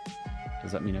afterwards.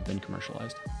 Does that mean I've been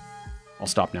commercialized? I'll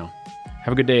stop now.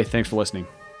 Have a good day. Thanks for listening.